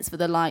 5 minutes for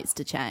the lights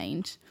to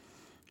change.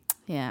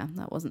 Yeah,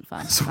 that wasn't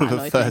fun. That's That one of the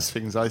annoyed me. first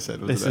things I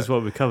said. Wasn't This it? is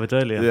what we covered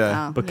earlier.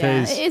 Yeah. Oh,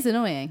 Because- yeah, it is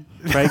annoying.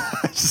 Craig,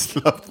 I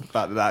just love the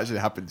fact that actually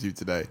happened to you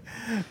today.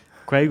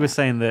 Craig was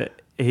saying that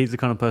he's the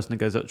kind of person who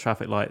goes up to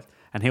traffic lights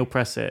and he'll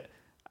press it,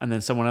 and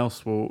then someone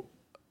else will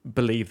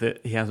believe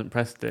that he hasn't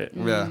pressed it.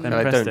 Yeah. Then And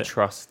I pressed don't it.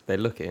 trust. They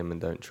look at him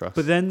and don't trust.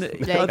 But then Yeah,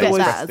 you get otherwise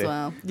that as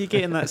well. you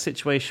get in that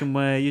situation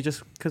where you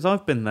just, because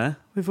I've been there,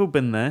 we've all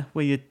been there,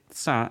 where you're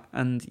sat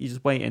and you're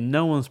just waiting,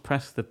 no one's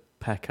pressed the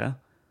pecker,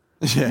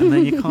 Yeah. and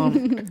then you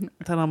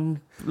can't, then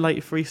I'm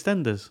late for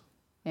EastEnders.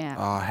 Yeah.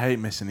 Oh, I hate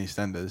missing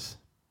EastEnders.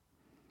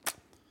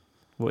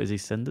 What is he,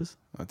 Cinders?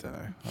 I don't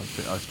know.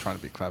 I was trying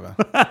to be clever.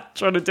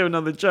 Trying to do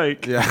another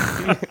joke. Yeah.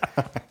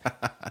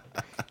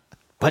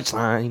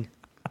 Punchline.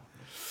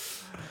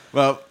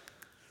 Well,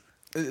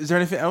 is there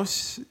anything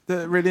else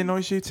that really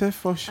annoys you,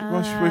 Tiff, whilst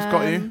we've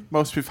got you?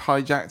 Whilst we've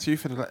hijacked you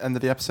for the end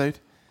of the episode?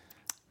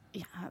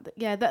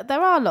 Yeah.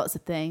 There are lots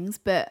of things,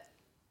 but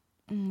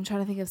I'm trying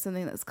to think of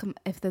something that's come.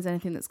 If there's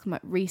anything that's come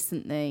up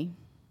recently.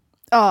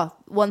 Oh,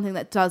 one thing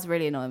that does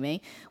really annoy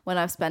me when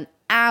I've spent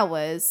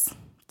hours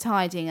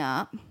tidying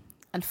up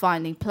and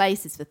finding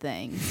places for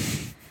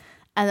things,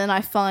 and then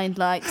I find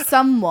like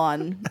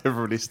someone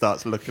Everybody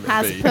starts looking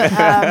at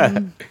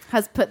me.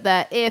 has put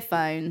their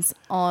earphones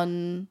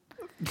on,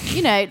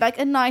 you know, like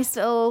a nice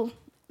little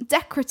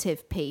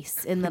decorative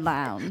piece in the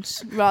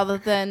lounge rather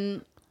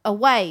than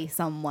away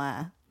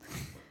somewhere.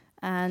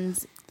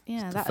 And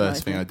yeah, that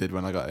First thing annoys I me. did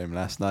when I got home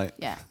last night.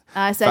 Yeah.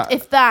 I said,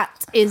 if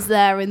that is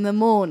there in the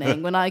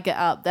morning when I get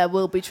up, there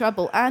will be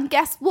trouble. And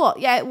guess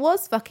what? Yeah, it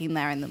was fucking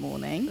there in the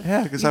morning.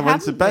 Yeah, because You I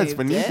went to haven't bed moved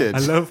when you it. did. I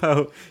love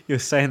how you're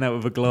saying that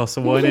with a glass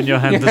of wine in your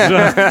hand as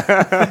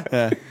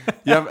well.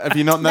 Have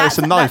you not noticed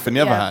a knife in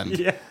the other hand?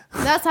 Yeah.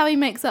 That's how he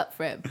makes up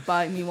for it,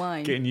 buying me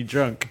wine. Getting you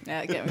drunk.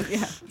 Yeah,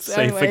 It's the So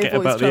only you way forget he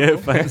avoids about the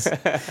trouble.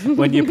 earphones.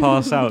 When you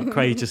pass out,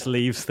 Craig just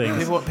leaves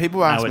things.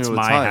 People ask Now me it's all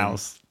the my time.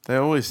 house.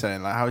 They're always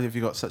saying, like, how have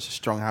you got such a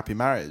strong, happy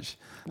marriage?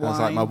 And I was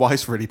like, Wine. my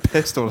wife's really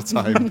pissed all the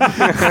time.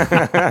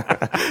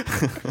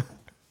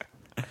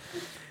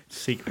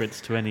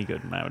 Secrets to any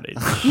good marriage.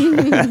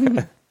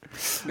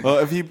 Well,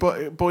 have you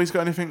boys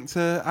got anything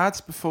to add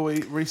before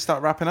we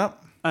restart wrapping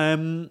up?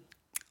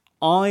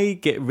 I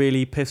get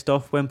really pissed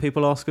off when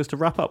people ask us to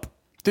wrap up.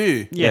 Do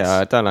you? Yes. Yeah,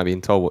 I don't like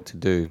being told what to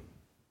do.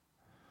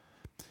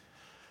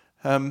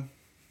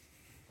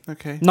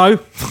 Okay. No.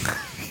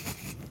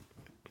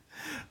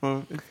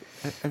 Well,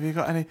 have you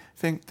got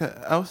anything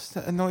else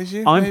that annoys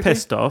you? I'm maybe?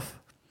 pissed off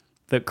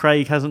that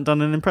Craig hasn't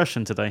done an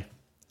impression today.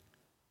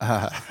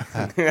 I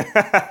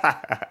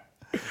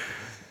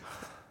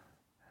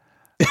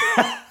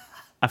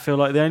feel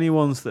like the only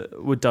ones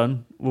that were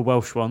done were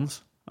Welsh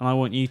ones, and I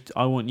want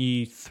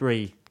you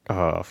three.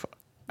 Oh,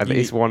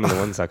 it's one of the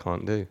ones I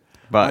can't do.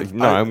 But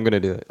I'm going to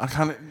do it. I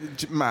can't.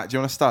 Matt, do you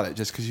want to start it?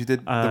 Just because you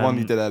did the one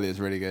you did earlier is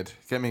really good.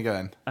 Get me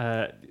going.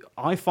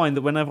 I find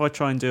that whenever I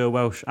try and do a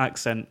Welsh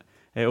accent,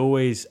 it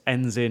always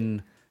ends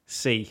in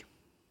C,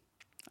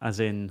 as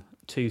in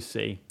to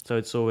C. So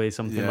it's always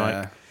something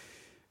like,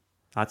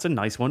 "That's a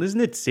nice one, isn't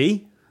it?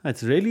 C,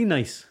 that's really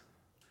nice,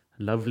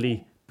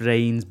 lovely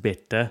brains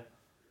bitter."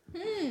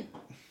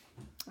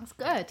 That's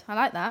good. I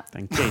like that.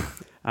 Thank you.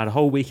 I had a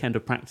whole weekend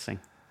of practicing.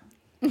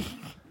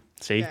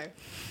 See,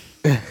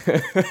 Go.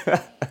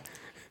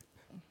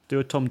 do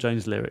a Tom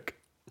Jones lyric.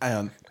 Hang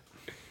on.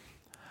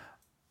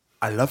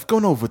 I love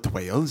going over to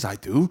Wales, I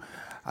do.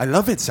 I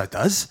love it, I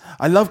does.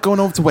 I love going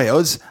over to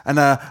Wales and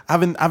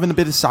having a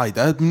bit of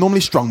cider,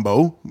 normally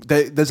Strongbow.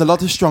 There's a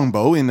lot of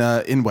Strongbow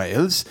in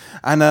Wales.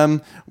 And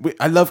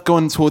I love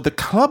going to the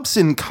clubs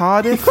in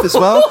Cardiff as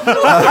well.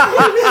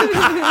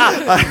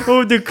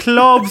 Oh, the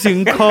clubs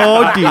in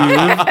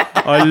Cardiff.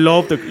 I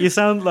love the... You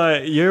sound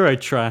like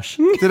Eurotrash.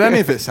 Did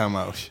any of it sound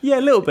Welsh? Yeah,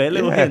 a little bit,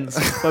 little hints.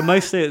 But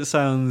mostly it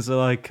sounds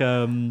like...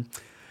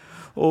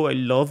 oh, I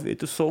love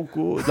it. It's so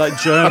good. Like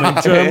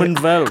German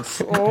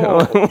Welsh. Oh,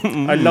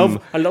 I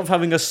love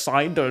having a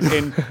cider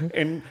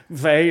in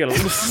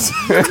Wales.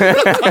 No,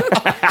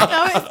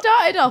 it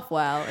started off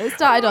well. It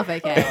started off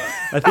okay.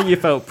 I think you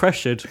felt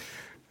pressured.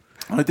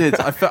 I did.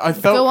 I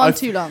felt. Go on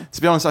too long.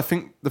 To be honest, I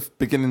think the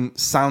beginning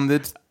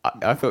sounded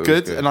I thought it was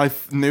good, good. and I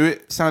knew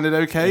it sounded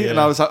okay, and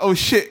Yeah. I was like, "Oh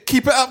shit,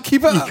 keep it up!"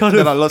 And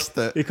then I lost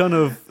it. You kind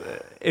of...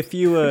 If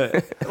you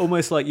were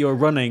almost like you were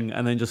running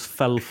and then just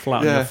fell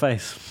flat on Yeah. your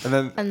face. And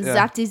then And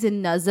that is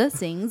another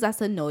thing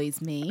that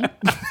annoys me.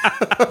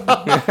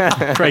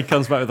 Craig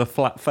comes back with a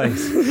flat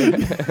face.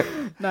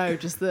 No,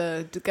 just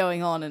the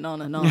going on and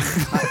on and on.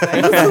 type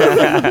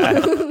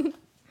thing.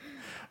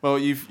 Well,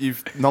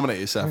 you've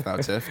nominated yourself now,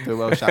 Tiff, to a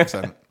Welsh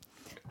accent.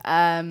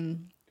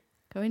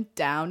 Going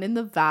down in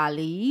the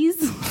valleys.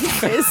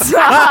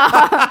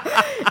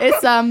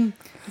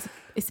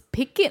 It's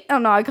picking. Oh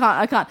no, I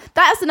can't.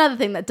 That's another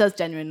thing that does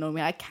genuinely annoy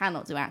me. I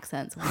cannot do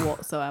accents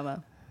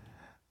whatsoever.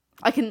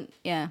 I can.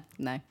 Yeah.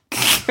 No.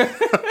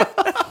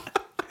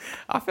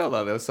 I felt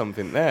like there was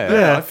something there.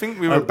 Yeah, I think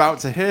we were about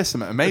to hear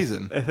something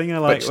amazing. The thing I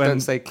But like just when...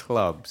 don't say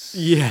clubs.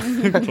 Yeah,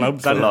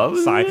 clubs.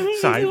 Clubs. I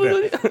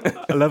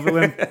love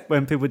it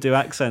when people do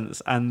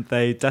accents and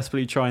they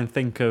desperately try and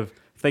think of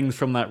things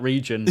from that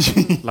region,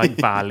 like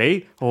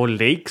valley or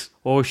lakes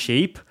or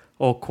sheep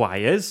or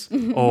choirs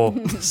or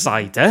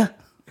cider,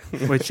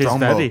 which is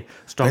very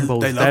Strongbow.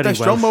 They love their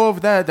Strongbow over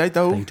there. They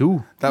do. They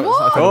do. That was,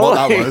 I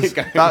think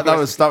what that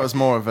was. That was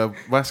more of a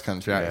West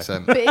Country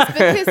accent. But it's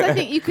because I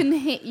think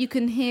you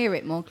can hear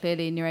it more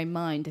clearly in your own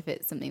mind if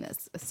it's something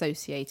that's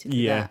associated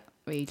with that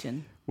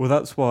region. Well,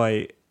 that's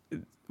why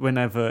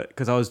whenever,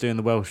 because I was doing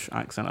the Welsh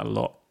accent a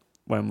lot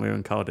when we were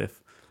in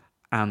Cardiff,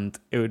 and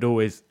it would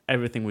always,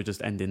 everything would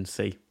just end in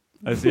C.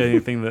 That's the only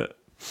thing that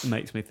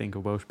makes me think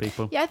of Welsh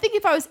people. Yeah, I think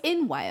if I was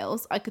in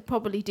Wales, I could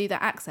probably do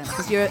that accent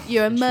because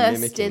you're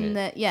immersed mimicking in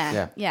the it.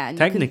 yeah. Yeah. and you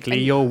can- Technically,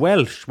 and- you're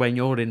Welsh when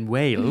you're in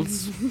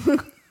Wales.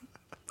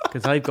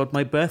 Because I've got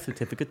my birth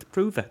certificate to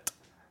prove it.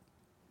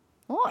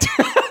 What?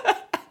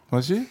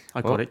 Was you?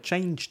 I got it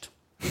changed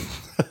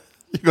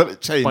You got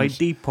it changed. by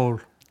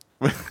Deepol.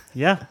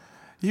 Yeah,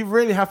 You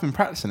really have been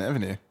practicing it,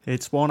 haven't you?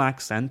 it's one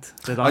accent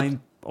that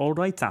I'm all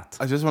right at.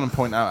 I just want to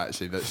point out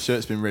actually that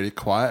Shirt's been really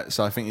quiet,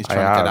 so I think he's I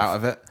trying to get have. out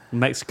of it.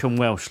 Mexican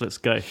Welsh, let's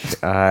go.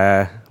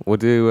 What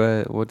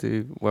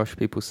do Welsh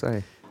people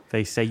say?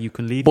 They say you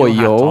can leave your hat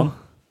Boyo. on.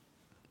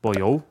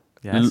 Boyo,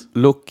 yes.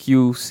 Look,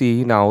 you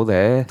see now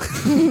there.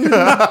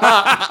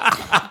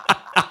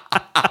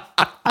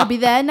 I'll be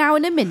there now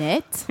in a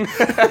minute.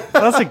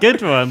 That's a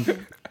good one.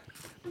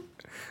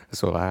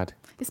 That's all I had.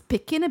 It's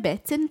picking a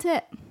bit, isn't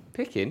it?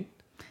 Picking?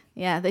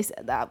 Yeah, they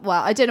said that.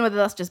 Well, I don't know whether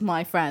that's just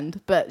my friend,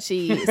 but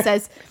she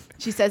says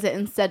it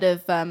instead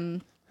of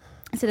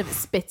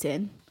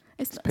spitting.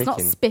 It's not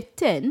picking.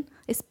 spitting.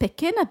 It's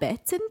picking a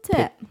bit, isn't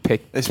it?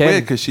 Pick. It's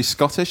weird because she's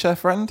Scottish, her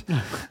friend.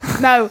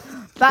 No,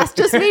 that's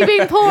just me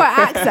being poor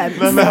at accents.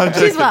 I'm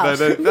She's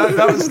joking.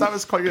 Welsh. That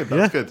was quite good. That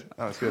was good.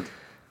 That was good.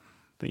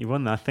 I think you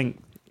won that. I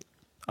think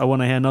I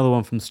want to hear another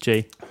one from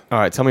Stu. All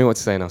right, tell me what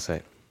to say and I'll say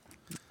it.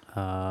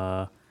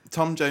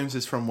 Tom Jones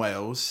is from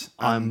Wales,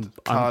 and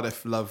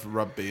Cardiff love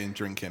rugby and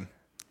drinking.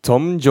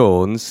 Tom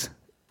Jones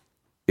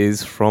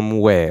is from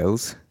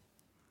Wales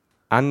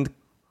and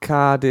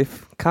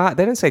Cardiff.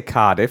 They don't say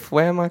Cardiff.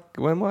 What am I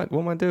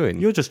doing?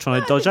 You're just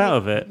trying to dodge out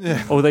of it.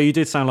 Yeah. Although you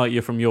did sound like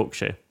you're from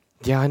Yorkshire.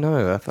 Yeah, I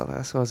know. I thought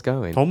that's where I was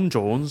going. Tom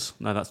Jones.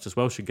 No, that's just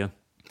Welsh again.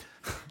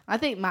 I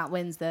think Matt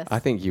wins this. I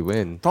think you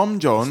win. Tom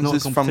Jones It's not a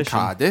is from competition.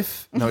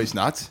 Cardiff. No, he's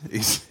not.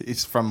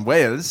 He's from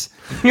Wales.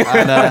 And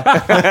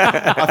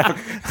I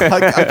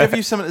give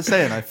you something to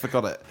say and I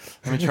forgot it.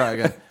 Let me try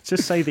again.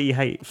 Just say that you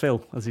hate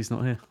Phil as he's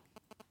not here.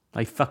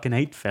 I fucking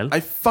hate Phil.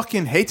 I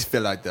fucking hate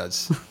Phil. I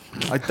does.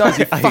 I does.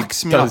 He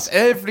fucks me up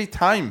every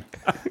time.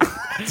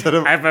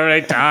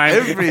 Every time.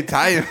 Every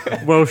time.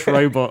 Welsh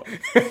robot.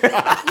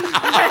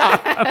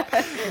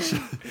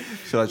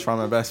 Should I try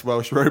my best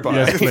Welsh robot?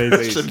 Yes, please.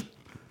 impression?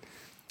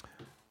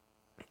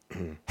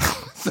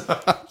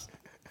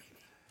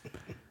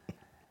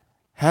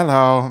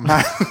 Hello,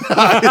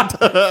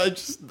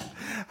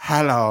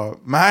 hello,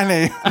 my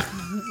name.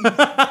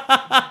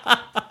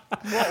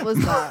 What was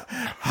that?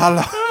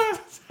 Hello.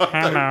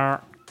 Hello.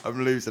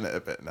 I'm losing it a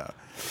bit now.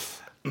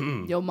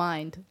 Your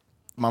mind.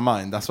 My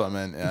mind. That's what I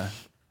meant. Yeah.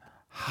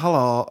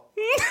 Hello,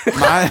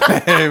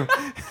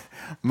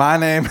 my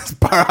name is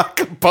Barack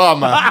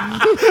Obama,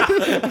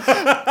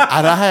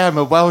 and I am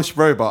a Welsh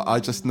robot. I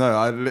just know.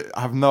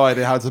 I have no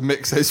idea how to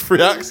mix those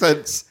three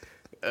accents.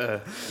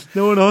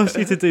 No one asked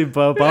you to do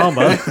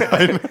Obama.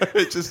 I know,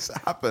 it just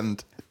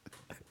happened.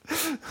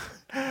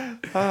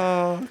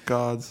 Oh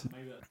God.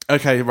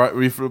 Okay, right.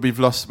 We've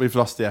lost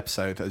the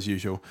episode as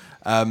usual.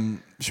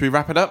 Should we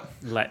wrap it up?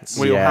 Let's.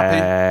 We all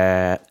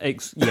happy?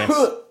 Yes.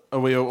 Are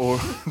we all?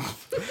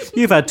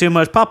 You've had too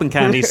much popping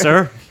candy,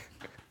 sir.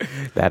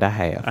 That I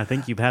have. I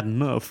think you've had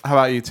enough. How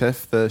about you,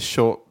 Tiff? The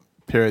short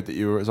period that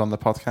you was on the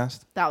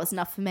podcast. That was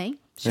enough for me.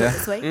 Short Yeah.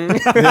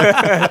 and sweet.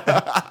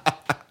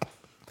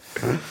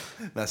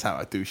 That's how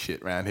I do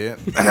shit around here.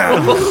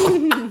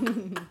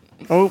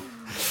 Oh,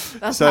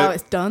 That's So- how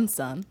it's done,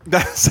 son.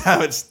 That's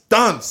how it's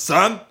done,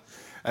 son.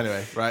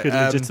 Anyway, right. could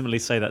legitimately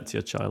say that to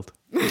your child.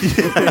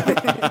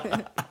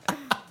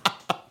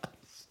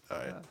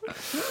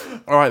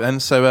 All right then.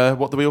 So,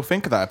 what do we all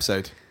think of that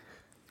episode?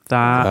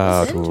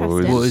 That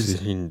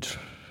It's interesting.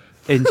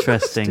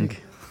 interesting.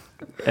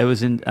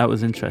 That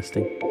was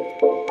interesting.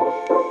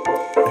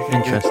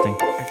 Interesting.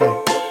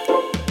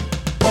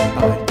 Okay.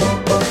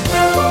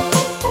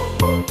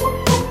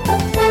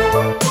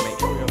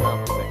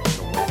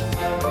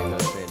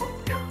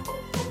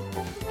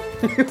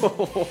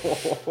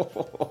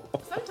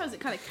 Sometimes it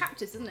kind of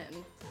captures, doesn't it?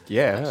 And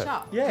Yeah.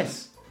 sharp.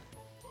 Yes.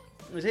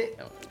 Was it?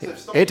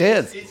 It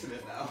is. Eating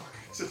it now.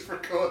 It's just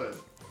recorded.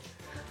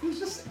 She's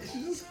just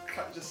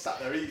sat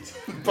there eating.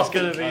 It's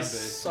going to be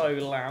so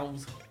loud.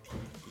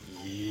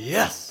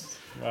 Yes.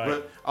 Right.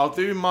 But I'll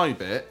do my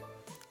bit.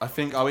 I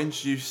think I'll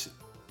introduce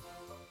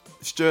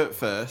Stuart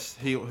first.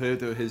 He'll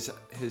do his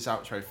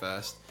outro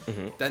first.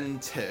 Then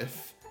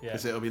Tiff,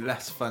 because it'll be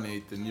less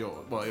funny than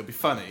yours. Well, it'll be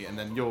funny, and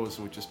then yours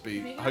will just be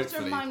You have to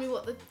hopefully. remind me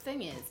what the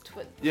thing is.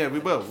 Yeah, we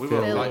will. We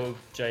will. Phil. Like,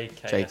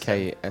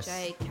 JKSN.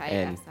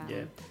 JKSN.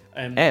 Yeah.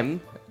 M.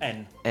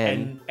 N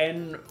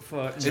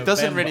for it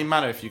doesn't really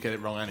matter if you get it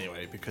wrong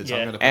anyway, because Yeah.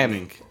 I'm going to put M.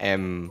 link.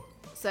 M.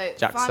 So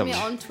Jackson. find me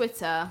on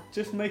Twitter.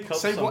 Just make up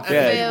Say something.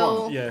 whatever you Phil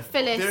want. Yeah.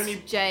 Phyllis The only-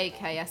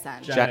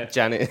 JKSN. Janet.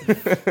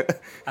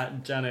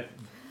 At Janet.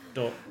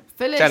 Dot.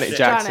 Phyllis Janet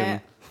Jackson.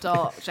 Janet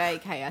dot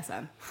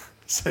JKSN.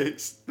 Say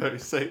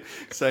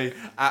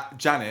at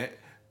Janet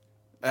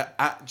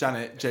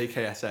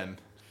JKSN.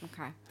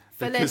 Okay.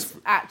 Phyllis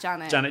at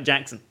Janet. Janet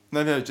Jackson.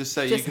 No, just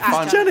say Just you can at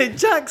find Janet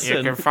Jackson.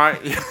 You can find.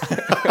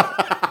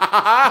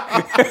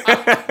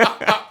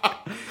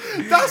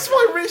 That's That's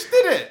why Rich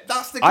did it.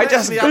 That's the I connection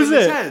just- he had in Is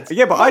his it? head.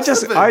 Yeah, but Must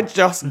have been. I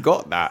just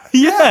got that.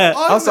 Yeah.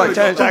 I was like,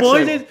 Janet But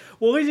Jackson.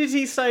 why did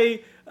he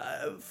say?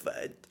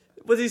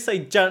 What did he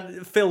say?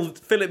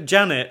 Philip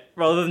Janet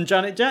rather than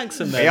Janet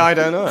Jackson? Then Yeah, I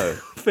don't know.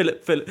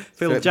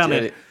 Phil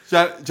Janet.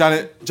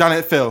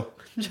 Janet Phil.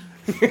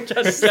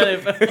 Janet.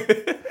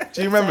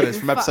 Do you remember this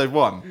from episode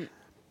 1?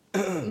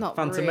 Not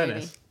Phantom really.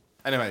 Menace.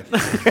 Anyway,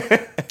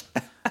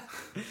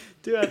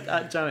 Do it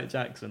at Janet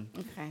Jackson.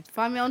 Okay.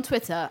 Find me on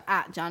Twitter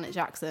at Janet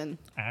Jackson.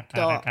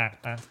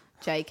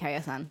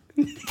 JKSN.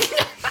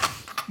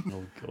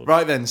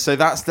 right then. So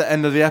that's the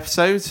end of the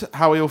episode.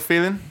 How are you all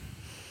feeling?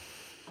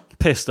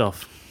 Pissed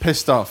off.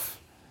 Pissed off.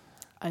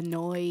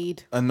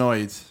 Annoyed.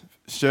 Annoyed.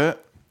 Stuart?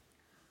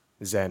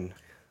 Zen.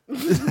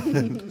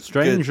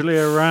 Strangely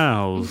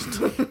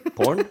aroused.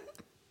 Porn?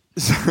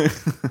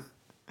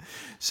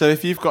 So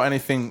if you've got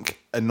anything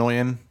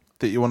annoying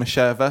that you want to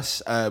share with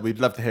us, we'd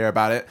love to hear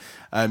about it.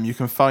 You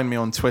can find me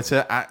on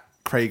Twitter at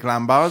Craig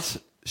Lambard.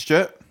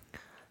 Stuart?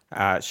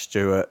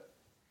 Stuart.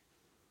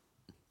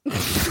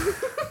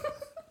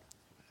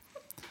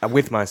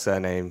 With my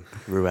surname,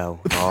 Ruel.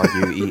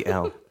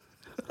 Ruel.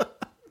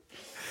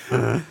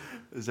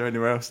 Is there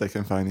anywhere else they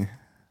can find you?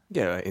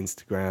 Yeah,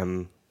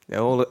 Instagram. They're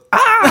all. The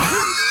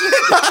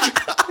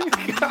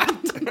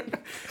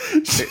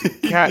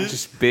cat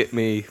just bit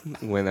me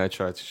when I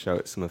tried to show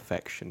it some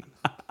affection.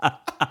 I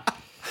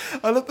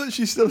love that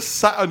she's still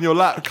sat on your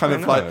lap, kind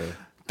of like,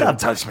 don't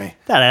touch me.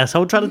 That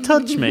asshole tried to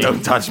touch me.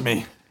 Don't touch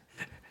me.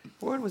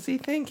 What was he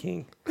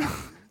thinking?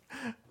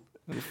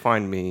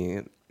 Find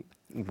me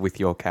with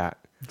your cat,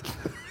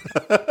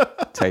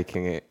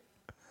 taking it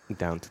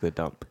down to the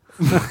dump.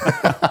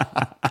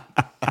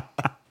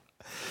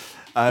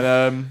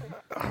 And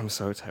I'm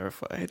so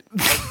terrified.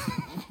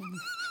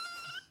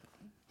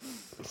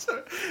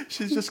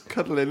 she's just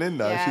cuddling in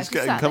now. Yeah, she's she's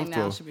getting settling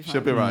now. comfortable.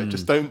 She'll be fine. right.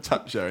 Just don't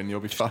touch her and you'll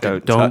be fine.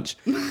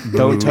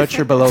 Don't touch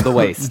her below the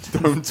waist.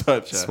 Don't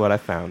touch That's her. what I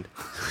found.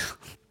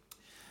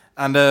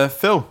 And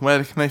Phil,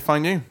 where can they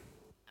find you?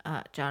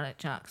 At Janet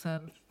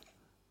Jackson.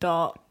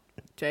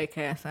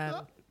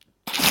 .jksn.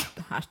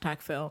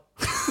 Hashtag Phil.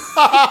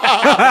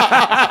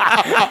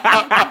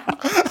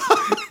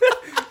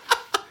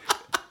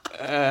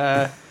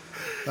 That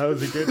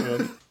was a good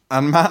one.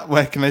 And Matt,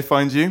 where can they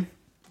find you?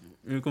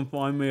 You can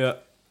find me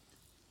at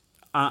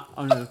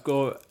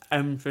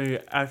 _MCSHAW.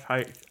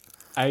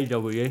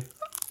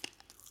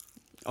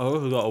 I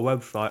also got a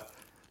website.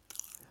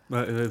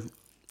 But it is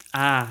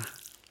I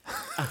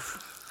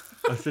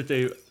should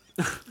do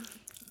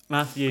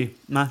Matthew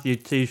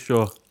T.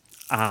 Shaw.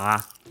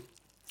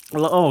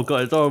 Oh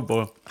god, it's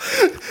horrible.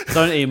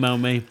 Don't email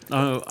me.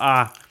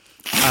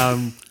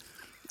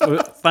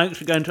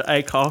 Thanks again to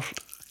Acast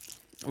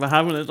for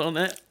having us on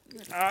it.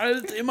 I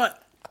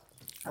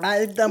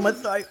done my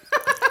site.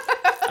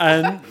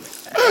 And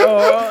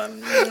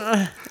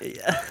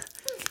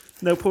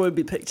there'll probably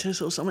be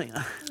pictures or something.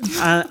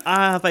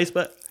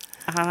 Facebook.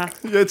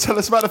 Yeah, tell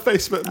us about the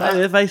Facebook, Matt.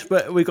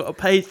 Facebook, we got a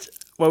page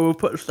where we'll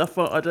put stuff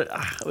on.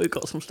 We've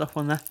got some stuff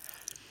on there.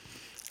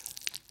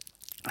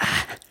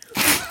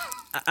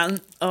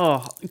 And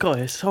oh god,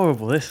 it's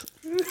horrible. This.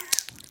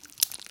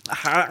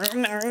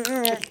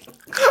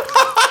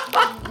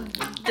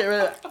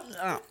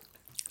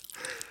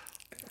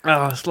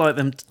 Oh, it's like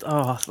them.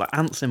 Oh, it's like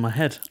ants in my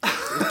head.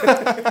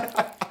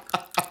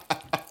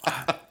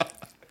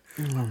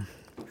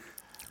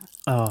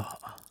 Oh,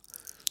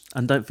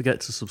 and don't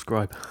forget to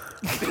subscribe.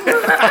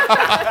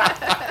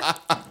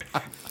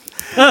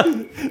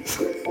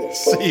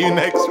 See you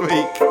next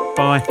week.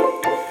 Bye.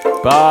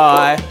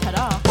 Bye.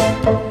 Ta-da.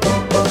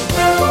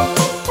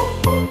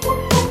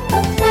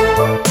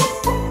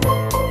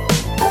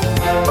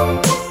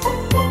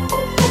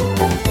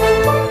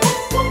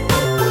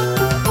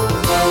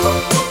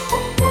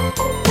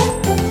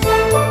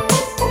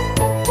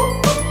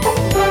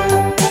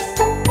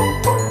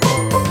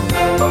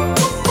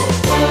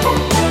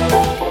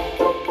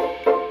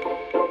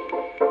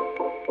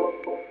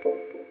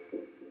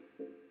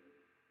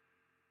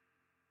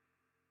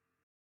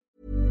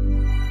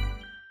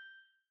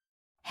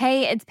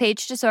 Hey, it's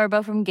Paige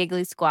DeSorbo from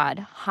Giggly Squad.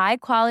 High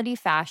quality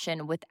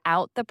fashion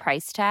without the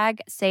price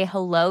tag. Say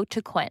hello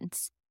to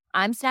Quince.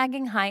 I'm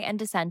snagging high-end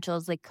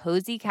essentials like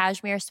cozy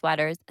cashmere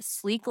sweaters,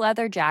 sleek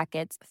leather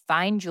jackets,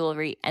 fine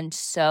jewelry, and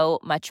so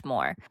much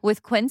more.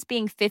 With Quince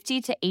being 50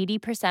 to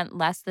 80%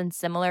 less than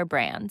similar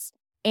brands.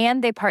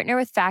 And they partner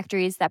with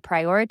factories that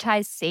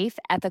prioritize safe,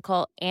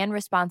 ethical, and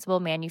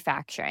responsible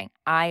manufacturing.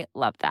 I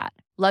love that.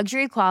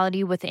 Luxury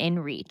quality within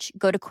reach.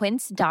 Go to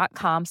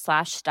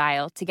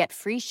quince.com/style to get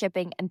free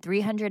shipping and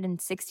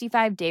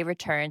 365-day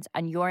returns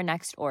on your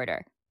next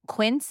order.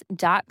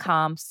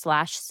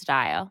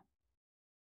 Quince.com/style.